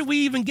 Like, where did we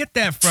even get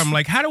that from?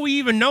 Like, how do we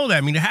even know that?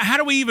 I mean, how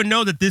do we even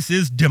know that this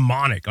is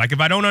demonic? Like, if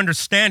I don't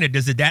understand it,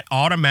 does that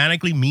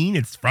automatically mean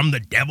it's from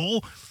the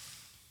devil?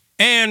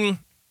 And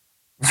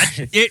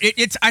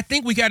I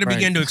think we got to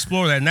begin to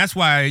explore that. And that's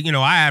why,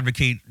 I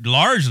advocate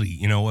largely,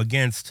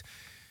 against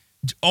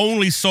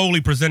only solely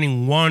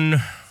presenting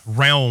one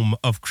realm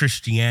of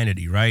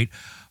Christianity, right?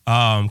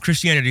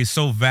 Christianity is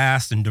so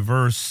vast and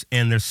diverse,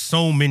 and there's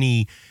so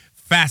many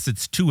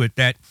facets to it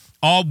that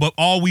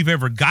all we've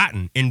ever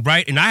gotten. And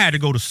I had to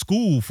go to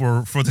school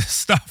for this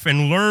stuff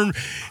and learn,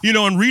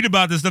 and read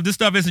about this stuff. This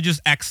stuff isn't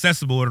just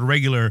accessible at a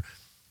regular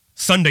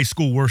Sunday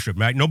school worship,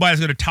 right? Nobody's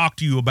going to talk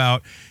to you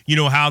about,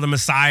 how the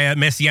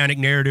messianic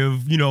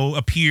narrative,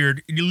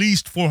 appeared at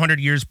least 400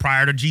 years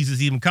prior to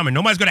Jesus even coming.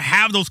 Nobody's going to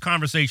have those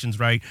conversations,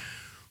 right,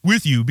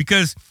 with you,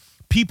 because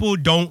people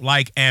don't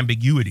like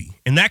ambiguity.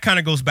 And that kind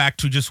of goes back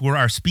to just where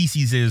our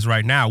species is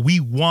right now. We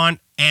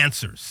want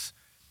answers,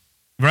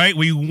 right?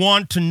 We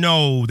want to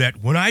know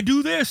that when I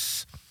do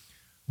this,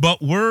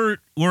 but we're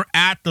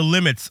at the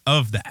limits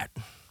of that.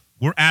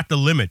 We're at the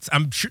limits.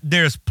 I'm sure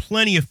there's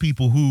plenty of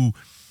people who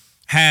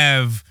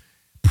have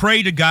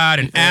prayed to God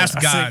and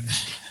asked God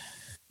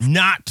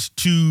not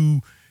to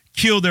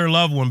kill their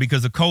loved one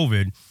because of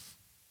COVID,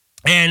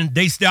 and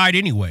they died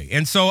anyway.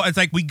 And so it's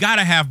like, we got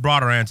to have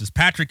broader answers.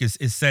 Patrick has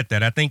said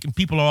that. I think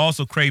people are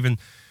also craving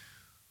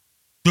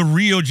the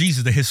real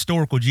Jesus, the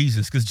historical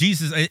Jesus, because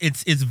Jesus,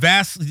 it's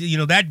vastly,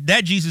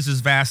 that Jesus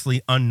is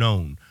vastly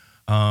unknown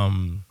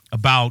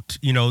about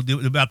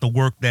the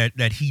work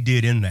that he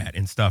did in that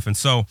and stuff. And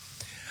so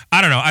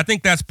I don't know. I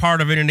think that's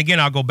part of it. And again,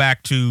 I'll go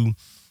back to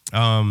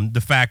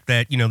The fact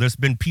that, there's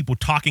been people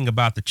talking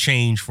about the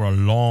change for a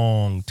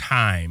long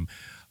time.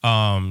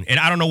 And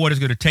I don't know what it's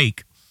going to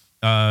take,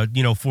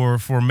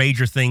 for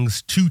major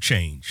things to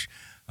change.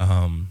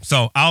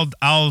 So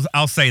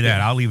I'll say that.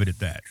 I'll leave it at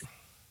that.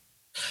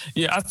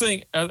 Yeah, I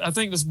think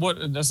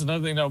that's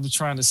another thing that I was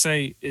trying to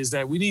say is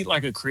that we need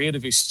like a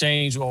creative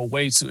exchange or a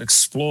way to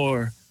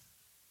explore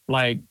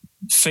like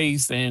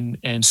faith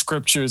and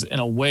scriptures in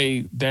a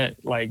way that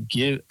like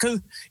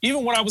because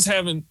even when I was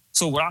having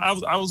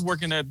I was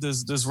working at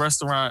this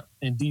restaurant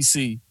in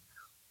DC,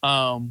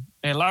 and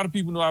a lot of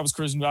people knew I was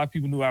Christian. A lot of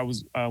people knew I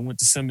went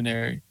to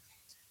seminary,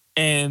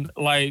 and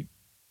like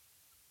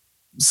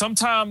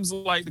sometimes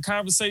like the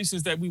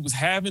conversations that we was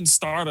having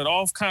started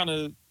off kind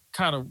of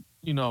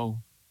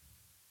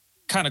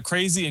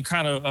crazy and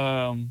kind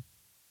of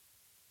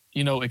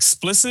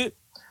explicit.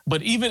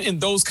 But even in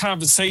those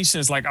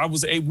conversations, like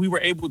we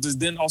were able to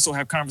then also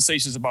have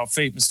conversations about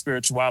faith and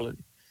spirituality.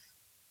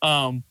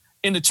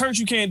 In the church,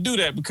 you can't do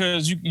that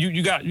because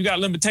you got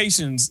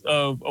limitations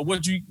of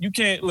what you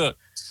can't look.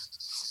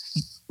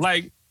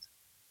 Like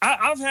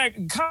I've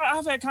had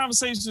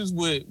conversations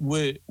with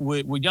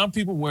young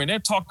people where they're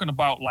talking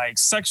about like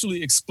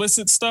sexually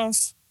explicit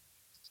stuff,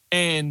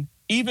 and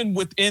even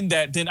within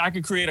that, then I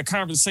could create a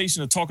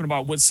conversation of talking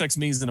about what sex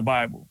means in the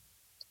Bible.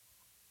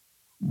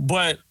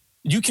 But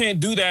you can't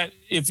do that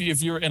if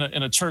you're in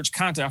a church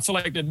context. I feel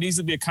like there needs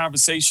to be a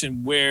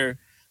conversation where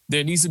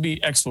there needs to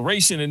be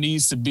exploration. There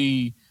needs to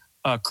be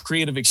a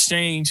creative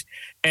exchange.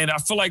 And I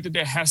feel like that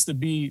there has to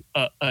be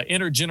a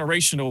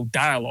intergenerational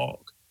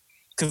dialogue.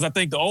 Because I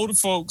think the older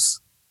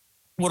folks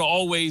would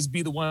always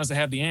be the ones that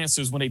have the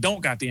answers when they don't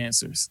got the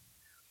answers.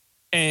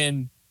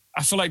 And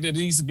I feel like there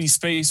needs to be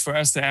space for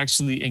us to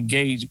actually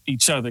engage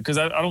each other, because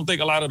I don't think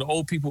a lot of the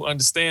old people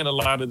understand a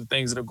lot of the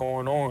things that are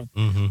going on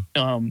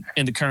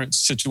in the current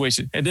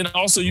situation. And then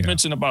also you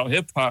mentioned about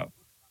hip hop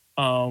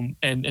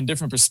and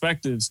different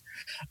perspectives.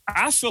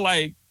 I feel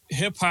like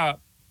hip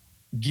hop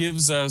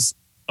gives us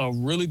a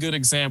really good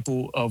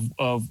example of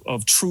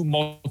true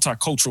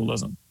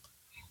multiculturalism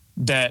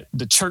that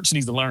the church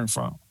needs to learn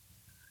from.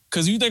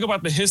 Because you think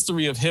about the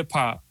history of hip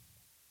hop,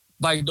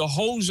 like the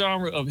whole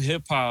genre of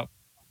hip hop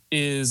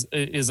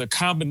is a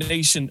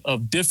combination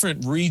of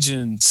different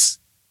regions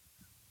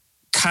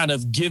kind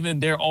of giving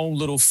their own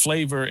little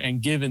flavor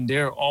and giving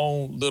their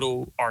own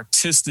little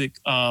artistic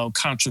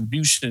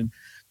contribution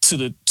to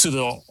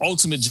the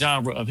ultimate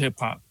genre of hip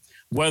hop.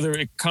 Whether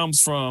it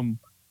comes from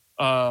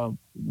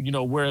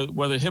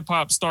whether hip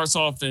hop starts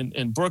off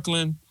in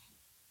Brooklyn,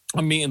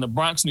 in the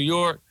Bronx, New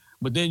York,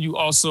 but then you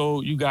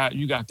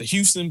got the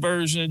Houston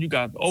version, you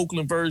got the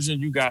Oakland version,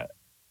 you got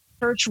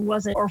church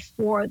wasn't or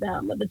for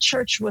them. The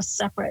church was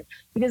separate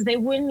because they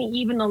wouldn't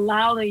even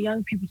allow the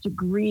young people to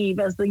grieve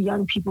as the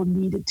young people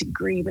needed to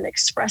grieve and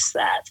express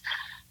that.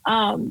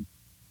 And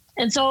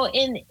so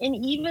in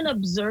even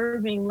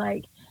observing,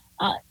 like,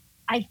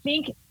 I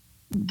think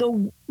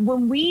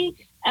when we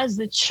as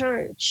the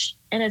church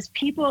and as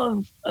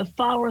people of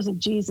followers of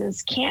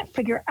Jesus can't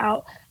figure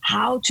out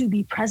how to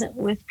be present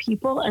with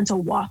people and to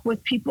walk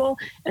with people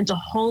and to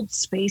hold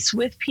space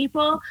with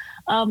people,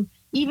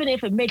 even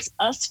if it makes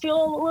us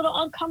feel a little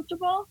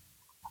uncomfortable,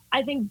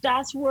 I think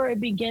that's where it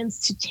begins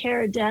to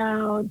tear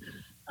down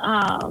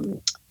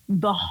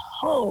the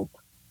hope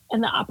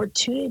and the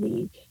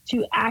opportunity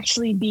to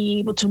actually be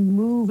able to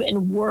move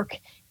and work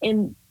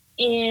in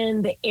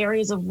the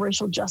areas of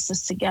racial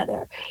justice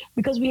together,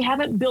 because we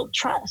haven't built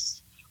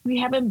trust. We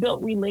haven't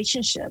built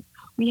relationship.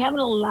 We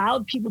haven't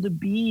allowed people to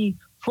be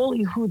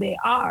fully who they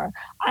are.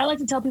 I like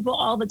to tell people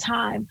all the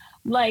time,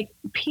 like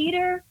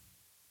Peter,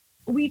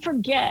 we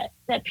forget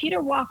that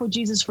Peter walked with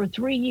Jesus for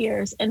 3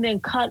 years and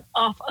then cut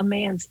off a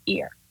man's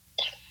ear.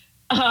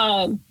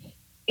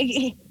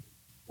 We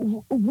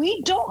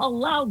don't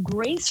allow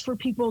grace for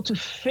people to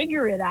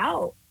figure it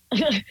out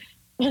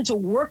and to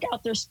work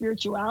out their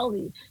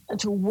spirituality and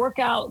to work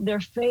out their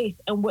faith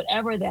and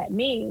whatever that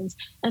means.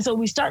 And so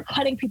we start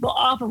cutting people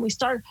off and we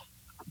start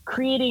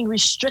creating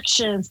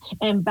restrictions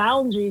and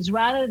boundaries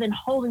rather than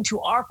holding to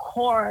our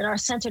core and our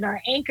center and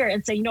our anchor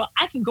and say,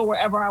 I can go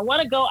wherever I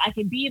want to go. I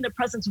can be in the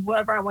presence of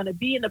whoever I want to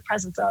be in the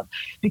presence of,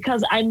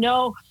 because I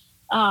know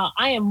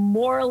I am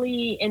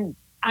morally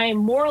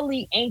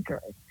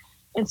anchored.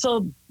 And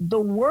so the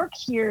work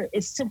here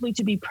is simply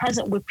to be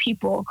present with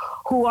people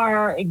who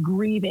are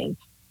grieving,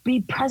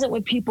 be present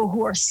with people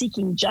who are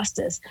seeking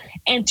justice,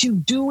 and to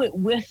do it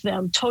with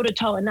them toe to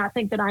toe and not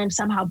think that I am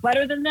somehow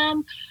better than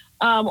them,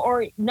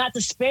 or not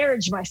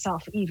disparage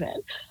myself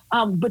even,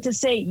 but to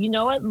say, you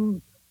know what,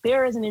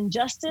 there is an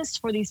injustice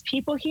for these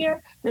people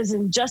here. There's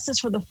injustice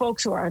for the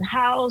folks who are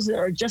unhoused.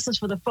 There are injustice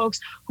for the folks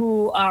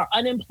who are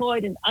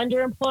unemployed and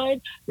underemployed.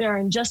 There are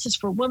injustice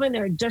for women.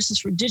 There are injustice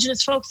for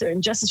indigenous folks. There are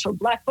injustice for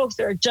Black folks.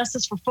 There are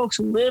justice for folks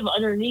who live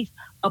underneath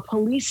a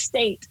police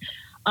state.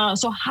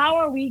 So how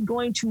are we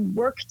going to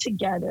work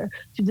together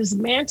to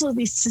dismantle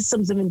these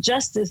systems of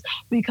injustice?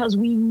 Because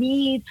we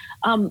need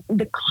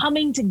the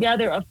coming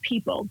together of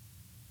people.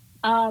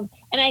 And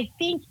I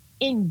think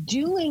in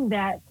doing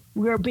that,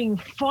 we're being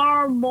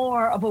far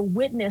more of a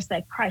witness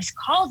that Christ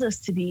calls us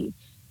to be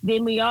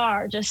than we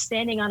are just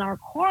standing on our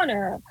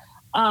corner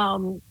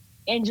and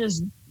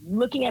just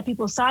looking at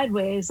people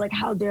sideways, like,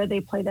 how dare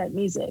they play that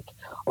music,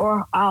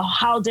 or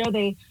how dare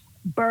they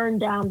burn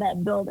down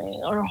that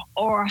building,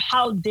 or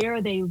how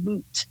dare they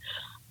loot,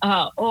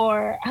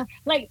 or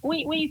like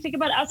when you think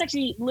about it. I was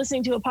actually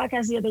listening to a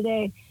podcast the other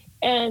day,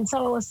 and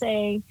someone was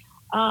saying,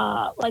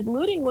 like,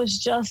 looting was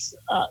just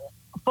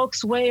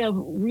folks' way of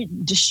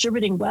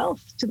redistributing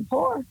wealth to the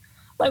poor.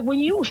 Like when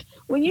you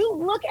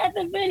look at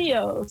the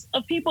videos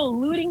of people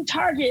looting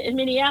Target in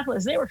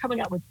Minneapolis, they were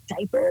coming out with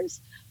diapers.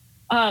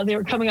 They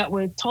were coming out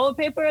with toilet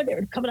paper. They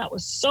were coming out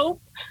with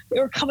soap. They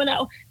were coming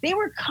out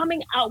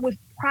with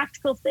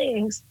practical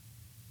things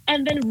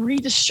and then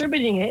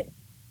redistributing it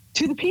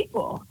to the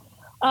people,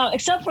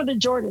 except for the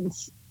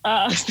Jordans.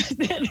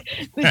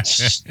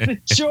 The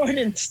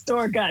Jordan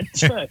store got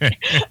took. And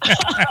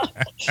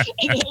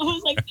it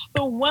was like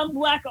the one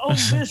black-owned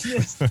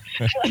business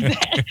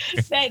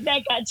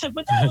that got took,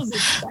 but that was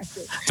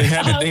expected.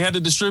 They had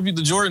to distribute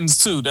the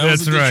Jordans too.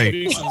 That's right.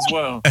 As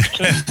well.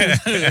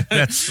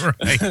 That's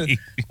right.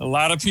 A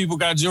lot of people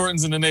got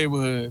Jordans in the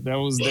neighborhood.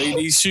 They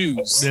need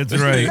shoes. That's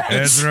right.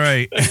 That's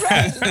right.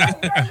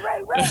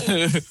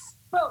 Right.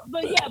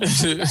 But yeah,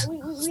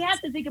 we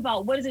have to think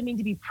about, what does it mean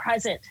to be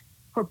present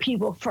for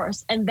people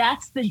first? And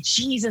that's the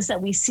Jesus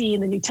that we see in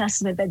the New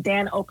Testament that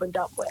Dan opened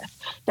up with,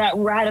 that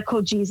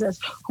radical Jesus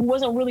who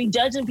wasn't really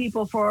judging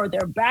people for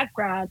their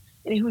background,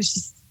 and who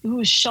was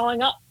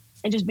showing up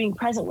and just being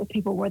present with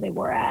people where they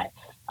were at.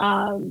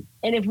 And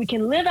if we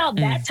can live out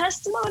that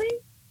testimony,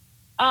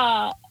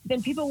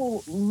 then people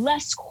will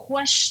less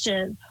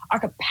question our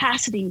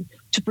capacity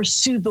to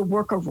pursue the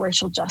work of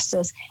racial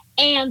justice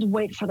and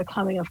wait for the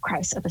coming of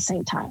Christ at the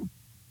same time.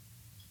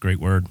 Great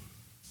word.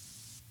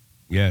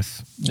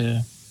 Yes.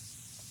 Yeah.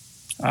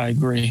 I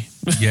agree.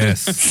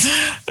 Yes.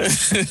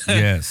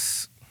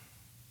 Yes.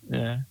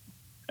 Yeah.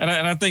 And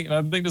I think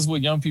that's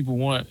what young people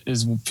want,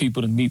 is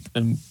people to meet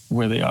them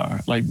where they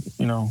are. Like,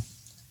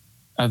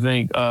 I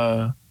think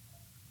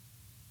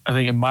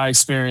in my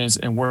experience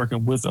in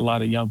working with a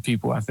lot of young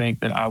people, I think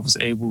that I was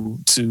able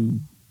to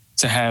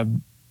have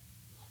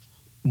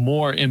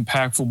more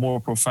impactful, more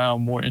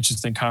profound, more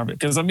interesting conversation.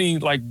 Because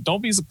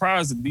don't be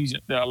surprised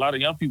that a lot of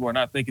young people are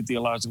not thinking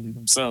theologically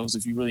themselves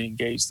if you really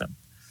engage them.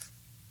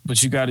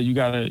 But you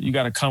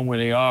gotta come where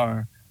they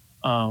are,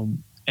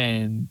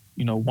 and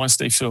once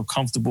they feel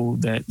comfortable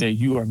that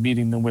you are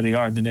meeting them where they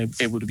are, then they're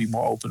able to be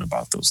more open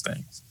about those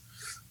things.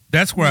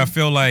 That's where I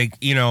feel like,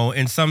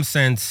 in some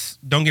sense,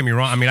 don't get me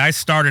wrong. I mean, I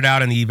started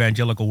out in the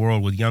evangelical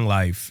world with Young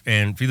Life,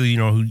 and for those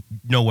who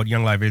know what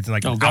Young Life is,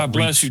 like, God outreach.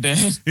 Bless you,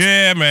 Dan.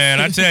 Yeah, man,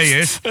 I tell you,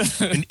 it's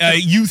a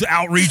youth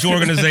outreach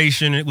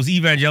organization. It was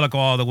evangelical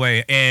all the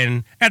way,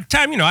 and at the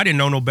time, I didn't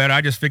know no better.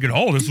 I just figured,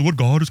 this is what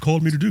God has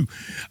called me to do.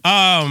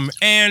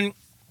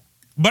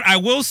 But I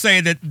will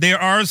say that there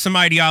are some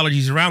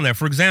ideologies around that.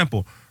 For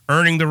example,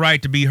 earning the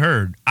right to be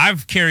heard.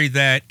 I've carried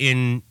that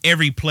in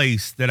every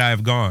place that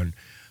I've gone.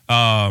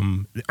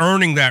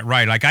 Earning that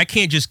right. Like, I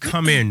can't just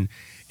come in,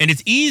 and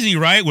it's easy,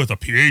 right? With a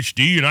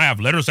PhD, and I have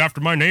letters after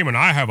my name, and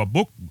I have a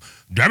book.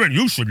 Damn it,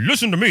 you should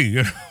listen to me.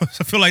 I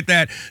feel like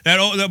that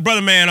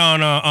brother man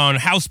on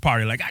House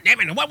Party. Like, God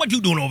damn it, what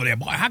you doing over there,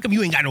 boy? How come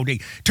you ain't got no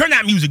day? Turn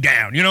that music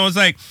down. It's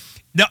like,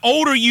 the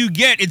older you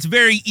get, it's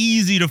very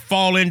easy to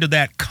fall into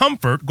that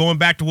comfort, going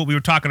back to what we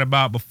were talking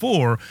about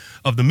before,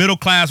 of the middle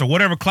class or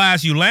whatever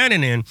class you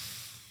landing in.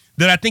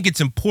 That I think it's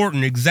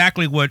important,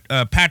 exactly what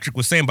Patrick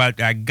was saying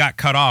about, I got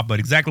cut off, but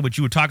exactly what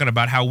you were talking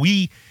about, how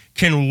we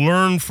can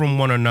learn from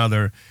one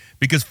another,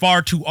 because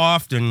far too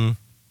often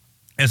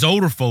as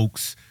older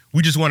folks,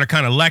 we just want to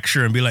kind of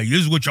lecture and be like, this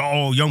is what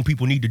y'all young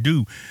people need to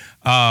do.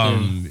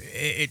 And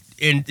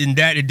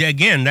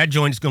that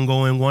joint's going to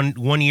go in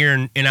one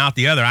ear and out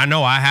the other. I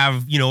know I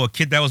have, a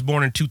kid that was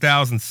born in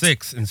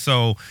 2006. And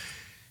so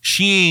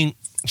she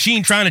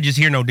ain't trying to just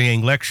hear no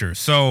dang lecture.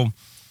 So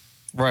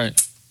right.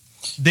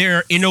 There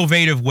are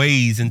innovative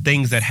ways and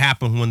things that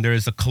happen when there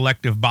is a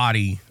collective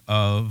body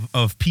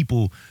of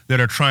people that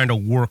are trying to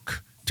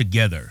work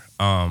together.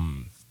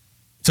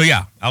 So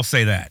yeah, I'll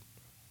say that.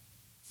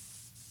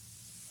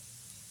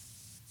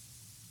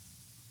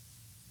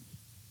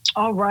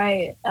 All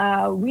right.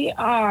 We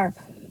are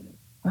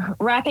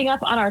wrapping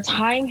up on our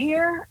time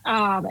here.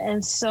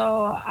 And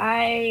so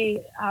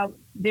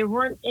there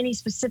weren't any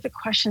specific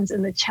questions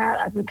in the chat.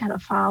 I've been kind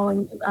of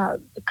following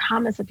the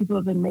comments that people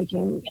have been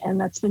making, and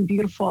that's been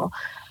beautiful.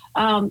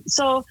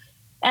 So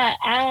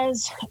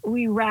as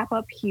we wrap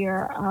up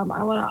here,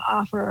 I want to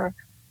offer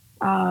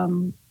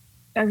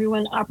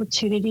everyone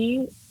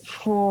opportunity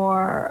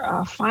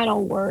for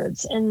final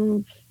words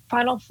and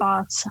final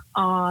thoughts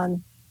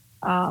on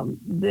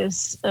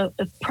this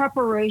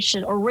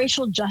preparation, or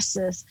racial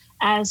justice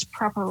as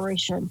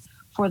preparation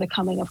for the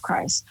coming of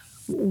Christ.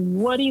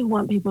 What do you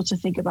want people to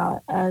think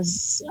about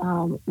as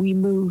we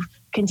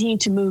continue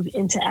to move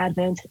into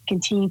Advent,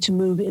 continue to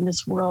move in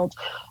this world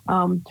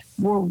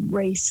where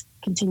race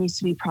continues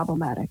to be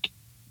problematic?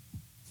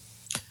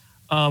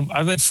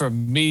 I think for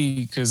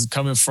me, because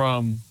coming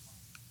from,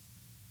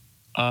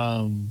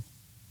 coming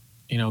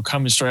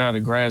straight out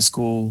of grad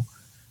school,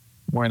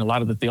 wherein a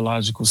lot of the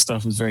theological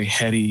stuff was very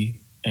heady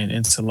and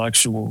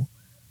intellectual,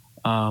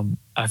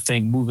 I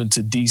think moving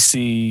to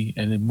DC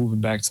and then moving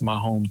back to my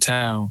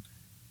hometown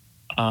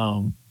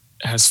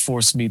has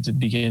forced me to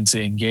begin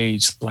to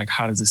engage, like,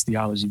 how does this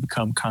theology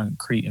become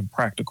concrete and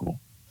practical?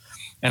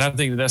 And I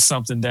think that's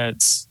something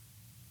that's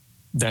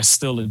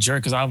still a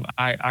journey, because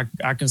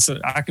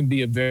I can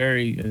be a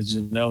very, as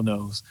Janelle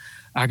knows,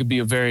 I could be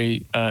a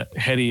very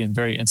heady and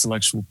very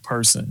intellectual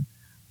person.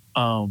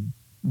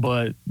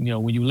 But,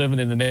 when you're living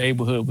in the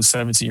neighborhood with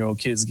 17-year-old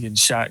kids getting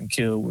shot and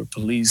killed, where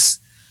police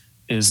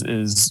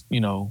is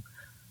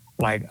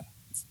like,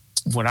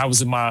 when I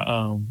was in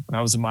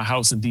my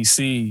house in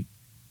DC,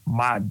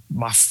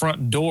 my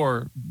front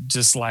door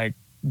just like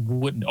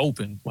wouldn't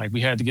open. Like,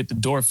 we had to get the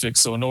door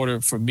fixed. So in order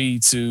for me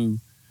to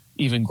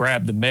even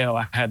grab the mail,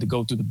 I had to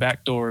go through the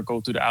back door, go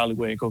through the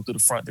alleyway, and go through the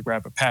front to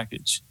grab a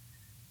package.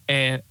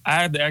 And I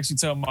had to actually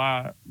tell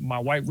my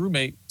white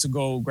roommate to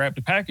go grab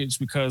the package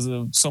because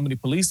of so many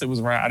police that was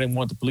around. I didn't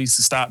want the police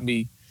to stop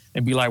me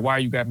and be like, why are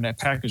you grabbing that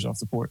package off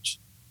the porch?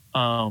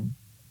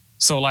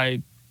 So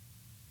like,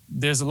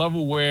 there's a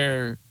level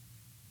where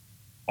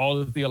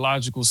all the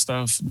theological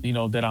stuff,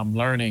 that I'm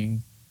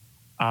learning,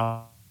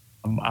 I'm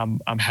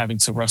having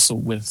to wrestle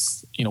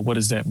with, what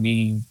does that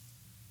mean?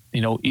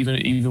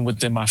 Even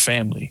within my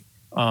family.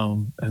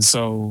 And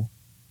so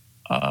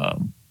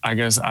I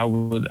guess I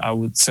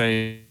would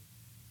say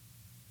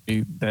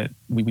that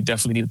we would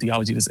definitely need a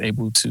theology that's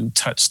able to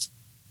touch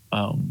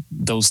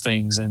those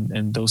things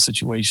and those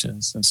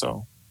situations. And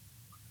so,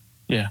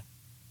 yeah.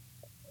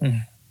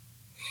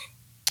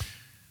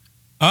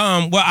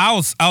 Well,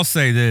 I'll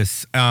say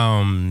this.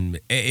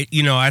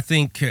 I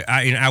think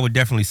I would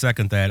definitely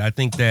second that. I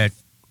think at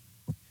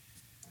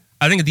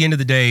the end of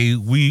the day,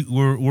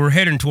 we're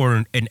heading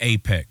toward an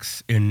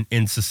apex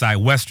in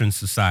society, Western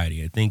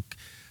society. I think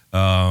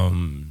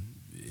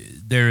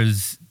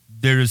there's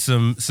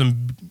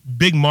some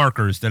big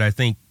markers that I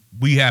think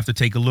we have to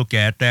take a look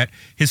at that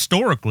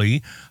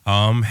historically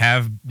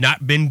have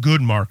not been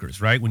good markers,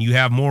 right? When you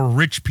have more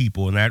rich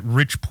people and that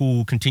rich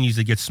pool continues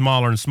to get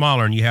smaller and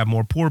smaller and you have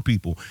more poor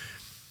people,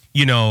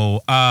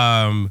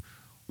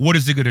 what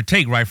is it going to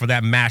take, right, for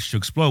that match to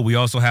explode? We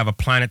also have a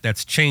planet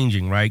that's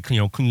changing, right? Can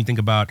you think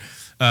about,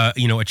 a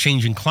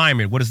changing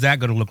climate? What is that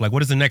going to look like?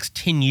 What is the next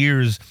 10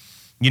 years,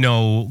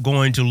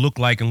 going to look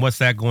like, and what's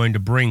that going to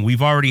bring?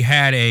 We've already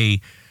had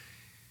a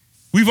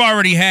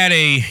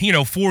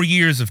 4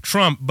 years of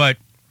Trump, but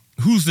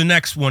who's the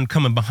next one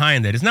coming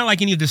behind that? It's not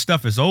like any of this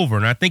stuff is over.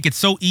 And I think it's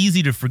so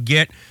easy to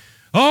forget,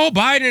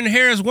 Biden and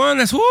Harris won.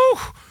 That's, we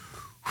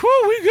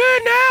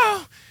good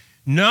now.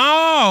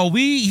 No,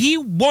 he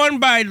won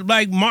by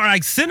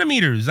like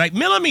centimeters, like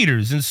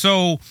millimeters. And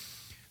so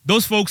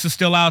those folks are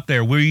still out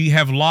there. We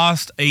have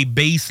lost a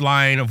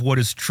baseline of what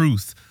is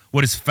truth,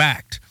 what is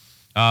fact.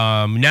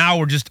 Now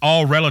we're just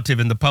all relative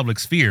in the public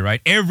sphere, right?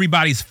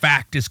 Everybody's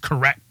fact is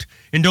correct.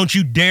 And don't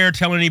you dare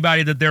tell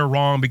anybody that they're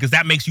wrong, because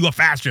that makes you a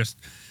fascist.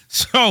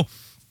 So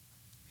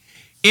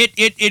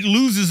it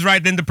loses,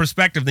 right, then the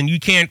perspective. Then you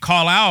can't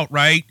call out,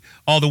 right,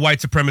 all the white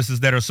supremacists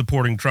that are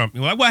supporting Trump.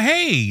 You're like, well,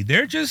 hey,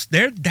 that's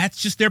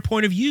just their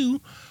point of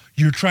view.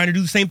 You're trying to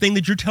do the same thing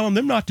that you're telling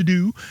them not to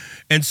do.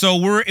 And so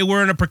we're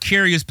in a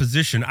precarious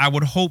position. I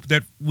would hope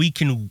that we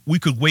could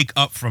wake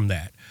up from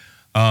that.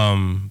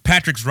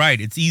 Patrick's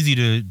right. It's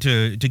easy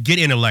to get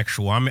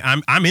intellectual.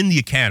 I'm in the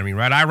academy,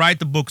 right? I write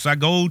the books. I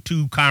go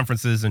to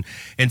conferences and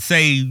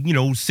say,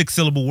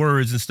 6-syllable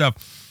words and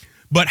stuff.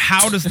 But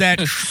how does that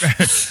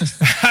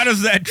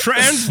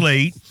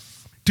translate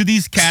to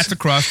these cats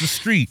across the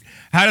street?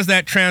 How does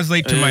that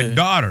translate to my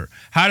daughter?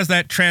 How does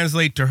that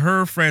translate to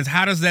her friends?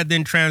 How does that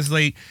then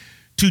translate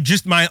to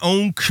just my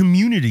own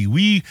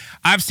community?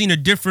 I've seen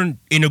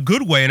in a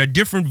good way, and a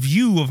different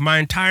view of my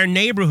entire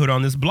neighborhood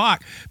on this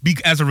block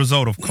as a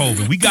result of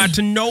COVID. We got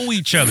to know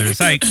each other. It's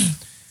like,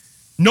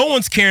 no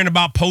one's caring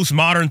about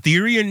postmodern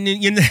theory. And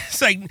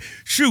it's like,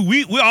 shoot,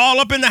 we're all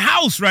up in the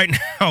house right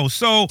now.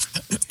 So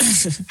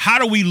how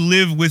do we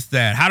live with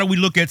that? How do we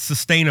look at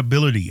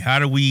sustainability? How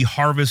do we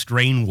harvest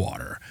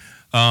rainwater?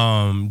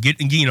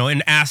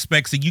 In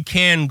aspects that you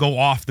can go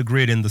off the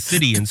grid in the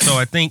city. And so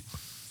I think,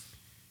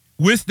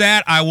 with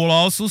that, I will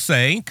also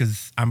say,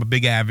 because I'm a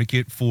big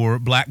advocate for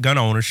black gun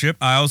ownership,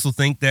 I also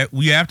think that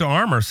we have to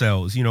arm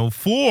ourselves,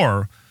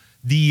 for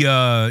the,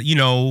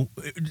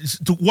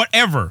 to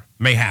whatever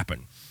may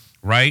happen,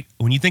 right?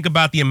 When you think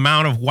about the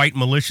amount of white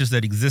militias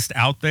that exist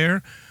out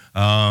there,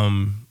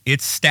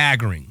 it's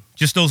staggering.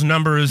 Just those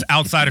numbers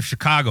outside of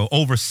Chicago,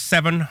 over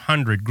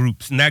 700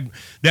 groups, and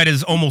that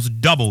is almost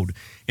doubled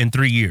in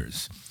 3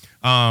 years.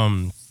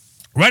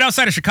 Right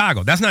outside of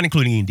Chicago. That's not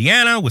including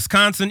Indiana,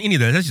 Wisconsin, any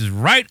of that. That's just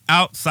right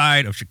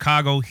outside of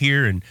Chicago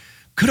here in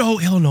good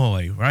old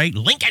Illinois, right?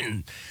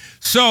 Lincoln.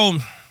 So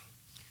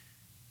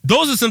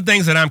those are some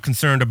things that I'm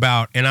concerned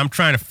about, and I'm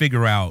trying to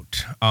figure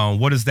out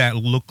what does that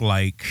look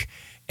like.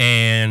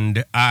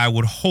 And I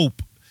would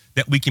hope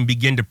that we can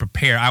begin to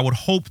prepare. I would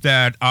hope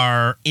that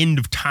our end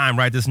of time,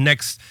 right, this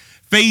next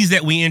phase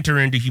that we enter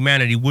into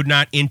humanity would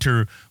not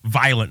enter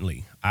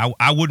violently.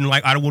 I wouldn't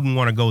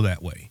want to go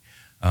that way.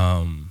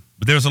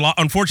 But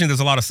unfortunately, there's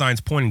a lot of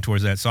signs pointing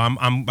towards that. So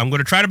I'm going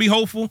to try to be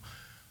hopeful,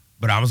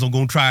 but I'm also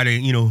going to try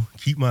to,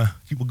 keep my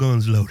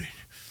guns loaded.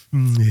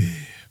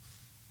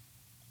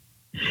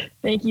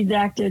 Thank you,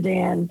 Dr.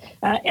 Dan.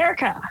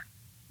 Erica,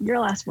 your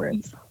last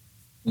words.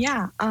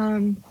 Yeah.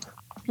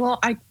 Well,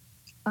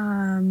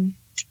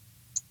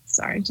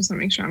 sorry, just want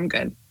to make sure I'm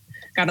good.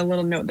 Got a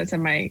little note that said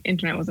my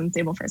internet was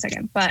unstable for a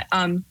second, but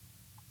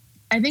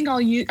I think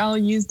I'll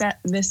use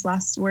this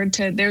last word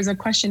to. There's a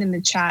question in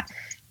the chat,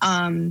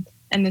 and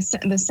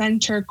the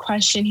center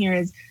question here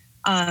is,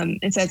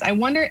 it says, I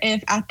wonder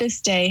if at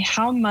this day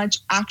how much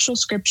actual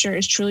scripture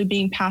is truly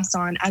being passed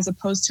on as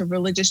opposed to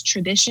religious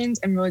traditions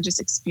and religious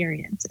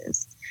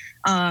experiences.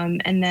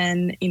 And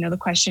then the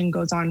question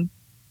goes on.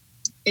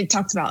 It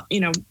talks about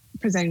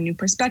presenting new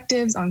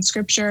perspectives on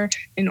scripture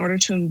in order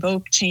to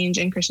invoke change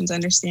in Christians'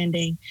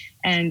 understanding,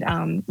 and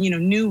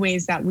new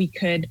ways that we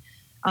could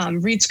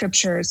read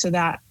scripture so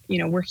that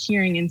we're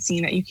hearing and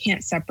seeing that you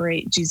can't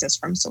separate Jesus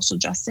from social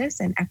justice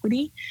and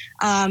equity.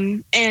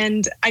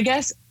 And I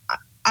guess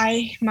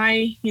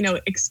my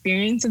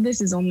experience of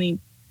this is only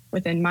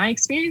within my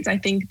experience. I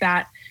think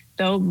that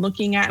though,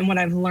 looking at and what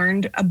I've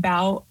learned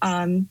about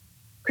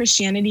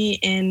Christianity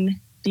in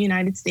the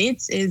United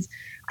States is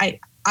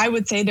I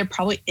would say there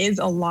probably is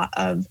a lot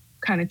of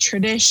kind of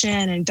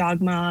tradition and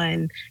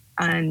dogma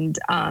and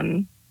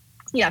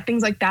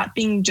things like that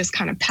being just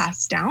kind of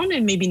passed down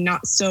and maybe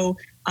not so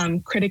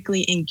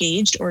critically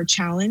engaged or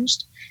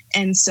challenged.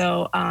 And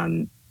so,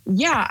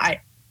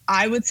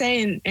 I would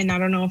say, and I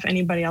don't know if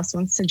anybody else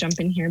wants to jump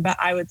in here, but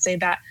I would say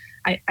that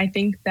I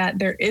think that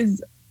there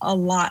is a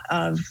lot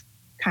of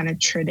kind of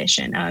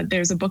tradition.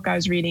 There's a book I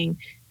was reading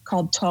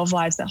called 12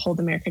 Lives That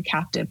Hold America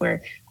Captive,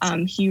 where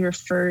he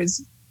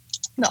refers,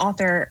 the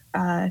author,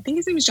 I think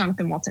his name is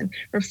Jonathan Walton,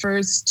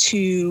 refers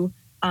to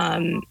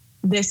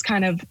this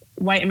kind of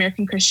white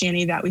American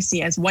Christianity that we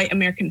see as white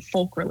American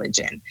folk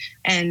religion.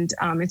 And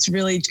it's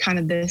really kind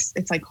of this,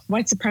 it's like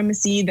white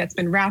supremacy that's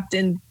been wrapped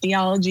in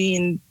theology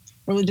and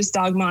religious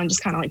dogma and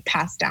just kind of like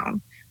passed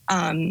down.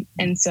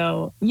 And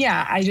so,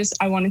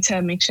 I wanted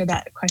to make sure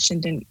that question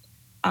didn't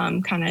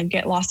kind of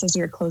get lost as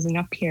we were closing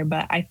up here.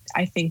 But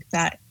I think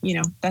that,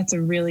 that's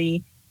a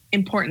really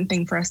important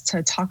thing for us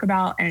to talk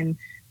about and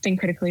think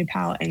critically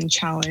about and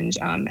challenge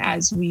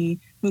as we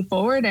move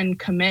forward and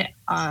commit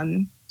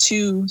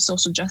to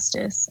social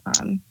justice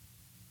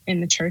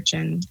in the church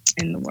and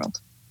in the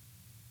world.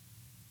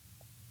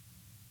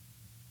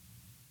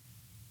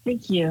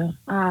 Thank you.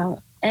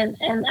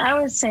 And I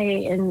would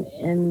say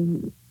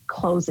in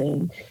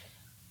closing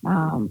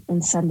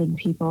and sending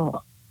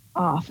people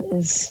off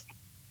is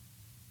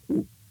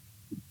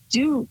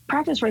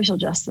practice racial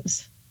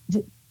justice.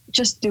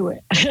 Just do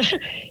it.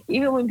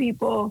 Even when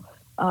people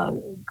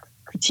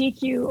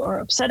critique you or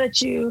upset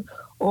at you,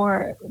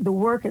 or the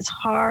work is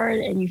hard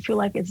and you feel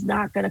like it's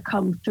not going to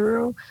come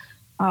through,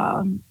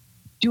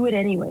 do it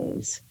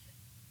anyways.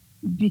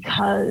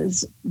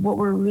 Because what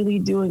we're really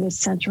doing is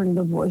centering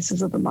the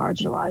voices of the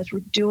marginalized. We're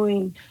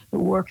doing the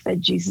work that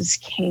Jesus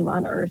came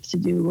on earth to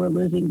do. We're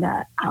living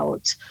that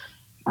out.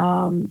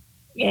 And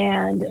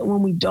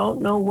when we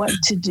don't know what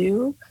to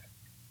do,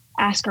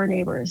 ask our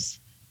neighbors,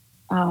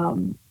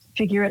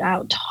 figure it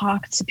out,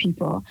 talk to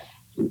people.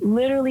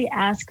 Literally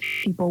ask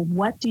people,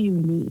 what do you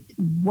need?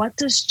 What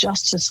does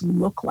justice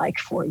look like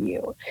for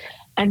you?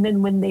 And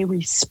then when they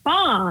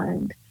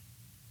respond,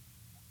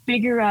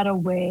 figure out a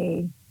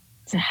way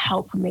to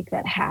help make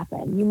that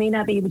happen. You may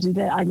not be able to do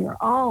that on your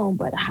own,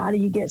 but how do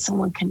you get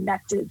someone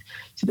connected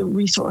to the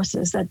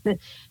resources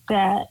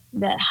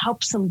that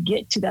helps them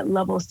get to that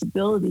level of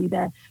stability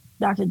that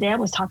Dr. Dan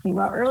was talking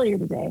about earlier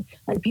today?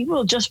 Like,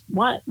 people just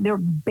want their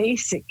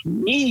basic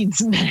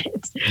needs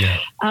met.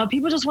 Yeah.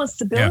 People just want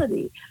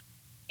stability. Yeah.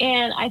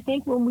 And I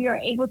think when we are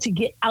able to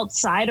get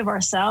outside of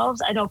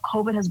ourselves, I know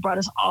COVID has brought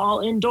us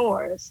all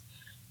indoors,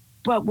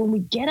 but when we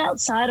get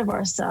outside of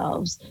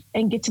ourselves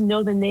and get to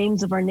know the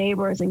names of our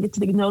neighbors and get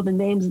to know the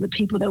names of the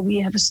people that we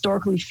have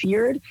historically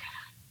feared,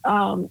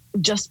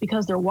 just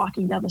because they're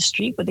walking down the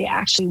street, but they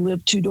actually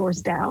live 2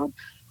 doors down,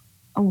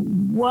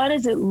 what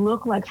does it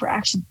look like for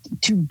actually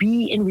to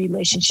be in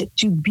relationship,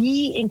 to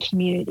be in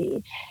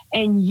community,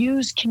 and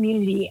use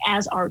community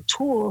as our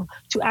tool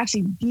to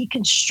actually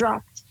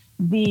deconstruct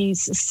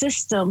these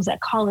systems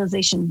that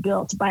colonization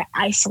built by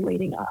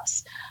isolating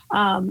us,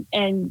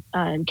 and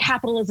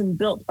capitalism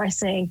built by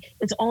saying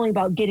it's only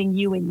about getting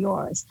you and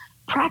yours.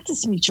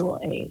 Practice mutual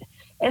aid.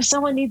 If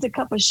someone needs a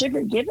cup of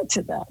sugar, give it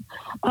to them.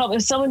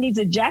 If someone needs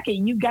a jacket,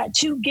 you got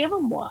 2, give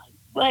them one.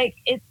 Like,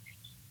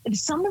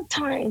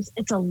 sometimes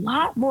it's a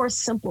lot more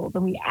simple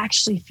than we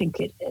actually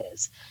think it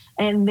is.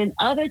 And then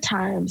other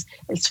times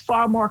it's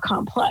far more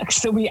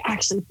complex than we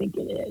actually think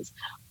it is.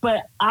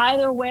 But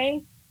either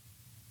way,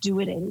 do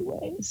it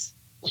anyways.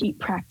 Keep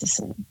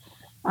practicing.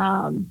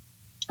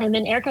 And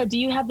then Erica, do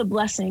you have the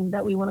blessing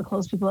that we want to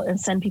close people and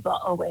send people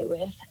away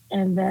with?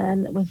 And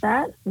then with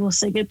that, we'll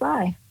say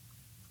goodbye.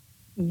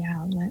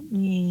 Yeah, let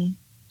me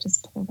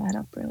just pull that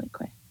up really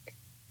quick.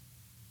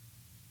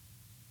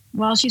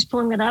 While she's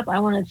pulling it up, I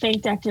want to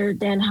thank Dr.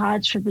 Dan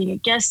Hodge for being a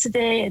guest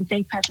today and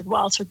thank Patrick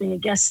Wallace for being a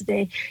guest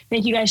today.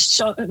 Thank you guys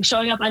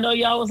showing up. I know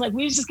y'all was like,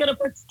 we're just going to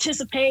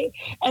participate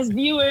as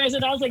viewers.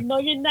 And I was like, no,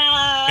 you're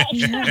not.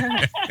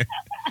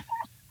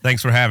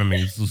 Thanks for having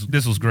me.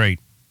 This was great.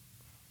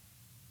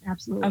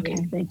 Absolutely. Okay.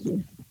 Thank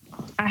you.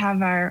 I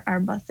have our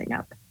blessing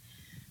up.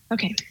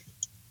 Okay.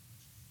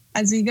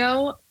 As we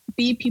go,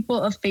 be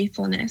people of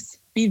faithfulness.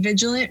 Be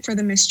vigilant for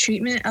the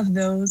mistreatment of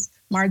those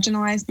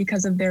marginalized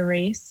because of their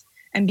race,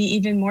 and be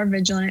even more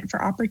vigilant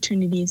for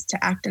opportunities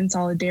to act in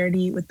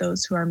solidarity with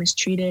those who are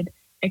mistreated,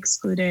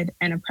 excluded,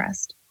 and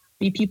oppressed.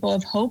 Be people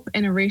of hope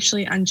in a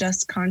racially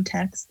unjust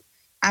context,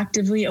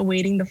 actively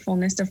awaiting the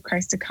fullness of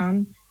Christ to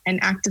come, and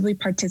actively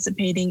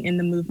participating in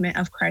the movement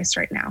of Christ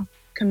right now.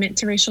 Commit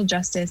to racial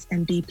justice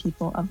and be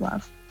people of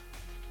love.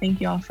 Thank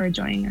you all for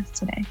joining us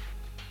today.